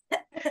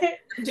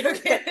 I'm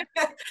joking.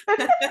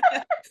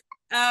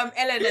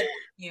 Ella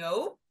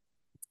Nathaniel.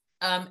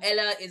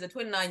 Ella is a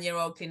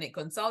 29-year-old clinic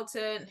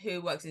consultant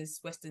who works in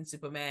Western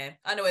Supermare.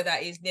 I know where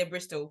that is, near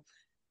Bristol.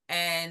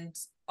 And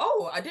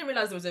I didn't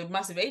realize there was a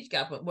massive age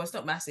gap. Well, it's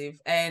not massive.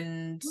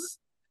 And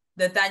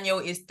Nathaniel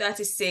is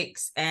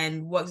 36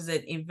 and works as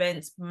an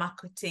events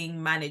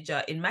marketing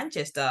manager in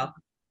Manchester.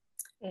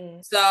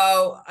 Mm,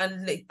 So,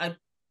 and I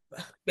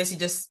basically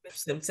just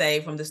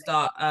say from the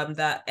start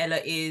that Ella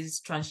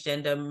is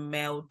transgender,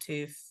 male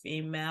to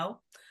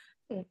female.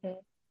 mhm.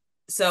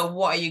 So,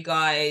 what are you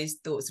guys'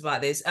 thoughts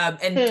about this? And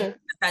Hmm.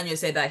 Nathaniel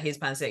said that he's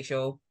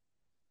pansexual,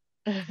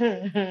 but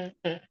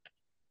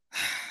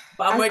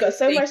I'm I've ready got to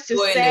so say much to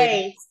spoilers.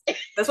 say.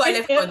 That's why I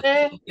left it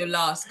on your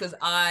last, because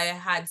I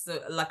had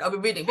I've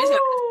been reading. Basically,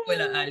 I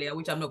read a spoiler earlier,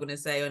 which I'm not going to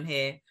say on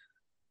here,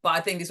 but I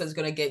think this one's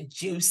going to get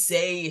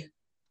juicy.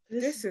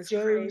 This This is is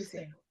crazy.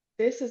 Joseph.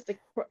 This is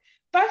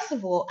first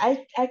of all,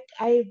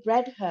 I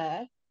read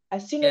her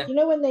as soon as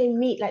Yeah, when they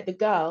meet like the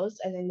girls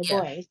and then the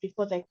yeah, boys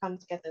before they come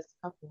together as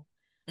a couple.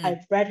 mm,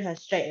 I've read her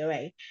straight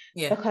away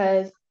yeah,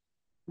 because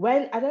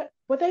when I don't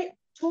were they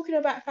talking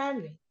about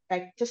family,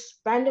 like just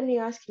randomly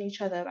asking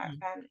each other about mm,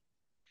 family,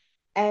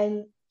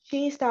 and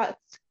she starts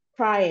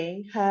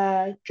crying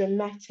her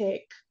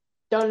dramatic,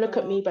 don't look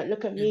at Oh, me but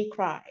look at mm, me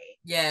cry,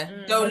 yeah.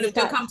 and Don't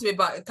starts come to me,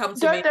 but come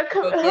to me. don't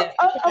come, Yeah,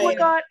 oh my yeah.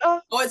 god, I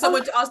want oh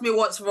someone to ask me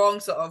what's wrong,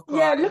 sort of cry.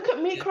 yeah, look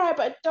at me Yeah, cry,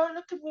 but don't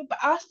look at me, but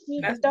ask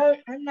me, That's but don't.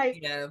 I'm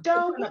like, yeah,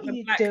 don't, open what up are the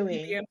you black doing?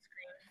 BBM.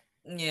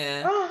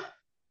 yeah, Oh,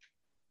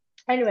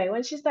 anyway,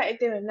 when she started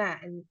doing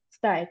that and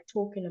started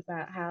talking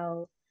about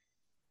how,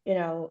 you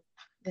know,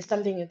 there's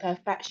something in her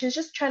fat, she was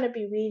just trying to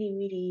be really,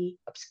 really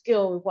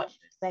obscure with what she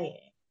was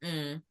saying.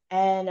 mm,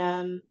 And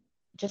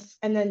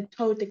and then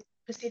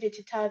proceeded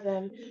to tell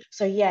them,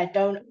 so yeah,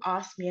 don't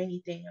ask me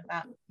anything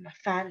about my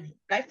family.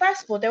 Like,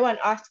 first of all, they weren't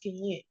asking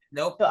you,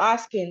 nope, they were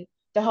asking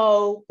the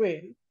whole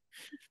group.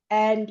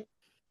 And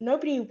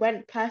nobody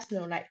went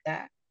personal like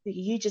that.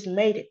 You just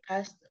made it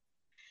personal.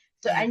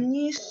 So I mm,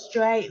 knew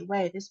straight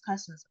away this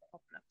person was a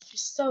problem.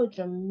 She's so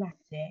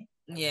dramatic.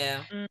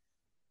 yeah, Mm.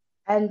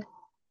 And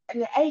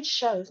and the age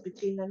shows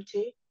between them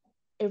two.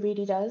 It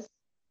really does.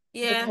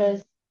 Yeah.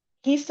 Because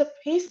he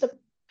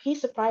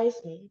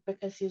surprised me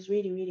because he was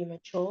really, really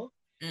mature.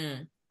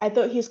 I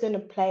thought he was going to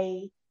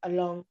play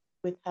along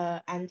with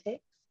her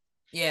antics,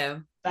 Yeah.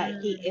 but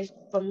he is,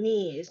 for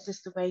me, it's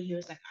just the way he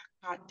was like,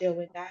 I can't deal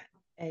with that.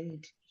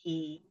 And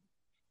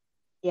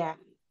yeah,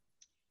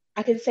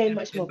 I can say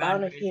much more, but I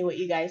want to hear what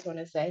you guys want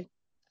to say.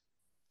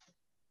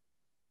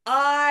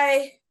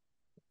 I'm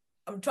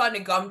trying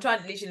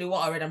literally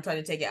what I read, I'm trying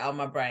to take it out of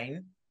my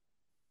brain.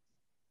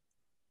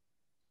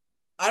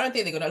 I don't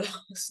think they're gonna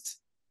last.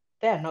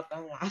 They're not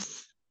gonna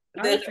last.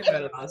 They're not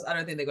gonna last. I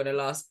don't think they're gonna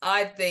last.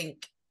 I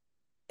think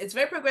it's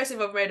very progressive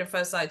of Married at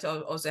First Sight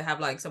to also have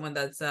like someone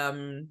that's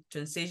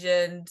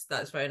transitioned,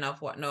 that's fair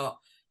enough, whatnot.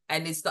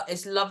 And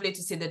it's lovely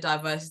to see the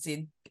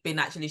diversity being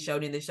actually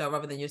shown in the show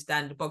rather than your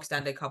box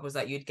standard couples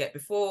that you'd get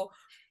before.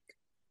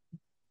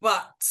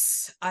 But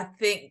I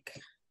think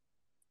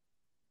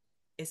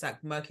it's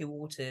like murky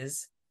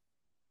waters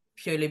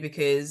purely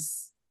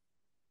because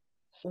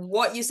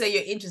what you say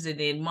you're interested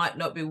in might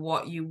not be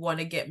what you want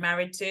to get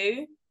married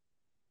to.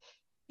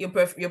 Your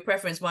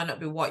preference might not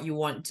be what you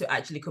want to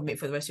actually commit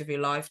for the rest of your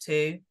life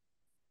to.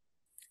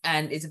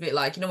 And it's a bit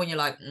like, when you're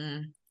like,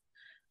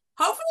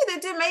 hopefully they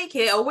do make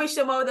it. I wish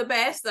them all the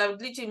best. I'm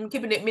literally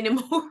keeping it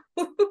minimal.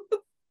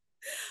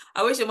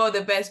 I wish them all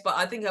the best, but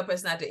I think her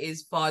personality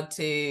is far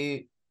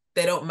too,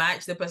 they don't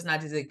match. The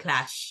personalities they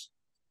clash.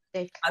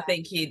 I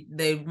think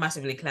they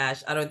massively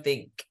clash. I don't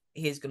think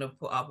he's gonna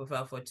put up with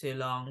her for too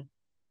long.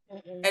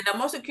 And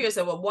I'm also curious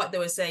about what they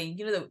were saying.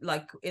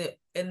 Like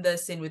in the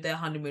scene with their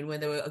honeymoon when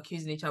they were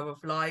accusing each other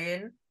of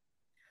lying.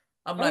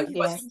 I'm like,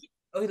 we're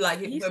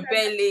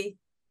barely.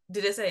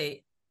 Did they say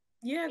it?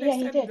 Yeah,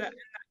 they said that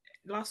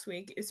last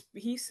week.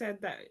 He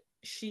said that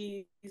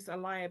she's a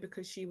liar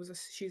because she's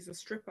a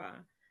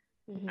stripper,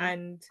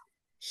 and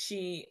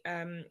she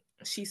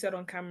said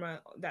on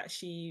camera that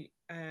she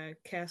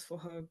cares for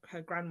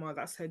her grandma.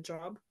 That's her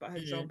job, but her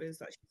job is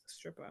that she's a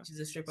stripper. She's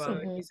a stripper. So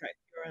he's like,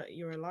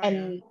 you're a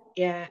liar.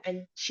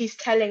 And she's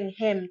telling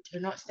him to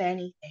not say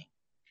anything,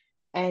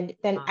 and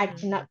then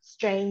acting up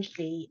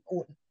strangely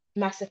or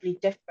massively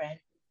different.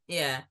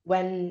 Yeah.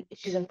 When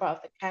she's in front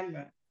of the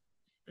camera,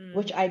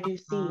 which I do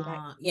see.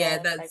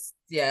 That's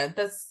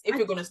if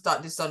you're gonna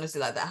start dishonesty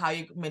like that, how are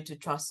you meant to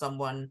trust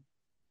someone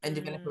and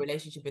develop a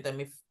relationship with them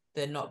if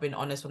they're not being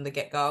honest from the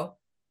get-go?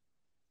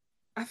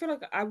 I feel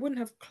like I wouldn't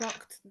have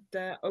clocked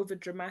the over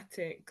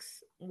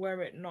dramatics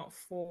were it not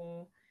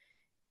for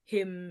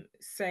him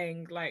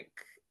saying like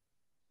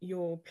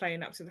you're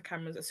playing up to the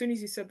cameras. As soon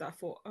as you said that, I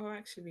thought, oh,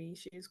 actually,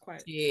 she is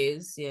quite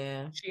dramatic.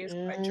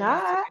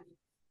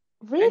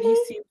 Really? And he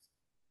seems.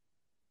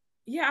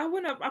 Yeah,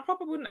 I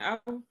probably wouldn't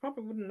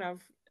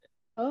have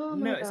Oh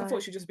noticed. God. I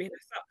thought she'd just be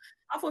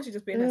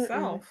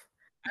herself.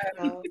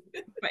 But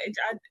it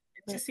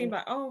just seemed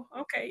like, oh,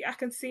 okay, I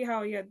can see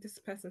how this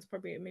person's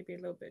probably maybe a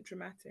little bit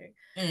dramatic,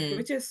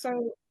 which is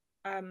so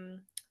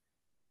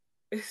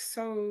it's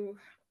so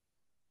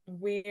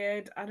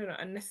weird. I don't know,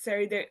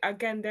 unnecessary. They're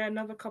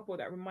another couple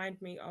that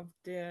remind me of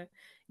the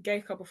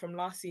gay couple from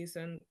last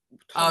season.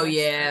 Thomas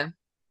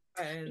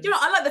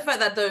I like the fact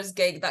that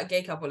that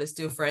gay couple is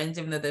still friends,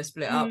 even though they're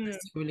split up. They're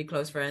still really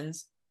close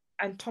friends.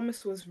 And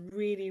Thomas was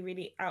really,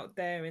 really out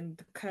there, and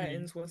the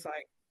curtains was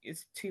like,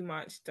 it's too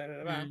much.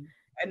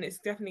 And it's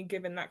definitely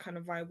given that kind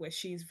of vibe where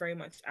she's very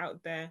much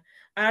out there.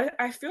 And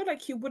I feel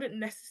like he wouldn't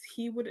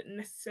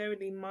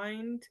necessarily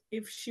mind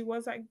if she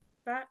was like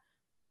that,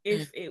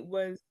 if it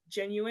was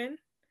genuine.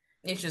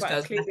 It's just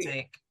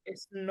cosmetic.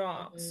 It's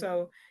not.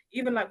 So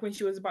even like when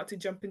she was about to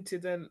jump into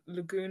the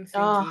lagoon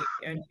thingy,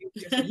 and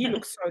he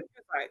looks so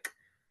like.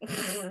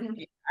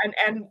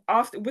 And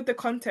after, with the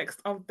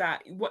context of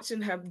that,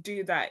 watching her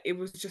do that, it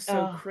was just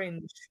so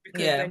cringe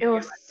because then it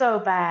was so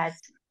bad.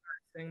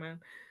 Man.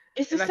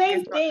 It's the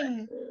same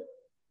thing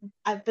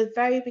at the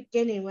very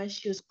beginning when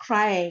she was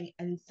crying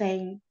and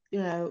saying,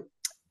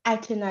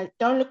 acting like,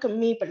 don't look at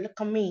me, but look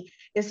at me.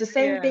 It's the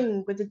same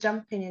thing with the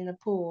jumping in the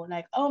pool.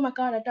 Like, oh my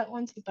God, I don't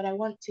want to, but I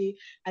want to.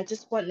 I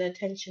just want the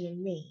attention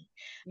on me.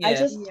 Yeah. I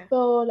just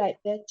feel like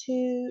they've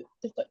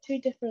got two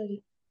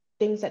different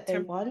things that they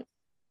want.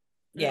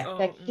 Yeah.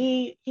 Like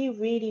he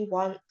really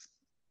wants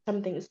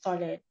something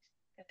solid,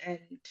 and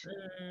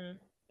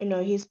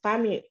he's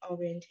family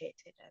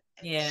orientated,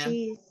 and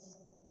she's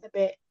a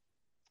bit,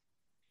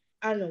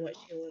 I don't know what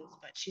she wants,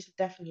 but she's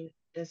definitely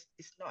it's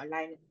not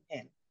aligning with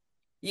him.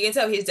 You can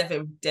tell he's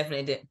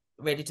definitely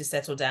ready to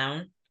settle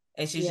down,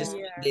 and she's just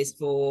doing this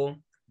for,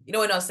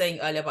 when I was saying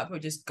earlier about people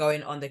just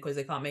going on there because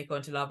they can't make it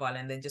onto Love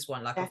Island, they just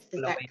want like that's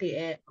exactly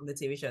it from the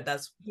TV show.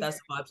 That's the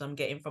vibes I'm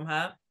getting from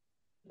her.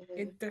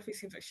 It definitely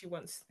seems like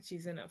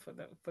she's in it for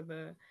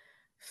the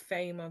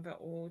fame of it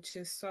all, which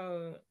is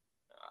so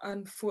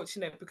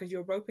unfortunate because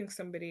you're roping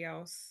somebody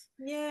else,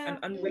 an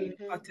unwilling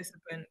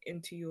participant,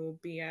 into your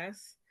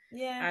BS.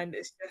 And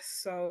it's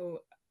just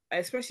so,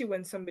 especially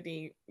when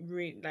somebody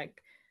really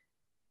like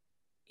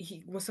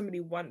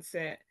somebody wants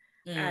it,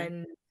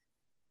 and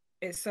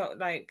it's so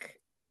like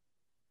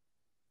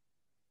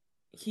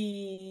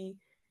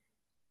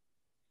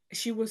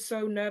she was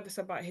so nervous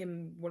about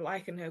him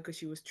liking her because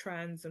she was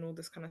trans and all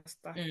this kind of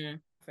stuff.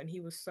 And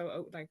he was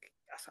so like,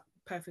 that's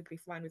perfectly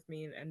fine with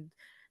me, and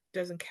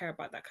doesn't care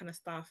about that kind of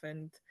stuff.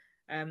 And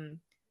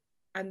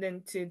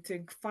then to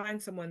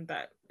find someone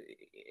that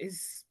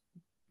is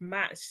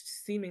matched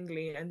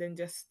seemingly, and then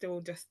just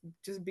still just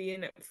be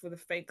in it for the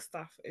fake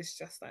stuff, it's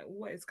just like,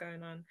 what is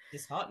going on?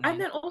 Disheartening.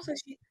 And then also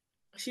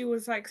she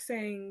was like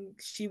saying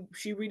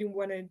she really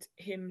wanted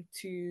him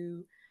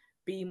to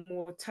be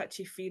more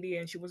touchy feely,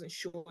 and she wasn't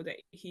sure that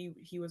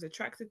he was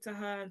attracted to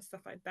her and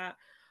stuff like that,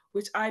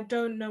 which I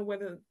don't know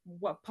whether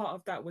what part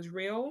of that was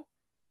real,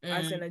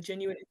 as in a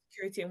genuine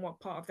insecurity, and what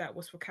part of that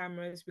was for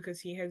cameras, because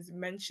he has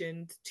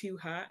mentioned to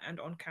her and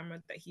on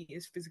camera that he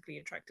is physically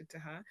attracted to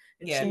her,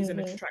 and she's an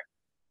attractive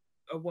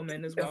a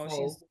woman as well.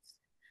 She's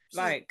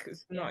like,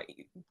 it's not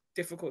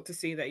difficult to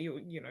see that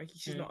you know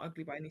she's not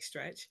ugly by any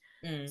stretch.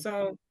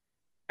 So,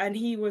 and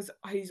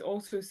he's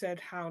also said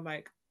how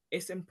like,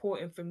 it's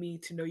important for me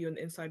to know you on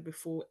the inside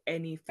before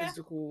any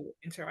physical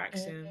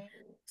interaction.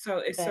 So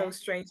it's so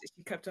strange that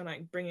she kept on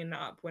like bringing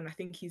that up, when I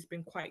think he's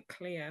been quite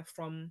clear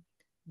from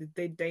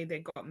the day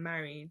they got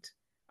married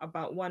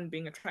about, one,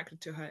 being attracted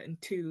to her,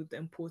 and two, the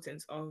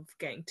importance of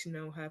getting to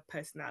know her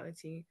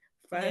personality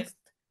first.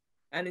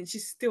 And it's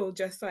just still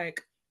just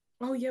like,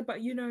 oh yeah,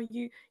 but you know,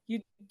 you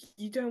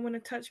don't want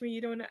to touch me, you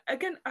don't want to,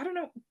 again, I don't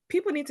know,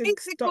 people need to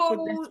stop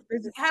with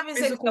this having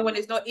sex with physical. someone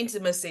is not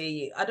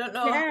intimacy. I don't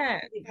know. Yeah,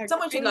 like,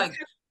 someone should like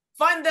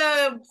find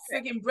the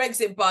freaking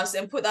Brexit bus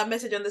and put that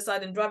message on the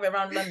side and drive it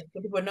around London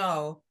so people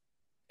know.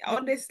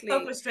 Honestly,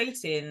 so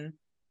frustrating,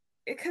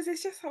 because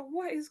it's just like,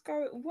 what is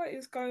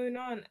going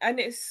on? And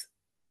it's,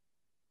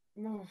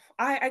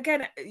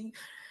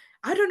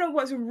 I don't know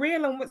what's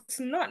real and what's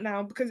not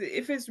now, because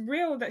if it's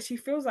real that she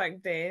feels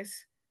like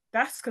this,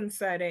 that's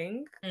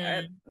concerning.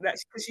 That's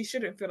because she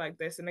shouldn't feel like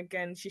this. And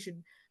again, she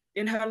should,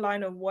 in her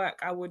line of work,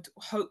 I would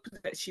hope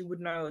that she would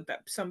know that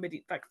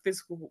somebody like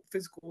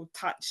physical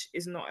touch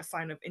is not a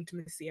sign of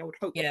intimacy. I would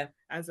hope,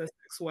 as a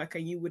sex worker,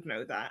 you would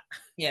know that.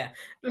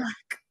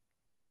 Like,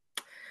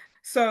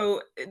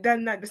 so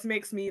then that just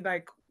makes me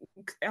like,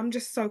 I'm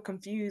just so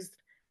confused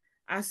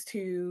as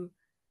to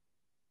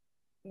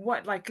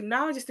what, like,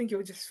 now I just think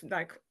you're just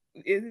like,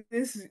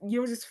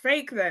 you're just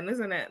fake then,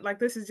 isn't it? Like,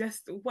 this is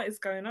just what is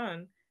going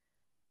on.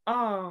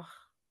 Oh,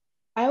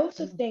 I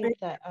also think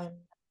that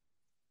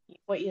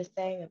what you're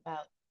saying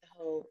about the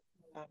whole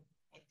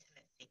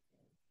intimacy,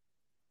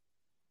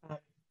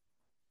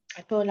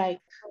 I feel like,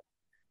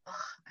 I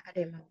had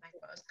it in my mind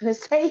what I was gonna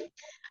say.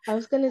 I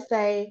was gonna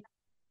say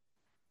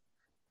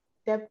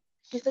that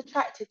she's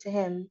attracted to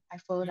him, I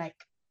feel like,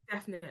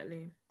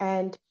 definitely,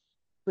 and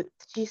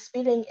she's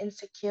feeling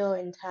insecure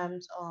in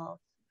terms of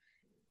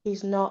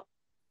he's not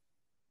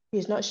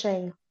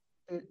showing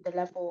the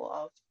level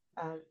of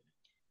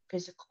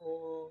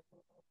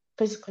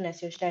physicalness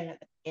he was showing at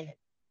the beginning,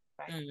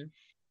 right?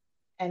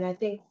 And I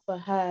think for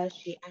her,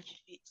 she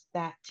attributes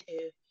that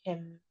to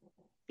him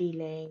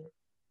feeling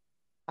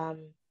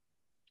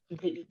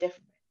completely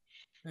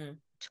different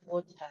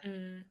towards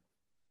her.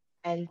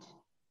 And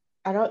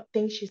I don't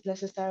think she's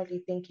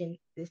necessarily thinking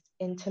this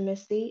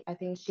intimacy. I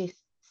think she's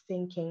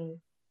thinking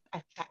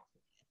attractiveness.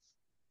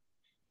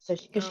 So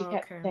because she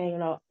kept saying a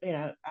lot,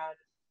 are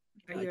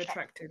you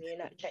attracted? You're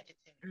not attracted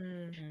to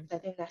me. So I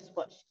think that's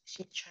what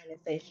she's trying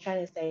to say. She's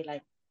trying to say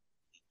like,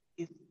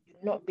 you're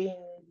not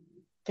being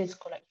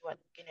physical like you are,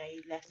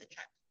 you're less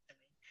attractive to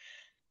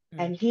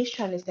me. And he's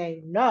trying to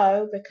say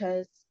no,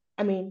 because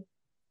I mean,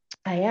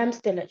 I am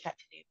still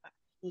attracted to you, but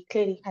he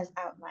clearly has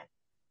outlined,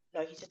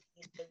 no, he just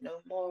needs to know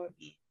more of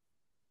you.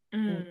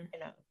 And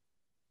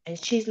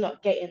she's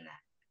not getting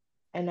that.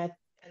 And I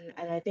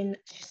think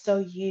she's so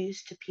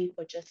used to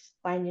people just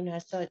finding her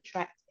so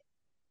attractive,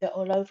 they're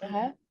all over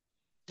her.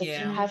 So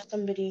to have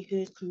somebody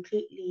who's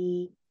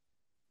completely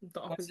the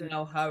opposite,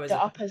 of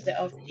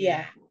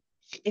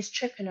it's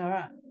tripping her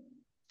up.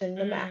 So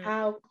no matter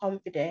how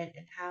confident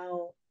and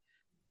how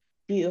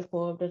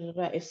beautiful, blah, blah,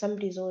 blah, if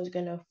somebody's always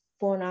gonna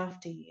fawn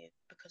after you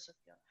because of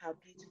how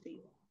beautiful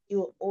you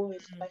will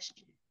always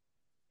question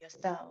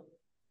yourself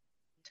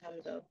in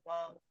terms of,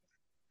 well,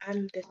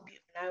 I'm this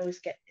beautiful and I always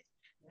get this.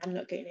 I'm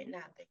not getting it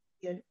now, but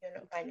you're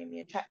not finding me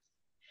attractive.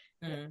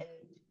 And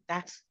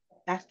that's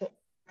what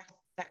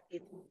exactly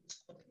the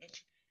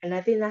issue. And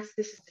I think this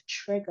is the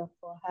trigger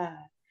for her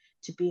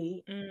to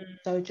be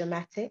so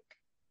dramatic,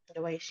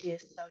 the way she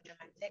is so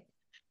dramatic,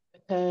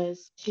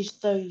 because she's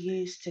so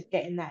used to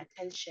getting that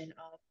attention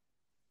of,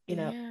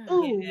 look,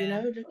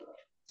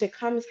 so it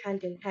comes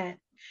hand in hand.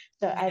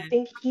 So I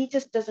think he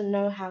just doesn't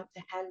know how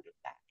to handle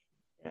that,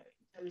 in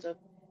terms of,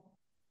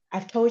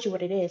 I've told you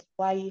what it is,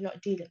 why are you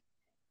not dealing?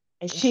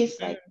 And she's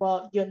like,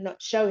 well, you're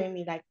not showing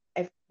me like,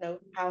 how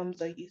I'm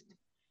so used to.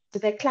 So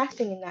they're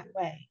clashing in that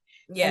way.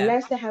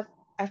 Unless they have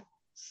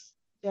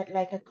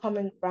like a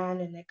common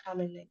ground, and they come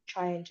and they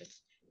try and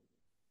just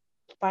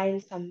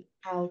find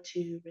somehow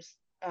to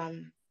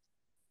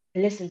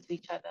listen to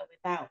each other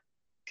without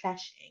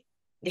clashing.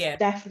 It's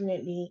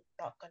definitely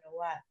not going to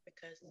work,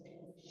 because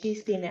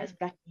she's seen it as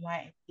black and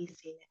white and he's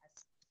seen it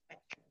as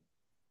spectrum.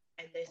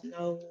 and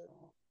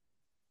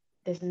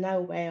there's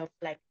no way of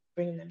like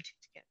bringing them two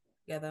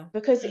together.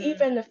 because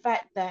even the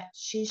fact that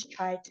she's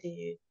tried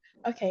to,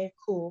 okay,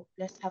 cool,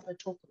 let's have a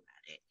talk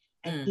about it,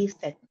 and he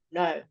said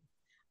no,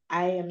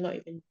 I am not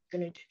even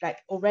gonna do like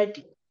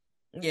already.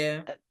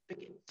 Yeah.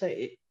 So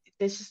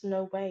there's just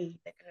no way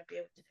they're gonna be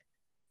able to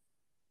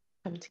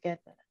come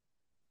together.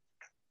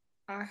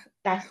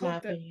 That's my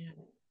opinion.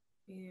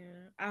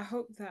 I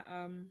hope that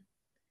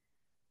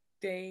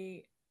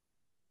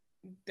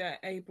they're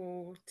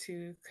able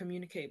to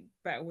communicate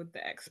better with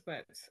the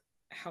experts.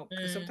 Help,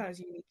 because sometimes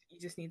you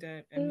just need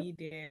a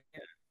mediator.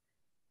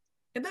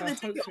 And then they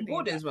take it on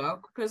board as well,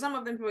 because some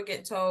of them people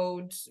get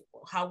told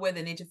where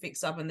they need to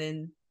fix up, and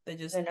then they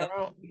just it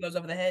goes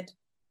over the head.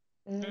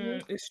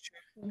 It's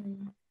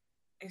true.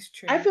 It's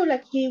true. I feel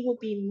like he will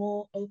be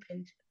more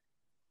open to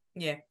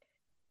it. Yeah.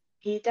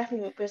 He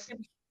definitely will, because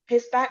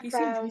his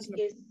background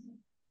is,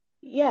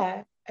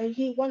 and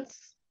he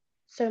wants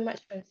so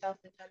much for himself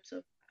in terms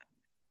of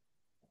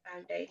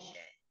foundation.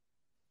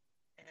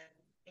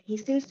 And he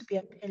seems to be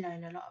a pillar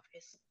in a lot of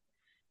his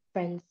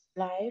friends'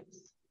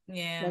 lives.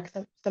 Yeah. Like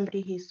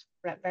somebody who's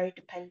like very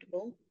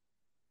dependable.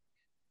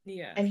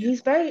 Yeah. And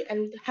he's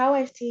and how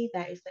I see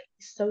that is like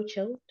he's so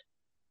chilled.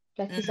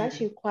 Like he's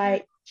actually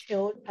quite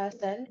chilled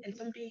person, and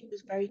somebody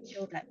who's very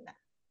chilled like that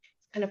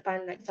kind of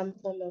find like some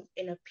form of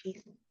inner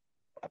peace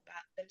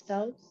about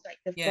themselves. Like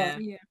they've got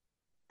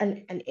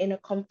an inner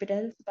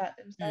confidence about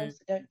themselves.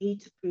 They don't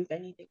need to prove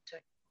anything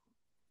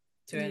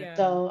to anyone.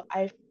 So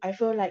I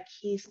feel like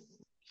he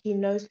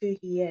knows who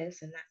he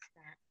is, and that's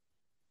that.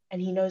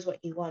 And he knows what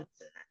he wants,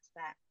 and that's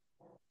that.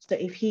 So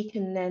if he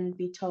can then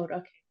be told,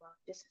 okay, well,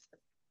 this is the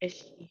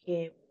issue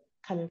here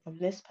coming from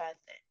this person,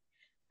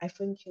 I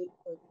think he'll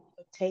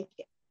take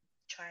it,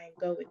 try and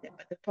go with it.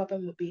 But the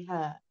problem would be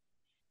her,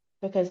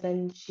 because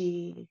then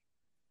she,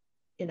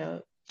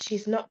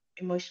 she's not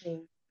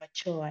emotionally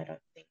mature, I don't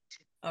think.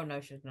 Oh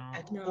no, she's not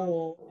at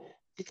all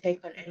to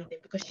take on anything,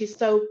 because she's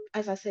so,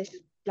 as I said,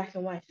 she's black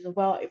and white. She's like,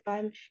 well, if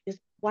 1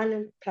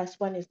 +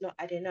 1 is not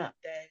adding up,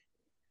 then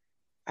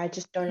I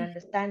just don't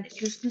understand it.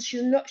 She's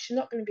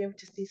not going to be able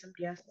to see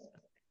somebody else's.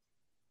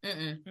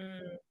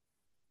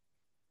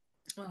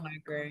 I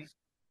agree.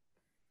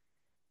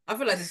 I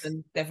feel like this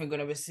is definitely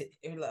going to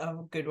be a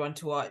good one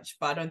to watch,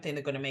 but I don't think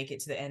they're going to make it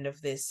to the end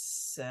of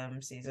this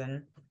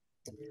season.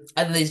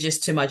 I think there's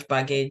just too much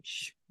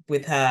baggage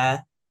with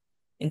her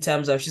in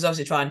terms of she's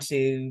obviously trying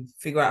to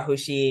figure out who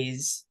she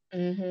is,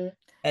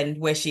 and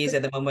where she is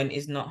at the moment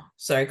is not.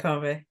 Sorry,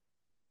 Carve.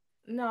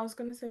 No, I was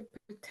going to say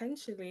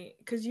potentially,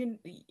 because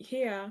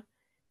here,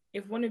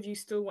 if one of you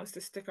still wants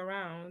to stick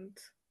around,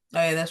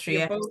 oh yeah, that's true.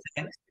 You're both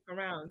gonna stick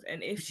around,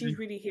 and if she's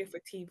really here for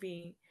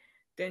TV,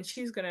 then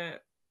she's gonna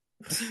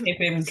keep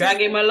him, drag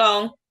him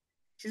along.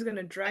 She's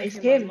gonna drag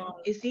him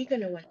along. Is he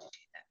gonna want to do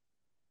that?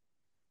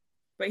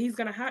 But he's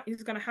gonna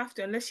have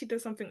to, unless she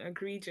does something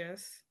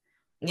egregious.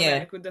 Yeah,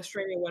 like with the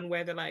Australia one,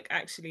 where they're like,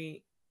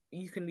 actually,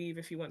 you can leave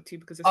if you want to,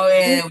 because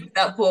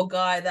that poor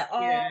guy.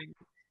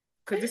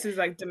 because this is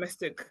like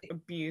domestic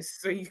abuse,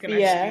 so you can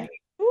actually.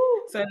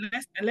 So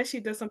unless she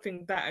does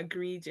something that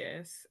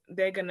egregious,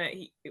 they're gonna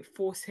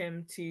force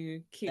him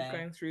to keep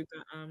going through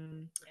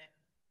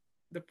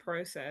the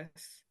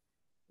process.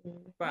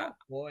 But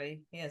boy,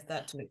 he has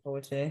that to look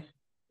forward to.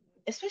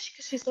 Especially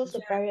because she's also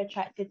very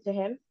attracted to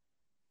him.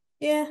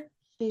 Yeah,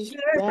 she's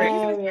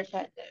very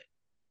attractive.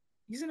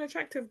 He's an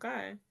attractive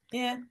guy.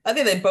 Yeah, I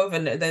think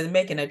they're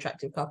making an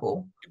attractive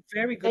couple.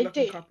 Very good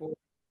looking couple.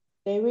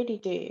 They really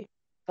do.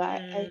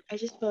 But I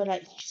just feel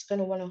like she's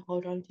gonna want to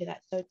hold on to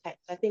that so tight.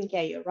 So I think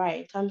you're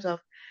right in terms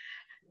of,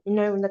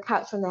 when the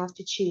cats, when they have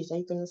to choose, are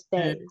you gonna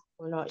stay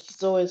or not?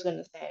 She's always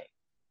gonna say,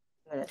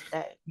 "I'm gonna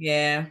stay."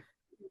 Yeah.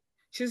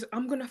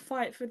 I'm gonna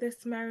fight for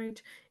this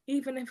marriage,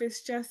 even if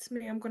it's just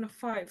me. I'm gonna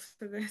fight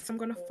for this. I'm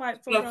gonna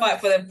fight for.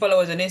 Fight for them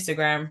followers on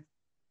Instagram.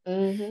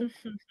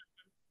 Mm-hmm.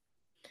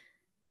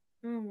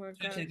 Oh my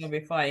god. She's gonna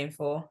be fighting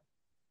for.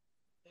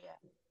 Yeah.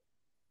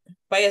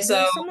 But yeah, so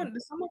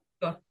there's someone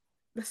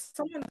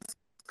that's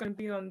gonna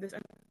be on this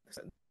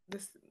episode,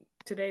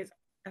 today's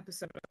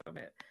episode of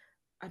it,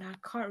 and I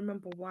can't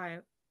remember why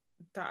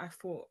that I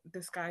thought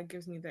this guy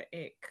gives me the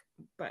ick,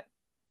 but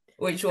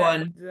which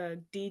one?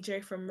 The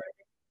DJ from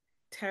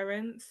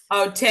Terrence.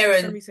 Oh,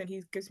 Terrence. For some reason,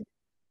 he gives me.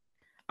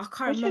 I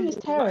can't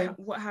remember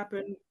what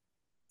happened.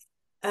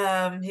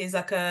 He's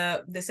like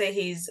they say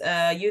he's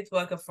a youth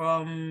worker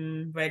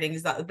from Reading.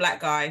 Is that the black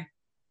guy?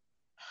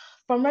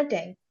 From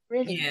Reading?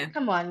 Really? Yeah.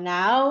 Come on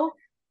now.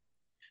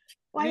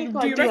 Why you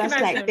gotta do us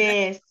like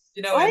this?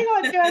 You know Why you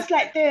gotta do us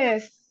like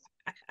this?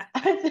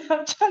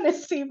 I'm trying to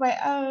see my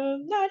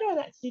own. No, I don't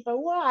actually, but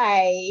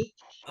why?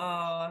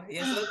 Oh,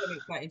 yeah, so that's gonna be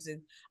quite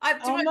interesting.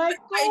 Oh my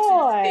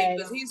god.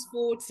 Because he's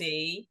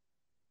 40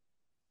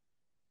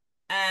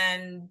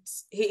 and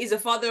he is a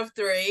father of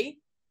 3.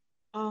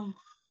 Oh.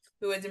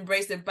 Who has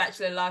embraced the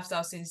bachelor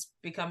lifestyle since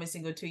becoming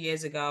single 2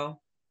 years ago.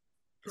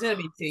 It's gonna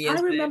be 2 years.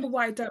 I remember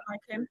why I don't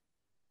like him.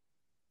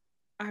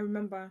 I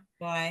remember.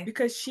 Why?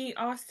 Because she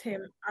asked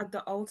him at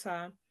the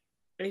altar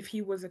if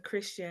he was a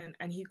Christian,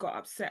 and he got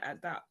upset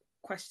at that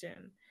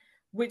question.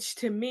 which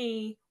to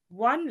me,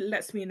 one,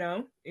 lets me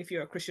know if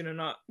you're a Christian or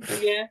not.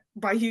 Yeah.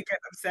 But you get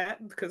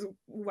upset, because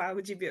why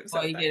would you be upset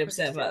Why with you that get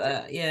upset question? about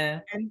that?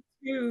 Yeah. And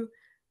two,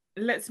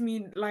 lets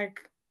me like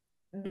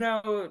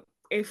know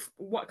if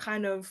what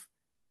kind of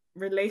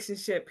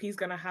relationship he's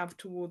gonna have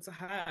towards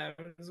her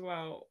as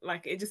well.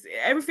 Like, it just,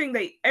 everything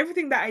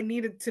that I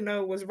needed to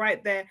know was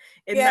right there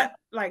in Yeah. that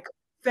like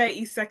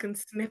 30-second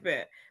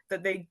snippet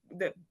that the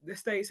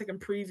 30-second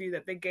preview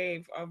that they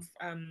gave of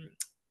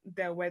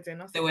their wedding.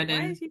 I was The like, why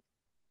wedding. is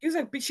he was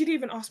like, but she didn't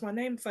even ask my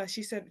name first.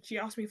 She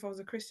asked me if I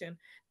was a Christian.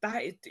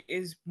 That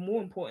is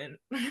more important.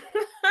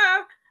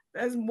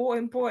 That's more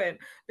important,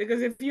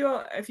 because if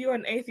you're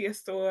an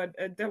atheist or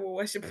a devil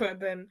worshipper,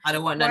 then I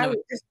don't want none why of would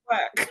it. this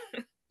work?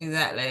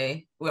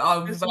 Exactly.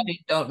 Our That's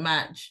values don't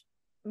match.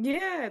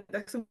 Yeah,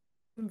 that's some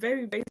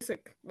very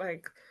basic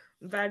like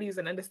values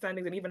and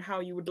understandings, and even how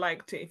you would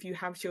like to, if you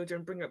have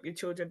children, bring up your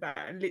children, that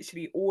are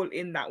literally all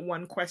in that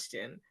one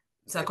question.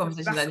 So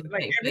conversations That's that need to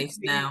like take everything place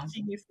that now.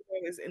 she needs to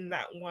know is in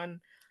that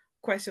one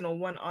question or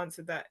one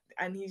answer, that,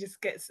 and he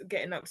just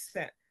getting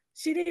upset.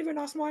 She didn't even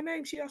ask my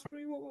name. She asked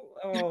me.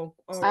 Oh,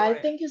 all I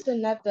right. think it's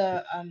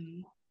another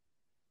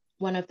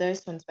one of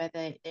those ones where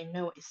they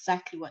know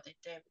exactly what they're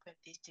doing, put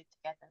these two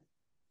together.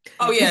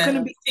 Oh It's yeah,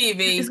 gonna be.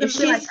 TV. It's If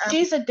gonna be like.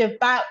 she's a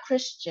devout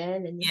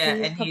Christian and Yeah,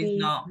 he's and he's probably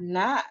not.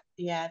 not,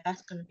 yeah,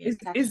 that's gonna be a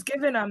It's clash.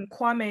 given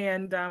Kwame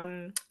and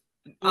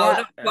Oh, Yeah.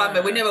 not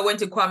Kwame. We never went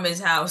to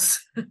Kwame's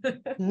house.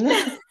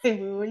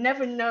 We will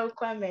never know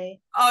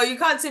Kwame. Oh, you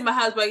can't see my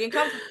house, but you can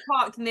come to the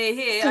park near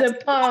here. To the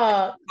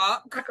park.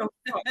 Park. like a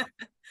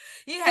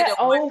He had Get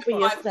a wife over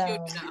and five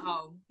yourself. children at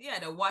home. He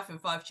had a wife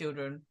and 5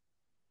 children.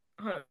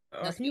 That's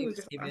what he he was was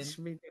just, I given. just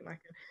really didn't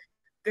like him.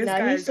 This No,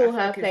 guy he is, I saw feel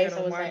her like he's place and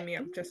gonna was wind like, me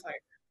up, just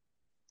like.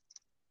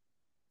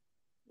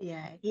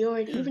 yeah, he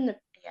already even the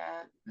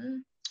yeah,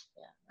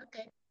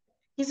 okay.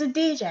 He's a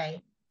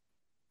DJ.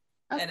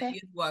 And a Okay.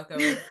 youth worker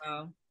as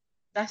well.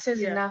 That says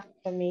Yeah. enough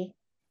for me.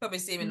 Probably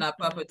see him in like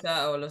Purple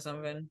Turtle or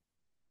something.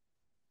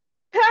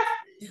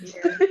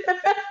 Yeah.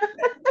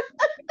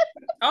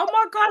 Oh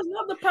my gosh,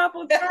 not the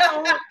purple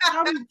turtle.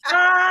 I'm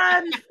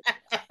done.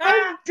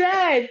 I'm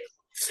dead.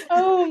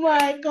 Oh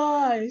my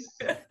gosh.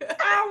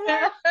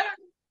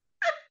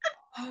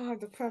 Oh,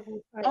 the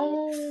purple turtle.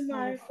 Oh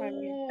my So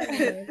funny.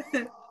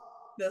 god.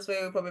 That's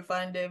where we'll probably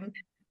find him.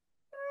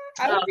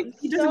 I don't I'm think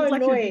he doesn't so look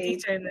like he'll be annoyed.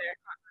 DJing there.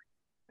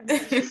 I'm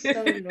just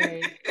so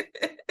annoyed.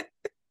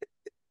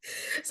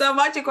 So I'm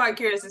actually quite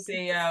curious to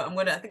see. I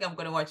think I'm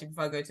gonna watch it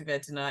before I go to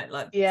bed tonight.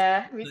 Like,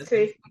 Yeah, me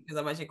too. because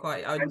I'm actually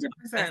quite. I'm 100%.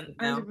 invested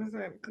now.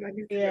 100%. Because I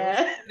need to Yeah.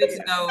 go. I need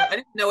to know. I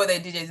need to know whether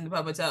DJs in the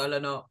Purple Turtle or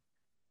not.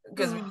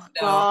 Because we Oh don't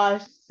know.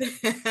 gosh.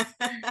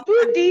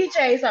 Who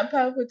DJs at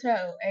Purple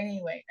Turtle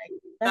anyway? Like,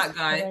 that's That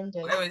guy,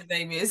 horrendous. whatever his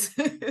name is.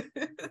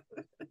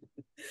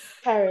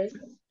 Terrence.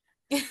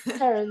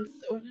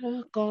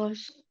 Oh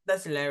gosh.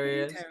 That's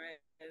hilarious.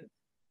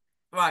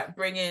 Right,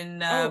 bring in.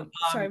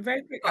 Sorry,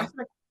 very quick.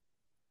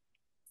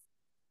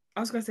 I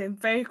was gonna say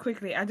very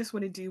quickly. I just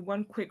want to do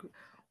one quick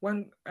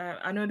one.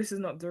 I know this is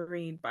not the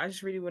read, but I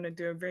just really want to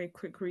do a very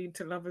quick read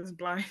to Love Is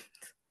Blind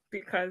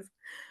because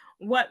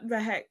what the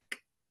heck?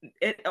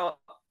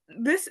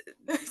 This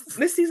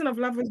season of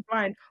Love Is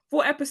Blind,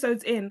 4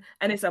 episodes in,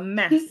 and it's a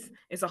mess.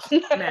 It's a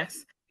hot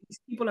mess. These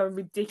people are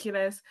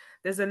ridiculous.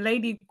 There's a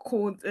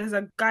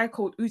guy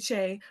called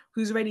Uche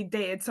who's already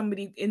dated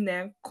somebody in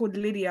there called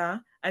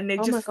Lydia, and they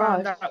Oh just my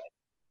found gosh. out.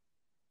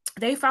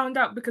 They found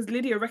out because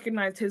Lydia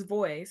recognized his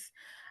voice.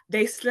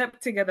 They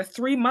slept together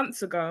 3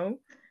 months ago.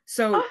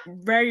 So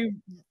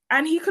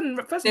and he couldn't.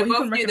 First of They all, he both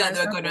couldn't knew that recognize they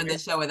were her going on the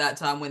voice. show at that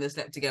time when they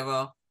slept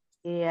together.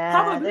 Yeah,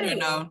 I don't Probably.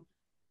 know.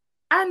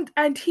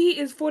 And he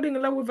is falling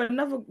in love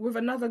with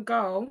another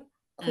girl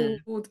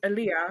called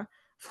Aaliyah,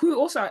 who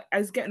also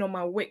is getting on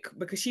my wick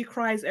because she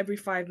cries every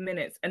 5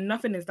 minutes and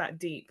nothing is that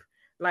deep.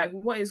 Like,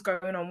 what is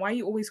going on? Why are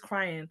you always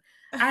crying?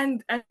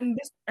 And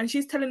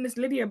she's telling this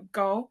Lydia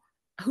girl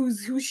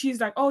who she's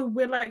like, oh,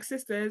 we're like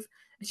sisters.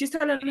 And she's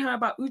telling her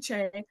about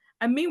Uche.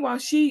 And meanwhile,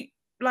 she's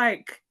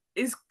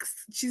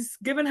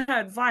giving her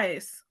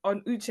advice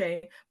on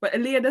Uche, but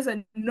Aaliyah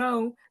doesn't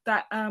know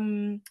that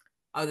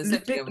they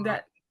slept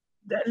together.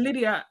 that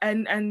Lydia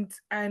and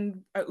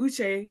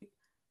Uche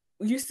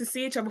used to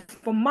see each other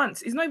for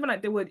months. It's not even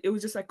like it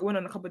was just like went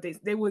on a couple of days.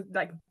 They were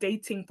like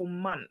dating for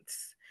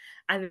months,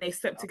 and they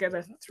slept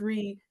together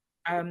 3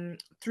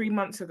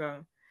 months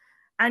ago.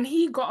 And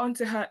he got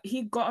onto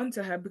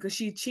her because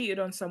she cheated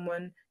on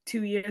someone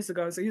 2 years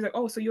ago. So he's like,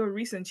 oh, so you're a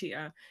recent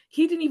cheater.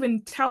 He didn't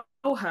even tell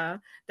her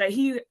that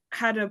he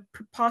had a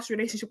past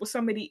relationship with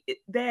somebody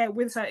there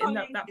with her in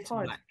that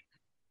pod.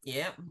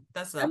 Yeah,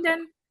 that's And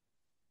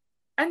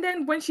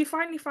then when she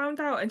finally found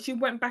out and she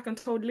went back and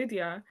told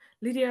Lydia,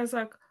 Lydia's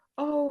like,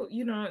 oh,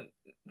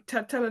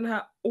 telling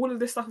her all of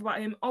this stuff about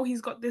him. Oh,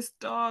 he's got this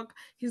dog.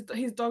 His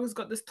dog has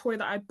got this toy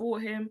that I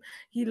bought him.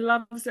 He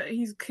loves it.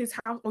 His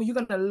house. Oh, you're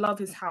gonna love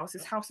his house.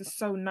 His house is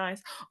so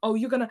nice. Oh,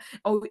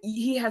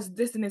 he has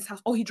this in his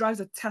house. Oh, he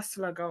drives a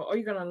Tesla, girl. Oh,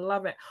 you're gonna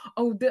love it.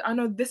 Oh, I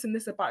know this and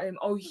this about him.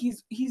 Oh,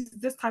 he's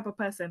this type of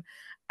person.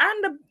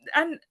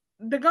 And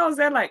the girls,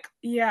 they're like,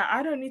 yeah,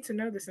 I don't need to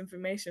know this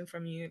information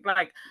from you.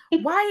 Like,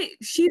 why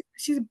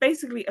she's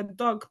basically a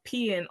dog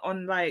peeing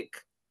on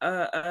like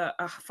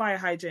a fire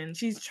hydrant.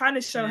 She's trying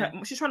to show her,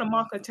 she's trying to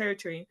mark her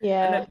territory,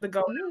 and let the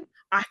girl know,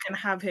 I can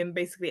have him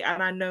basically,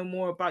 and I know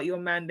more about your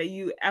man than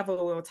you ever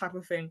will, type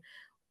of thing.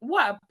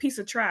 What a piece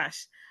of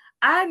trash.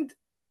 And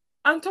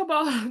on top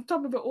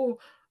of it all,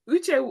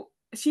 Uche,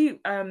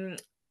 Uche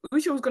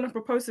was gonna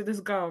propose to this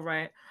girl,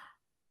 right?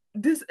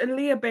 This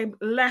Aaliyah babe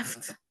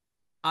left.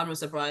 I'm not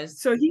surprised.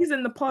 So he's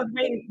in the pod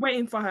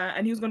waiting for her,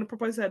 and he was going to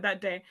propose to her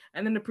that day.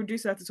 And then the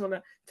producer had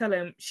to tell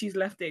him she's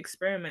left the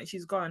experiment.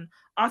 She's gone.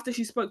 After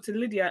she spoke to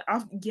Lydia,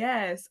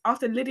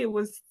 after Lydia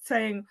was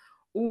saying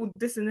all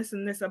this and this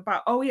and this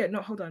about, oh yeah, no,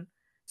 hold on.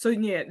 So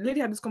yeah,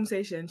 Lydia had this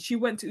conversation. She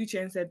went to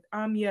Uche and said,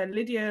 yeah,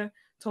 Lydia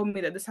told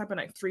me that this happened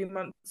like 3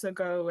 months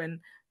ago, and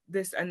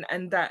this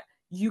and that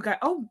you guys,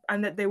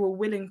 and that they were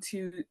willing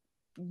to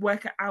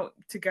work it out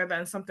together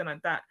and something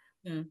like that.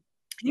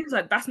 He was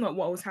like, that's not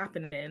what was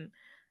happening.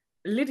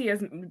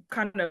 Lydia's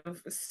kind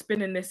of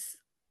spinning this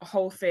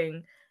whole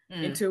thing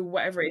into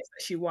whatever it is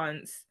that she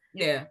wants.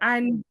 Yeah.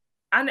 And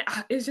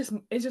it's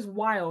just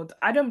wild.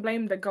 I don't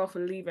blame the girl for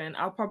leaving.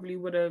 I probably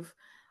would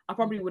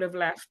have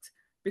left,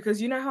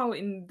 because you know how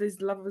in this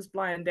Love is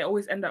Blind they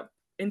always end up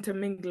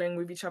intermingling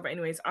with each other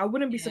anyways. I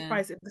wouldn't be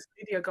surprised if this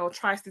Lydia girl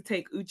tries to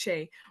take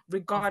Uche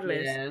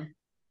regardless. Yeah.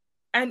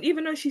 And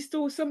even though she's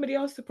still somebody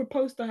else to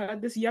propose to her,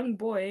 this young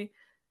boy,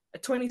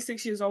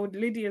 26 years old,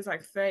 Lydia's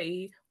like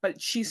 30, but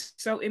she's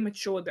so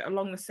immature that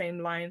along the same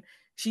line,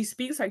 she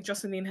speaks like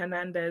Jocelyn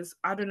Hernandez.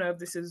 I don't know if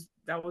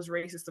that was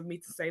racist of me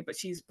to say, but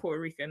she's Puerto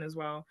Rican as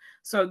well.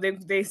 So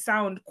they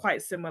sound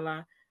quite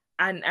similar,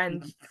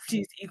 and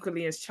she's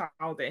equally as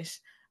childish.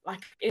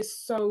 Like, it's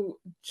so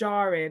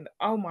jarring.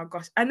 Oh my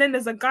gosh. And then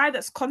there's a guy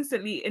that's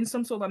constantly in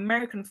some sort of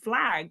American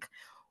flag.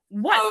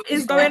 What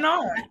is going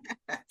on?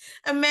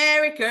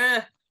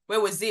 America. Where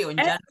was he on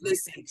January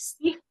 6th?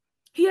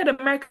 He had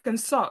American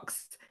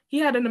socks. He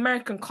had an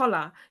American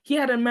collar. He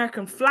had an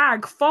American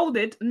flag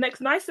folded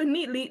nice and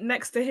neatly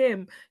next to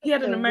him. He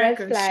had an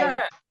American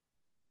shirt.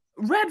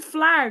 Red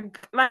flag.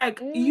 Like,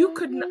 you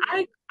couldn't.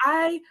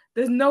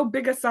 There's no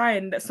bigger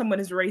sign that someone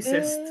is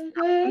racist.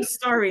 I'm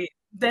sorry.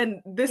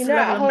 Then this level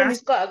at home,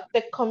 he's got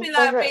the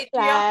Confederate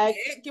flag.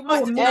 You might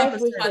just love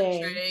his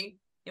country.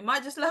 You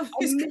might just love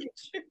his country.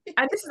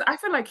 And I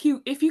feel like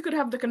if you could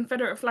have the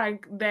Confederate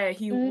flag there,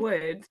 he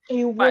would.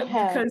 He would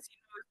have.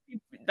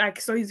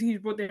 Because so he's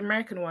brought the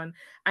American one,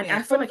 and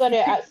I feel like he got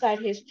it outside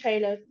his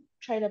trailer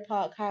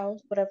park house,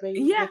 whatever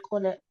you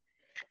call it.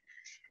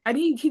 And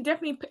he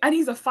definitely, and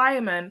he's a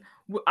fireman.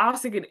 I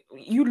was thinking,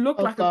 you look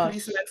like a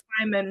policeman,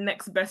 fireman,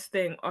 next best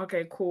thing.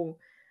 Okay, cool.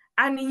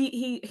 And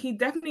he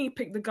definitely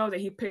picked the girl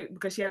that he picked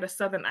because she had a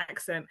southern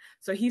accent.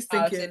 So he's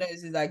thinking,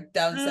 this is like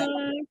down south.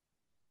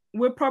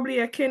 We're probably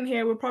akin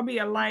here. We're probably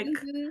alike.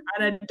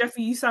 And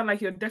you sound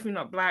like you're definitely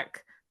not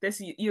black.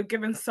 You're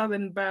giving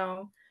Southern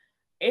belle.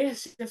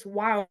 It's just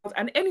wild.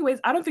 And anyways,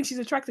 I don't think she's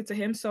attracted to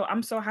him, so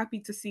I'm so happy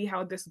to see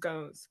how this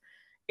goes.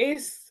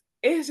 It's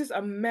just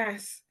a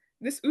mess.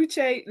 This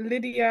Uche,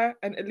 Lydia,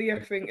 and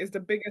Aaliyah thing is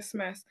the biggest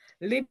mess.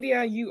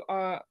 Lydia, you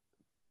are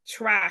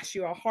trash.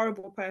 You're a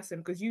horrible person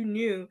because you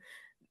knew,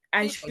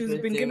 and she's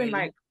been given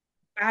like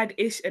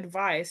bad-ish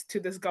advice to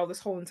this girl this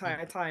whole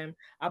entire time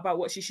about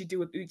what she should do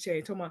with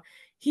Uche. Toma,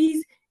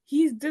 he's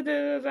he's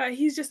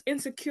just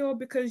insecure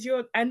because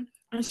you're and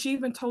she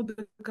even told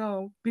the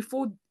girl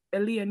before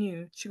Aaliyah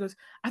knew, she goes,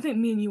 I think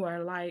me and you are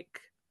alike.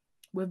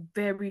 We're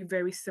very,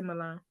 very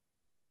similar.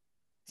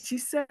 She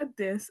said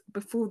this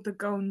before the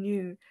girl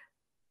knew.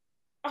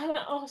 And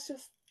I was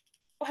just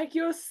like,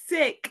 you're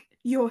sick.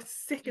 You're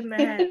sick in the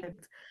head.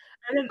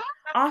 And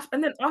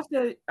then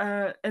after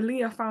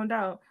Aaliyah found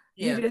out,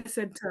 Lydia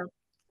said to her,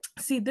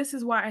 see, this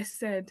is why I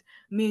said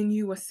me and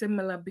you were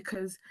similar,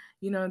 because,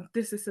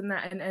 this and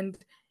that. And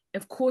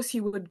of course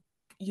he would,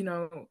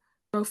 go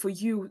for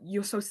you.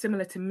 You're so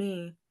similar to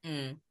me.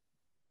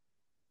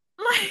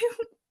 Like,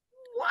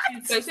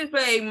 what? So she's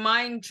playing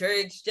mind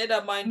tricks,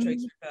 Jedi mind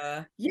tricks with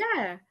her.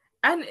 Yeah.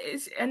 And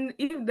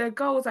even the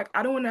girl was like,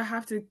 I don't want to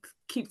have to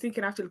keep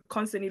thinking I have to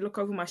constantly look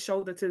over my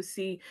shoulder to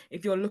see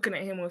if you're looking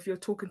at him or if you're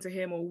talking to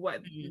him or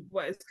what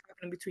is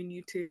happening between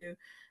you two.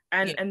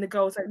 And the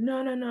girl was like,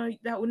 no,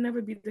 that would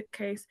never be the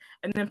case.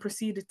 And then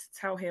proceeded to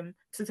tell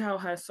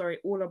her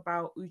all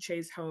about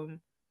Uche's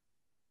home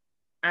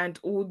and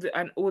all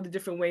the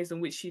different ways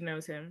in which she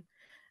knows him.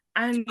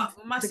 And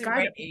massive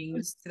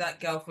ratings to that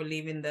girl for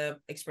leaving the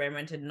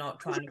experiment and not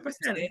trying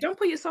 100%. To don't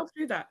put yourself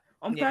through that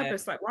on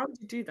purpose. Like, why would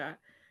you do that?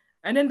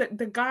 And then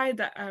the guy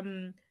that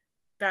ended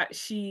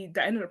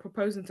up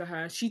proposing to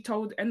her, she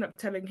ended up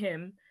telling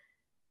him,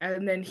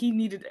 and then he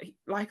needed,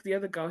 like the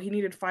other girl, he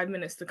needed 5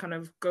 minutes to kind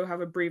of go have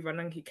a breather, and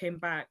then he came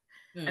back.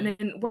 And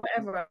then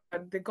whatever,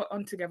 they got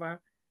on together.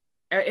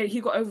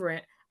 He got over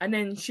it. And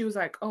then she was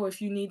like, oh,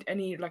 if you need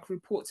any like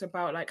reports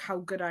about like how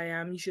good I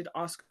am, you should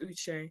ask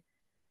Uche.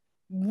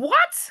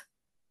 What?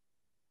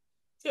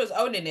 She was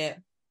owning it.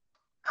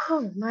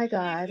 Oh my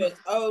God. She was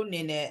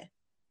owning it.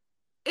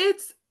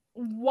 It's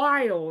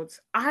wild.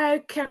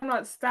 I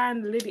cannot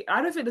stand Lydia.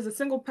 I don't think there's a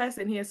single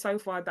person here so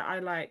far that I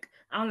like.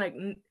 I don't like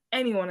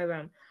any one of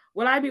them.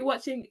 Will I be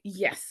watching?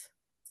 Yes.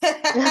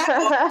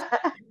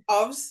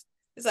 Obs.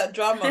 It's that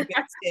drama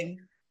gets in.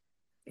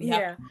 You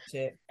have Yeah. to watch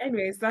it.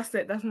 Anyways, that's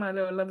it. That's my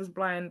little Love is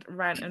Blind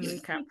rant and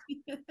recap.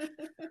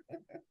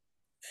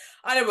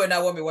 I don't know.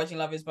 I won't be watching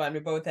Love is Blind.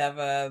 We both have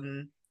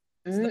better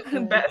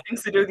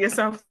things to do with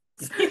yourself.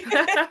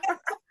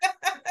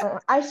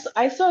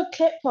 I saw a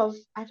clip of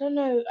I don't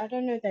know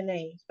their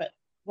names, but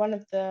one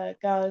of the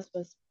girls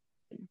was,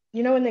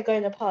 you know, when they go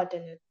in the pod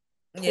and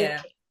they're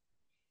talking,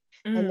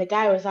 and the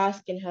guy was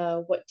asking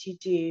her what do you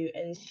do,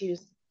 and she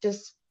was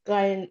just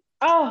going,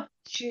 oh,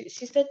 she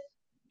said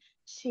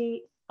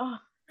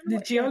The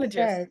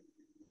geologist.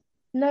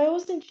 No, it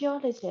wasn't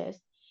geologist.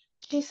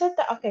 She said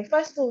that, okay,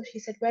 first of all, she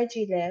said, where do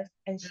you live?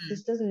 And she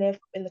just doesn't live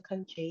in the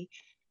country.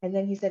 And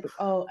then he said,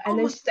 oh, and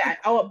then she said,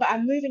 oh, but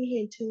I'm moving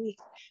here in 2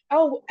 weeks.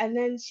 Oh, and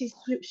then she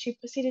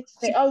proceeded to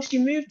say, oh, she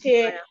moved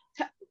here.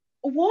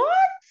 What?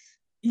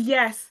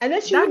 Yes. And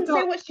then she wouldn't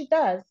say what she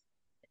does.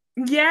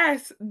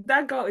 Yes,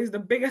 that girl is the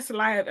biggest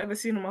lie I've ever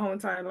seen in my whole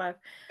entire life.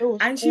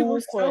 And she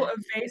was so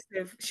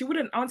evasive. She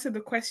wouldn't answer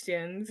the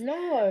questions.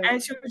 No.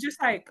 And she was just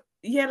like,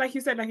 yeah, like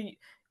you said, like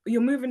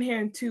you're moving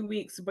here in 2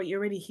 weeks, but you're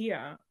already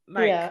here.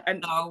 Like, yeah.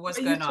 And what's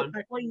going on?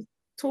 Like, what are you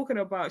talking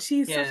about?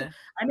 She's such a,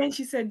 and then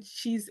she said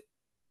she's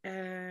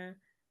I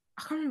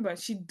can't remember.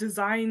 She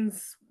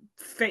designs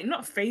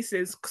not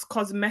faces,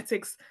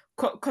 cosmetics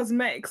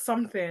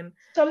something.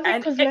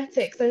 Something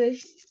cosmetics, and then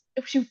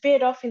she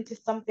veered off into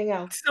something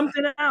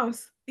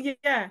else.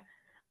 Yeah.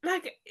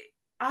 Like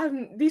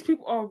these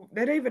people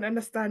they don't even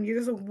understand. You're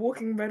just a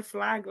walking red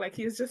flag. Like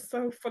he's just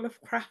so full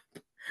of crap.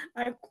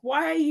 Like,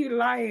 why are you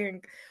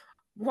lying?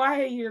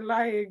 Why are you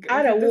lying?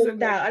 I'd have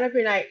walked out. I'd have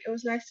been like, it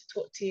was nice to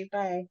talk to you.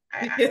 Bye.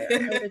 I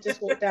would have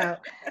just walked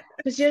out.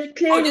 Because you're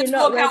clearly just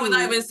not walk ready. out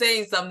without even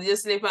saying something.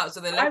 Just slip out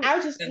so they let I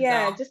would just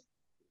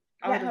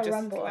let her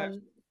rumble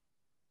on.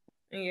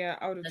 Yeah,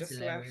 I would have just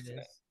left.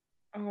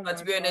 Oh, but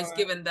to be honest,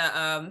 given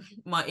that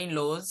my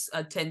in-laws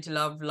tend to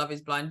love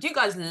is Blind. Do you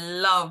guys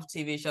love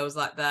TV shows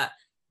like that?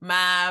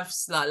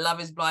 MAFS, like Love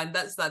is Blind.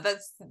 That's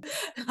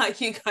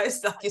like you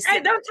guys like you said.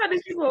 Hey, don't tell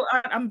these people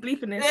I'm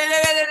bleeping this.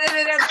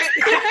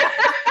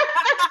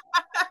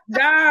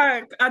 No,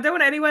 I don't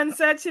want anyone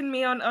searching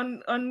me on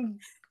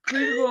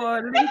Google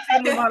or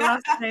LinkedIn with my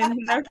last name.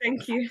 No,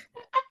 thank you.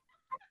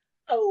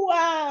 Oh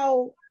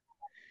wow.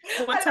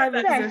 What time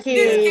is this? Just keep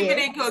it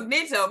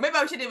incognito. Maybe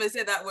I shouldn't even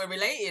say that we're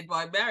related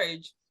by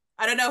marriage.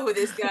 I don't know who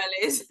this girl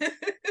is.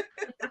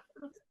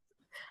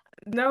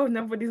 No,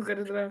 nobody's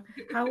gonna know.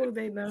 How will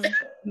they know?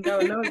 No.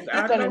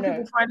 I don't know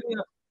people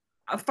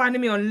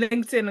finding me on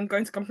LinkedIn and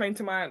going to complain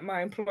to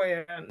my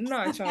employer.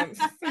 Not a chance.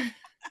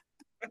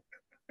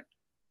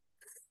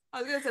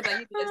 I was gonna say that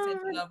you guys tend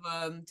to love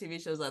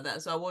TV shows like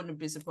that, so I wouldn't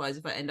be surprised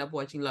if I end up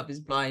watching Love is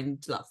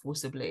Blind like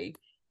forcibly.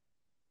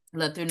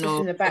 Like to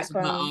know in the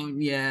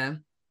background. Yeah.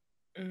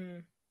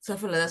 So I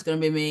feel like that's gonna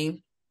be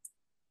me.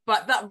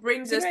 But that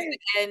brings us to the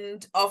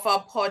end of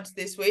our pod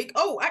this week.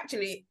 Oh,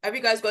 actually, have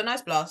you guys got a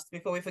nice blast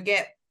before we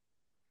forget?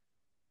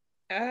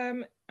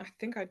 I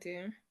think I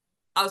do.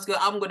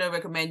 I'm gonna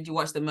recommend you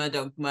watch the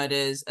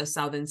Murders, A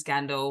Southern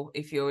Scandal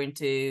if you're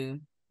into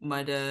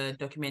murder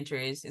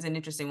documentaries. It's an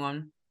interesting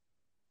one.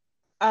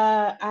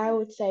 I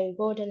would say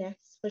Wilderness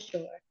for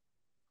sure.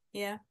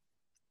 Yeah.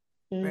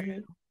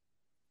 Mm-hmm.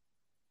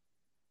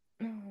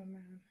 Oh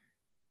man.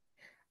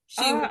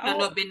 She who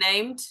cannot be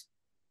named.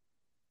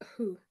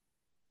 Who?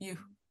 You.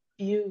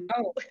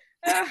 Oh.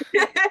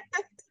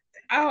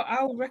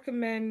 I'll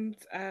recommend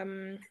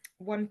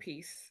One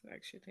Piece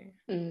actually.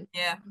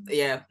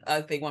 Yeah.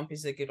 I think One Piece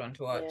is a good one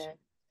to watch. Yeah,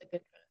 a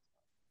good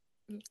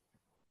one.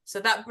 So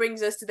that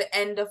brings us to the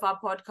end of our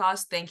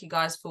podcast. Thank you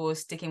guys for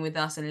sticking with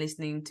us and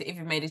listening to. If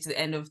you made it to the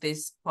end of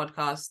this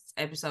podcast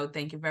episode,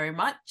 thank you very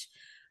much.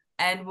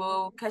 And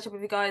we'll catch up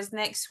with you guys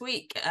next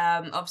week.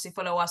 Obviously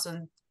follow us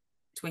on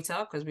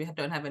Twitter because we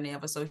don't have any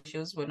other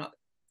socials. We're not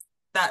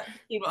that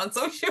keen on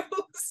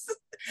socials.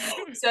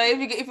 So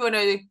if you want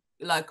to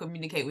like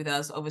communicate with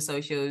us over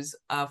socials,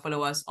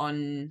 follow us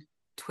on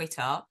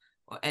Twitter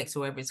or X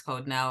or whatever it's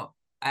called now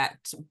at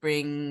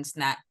Bring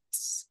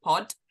Snacks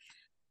Pod.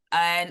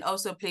 And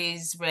also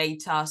please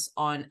rate us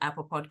on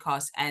Apple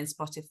Podcasts and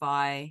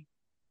Spotify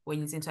when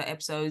you listen to our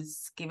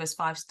episodes. Give us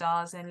 5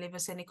 stars and leave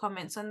us any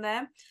comments on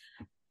there.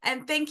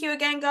 And thank you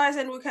again, guys,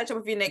 and we'll catch up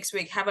with you next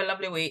week. Have a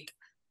lovely week.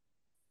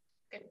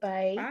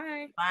 Goodbye.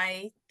 Bye.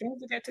 Bye. Don't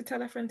forget to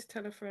tell a friend to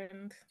tell a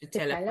friend. To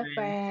tell a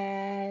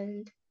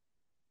friend.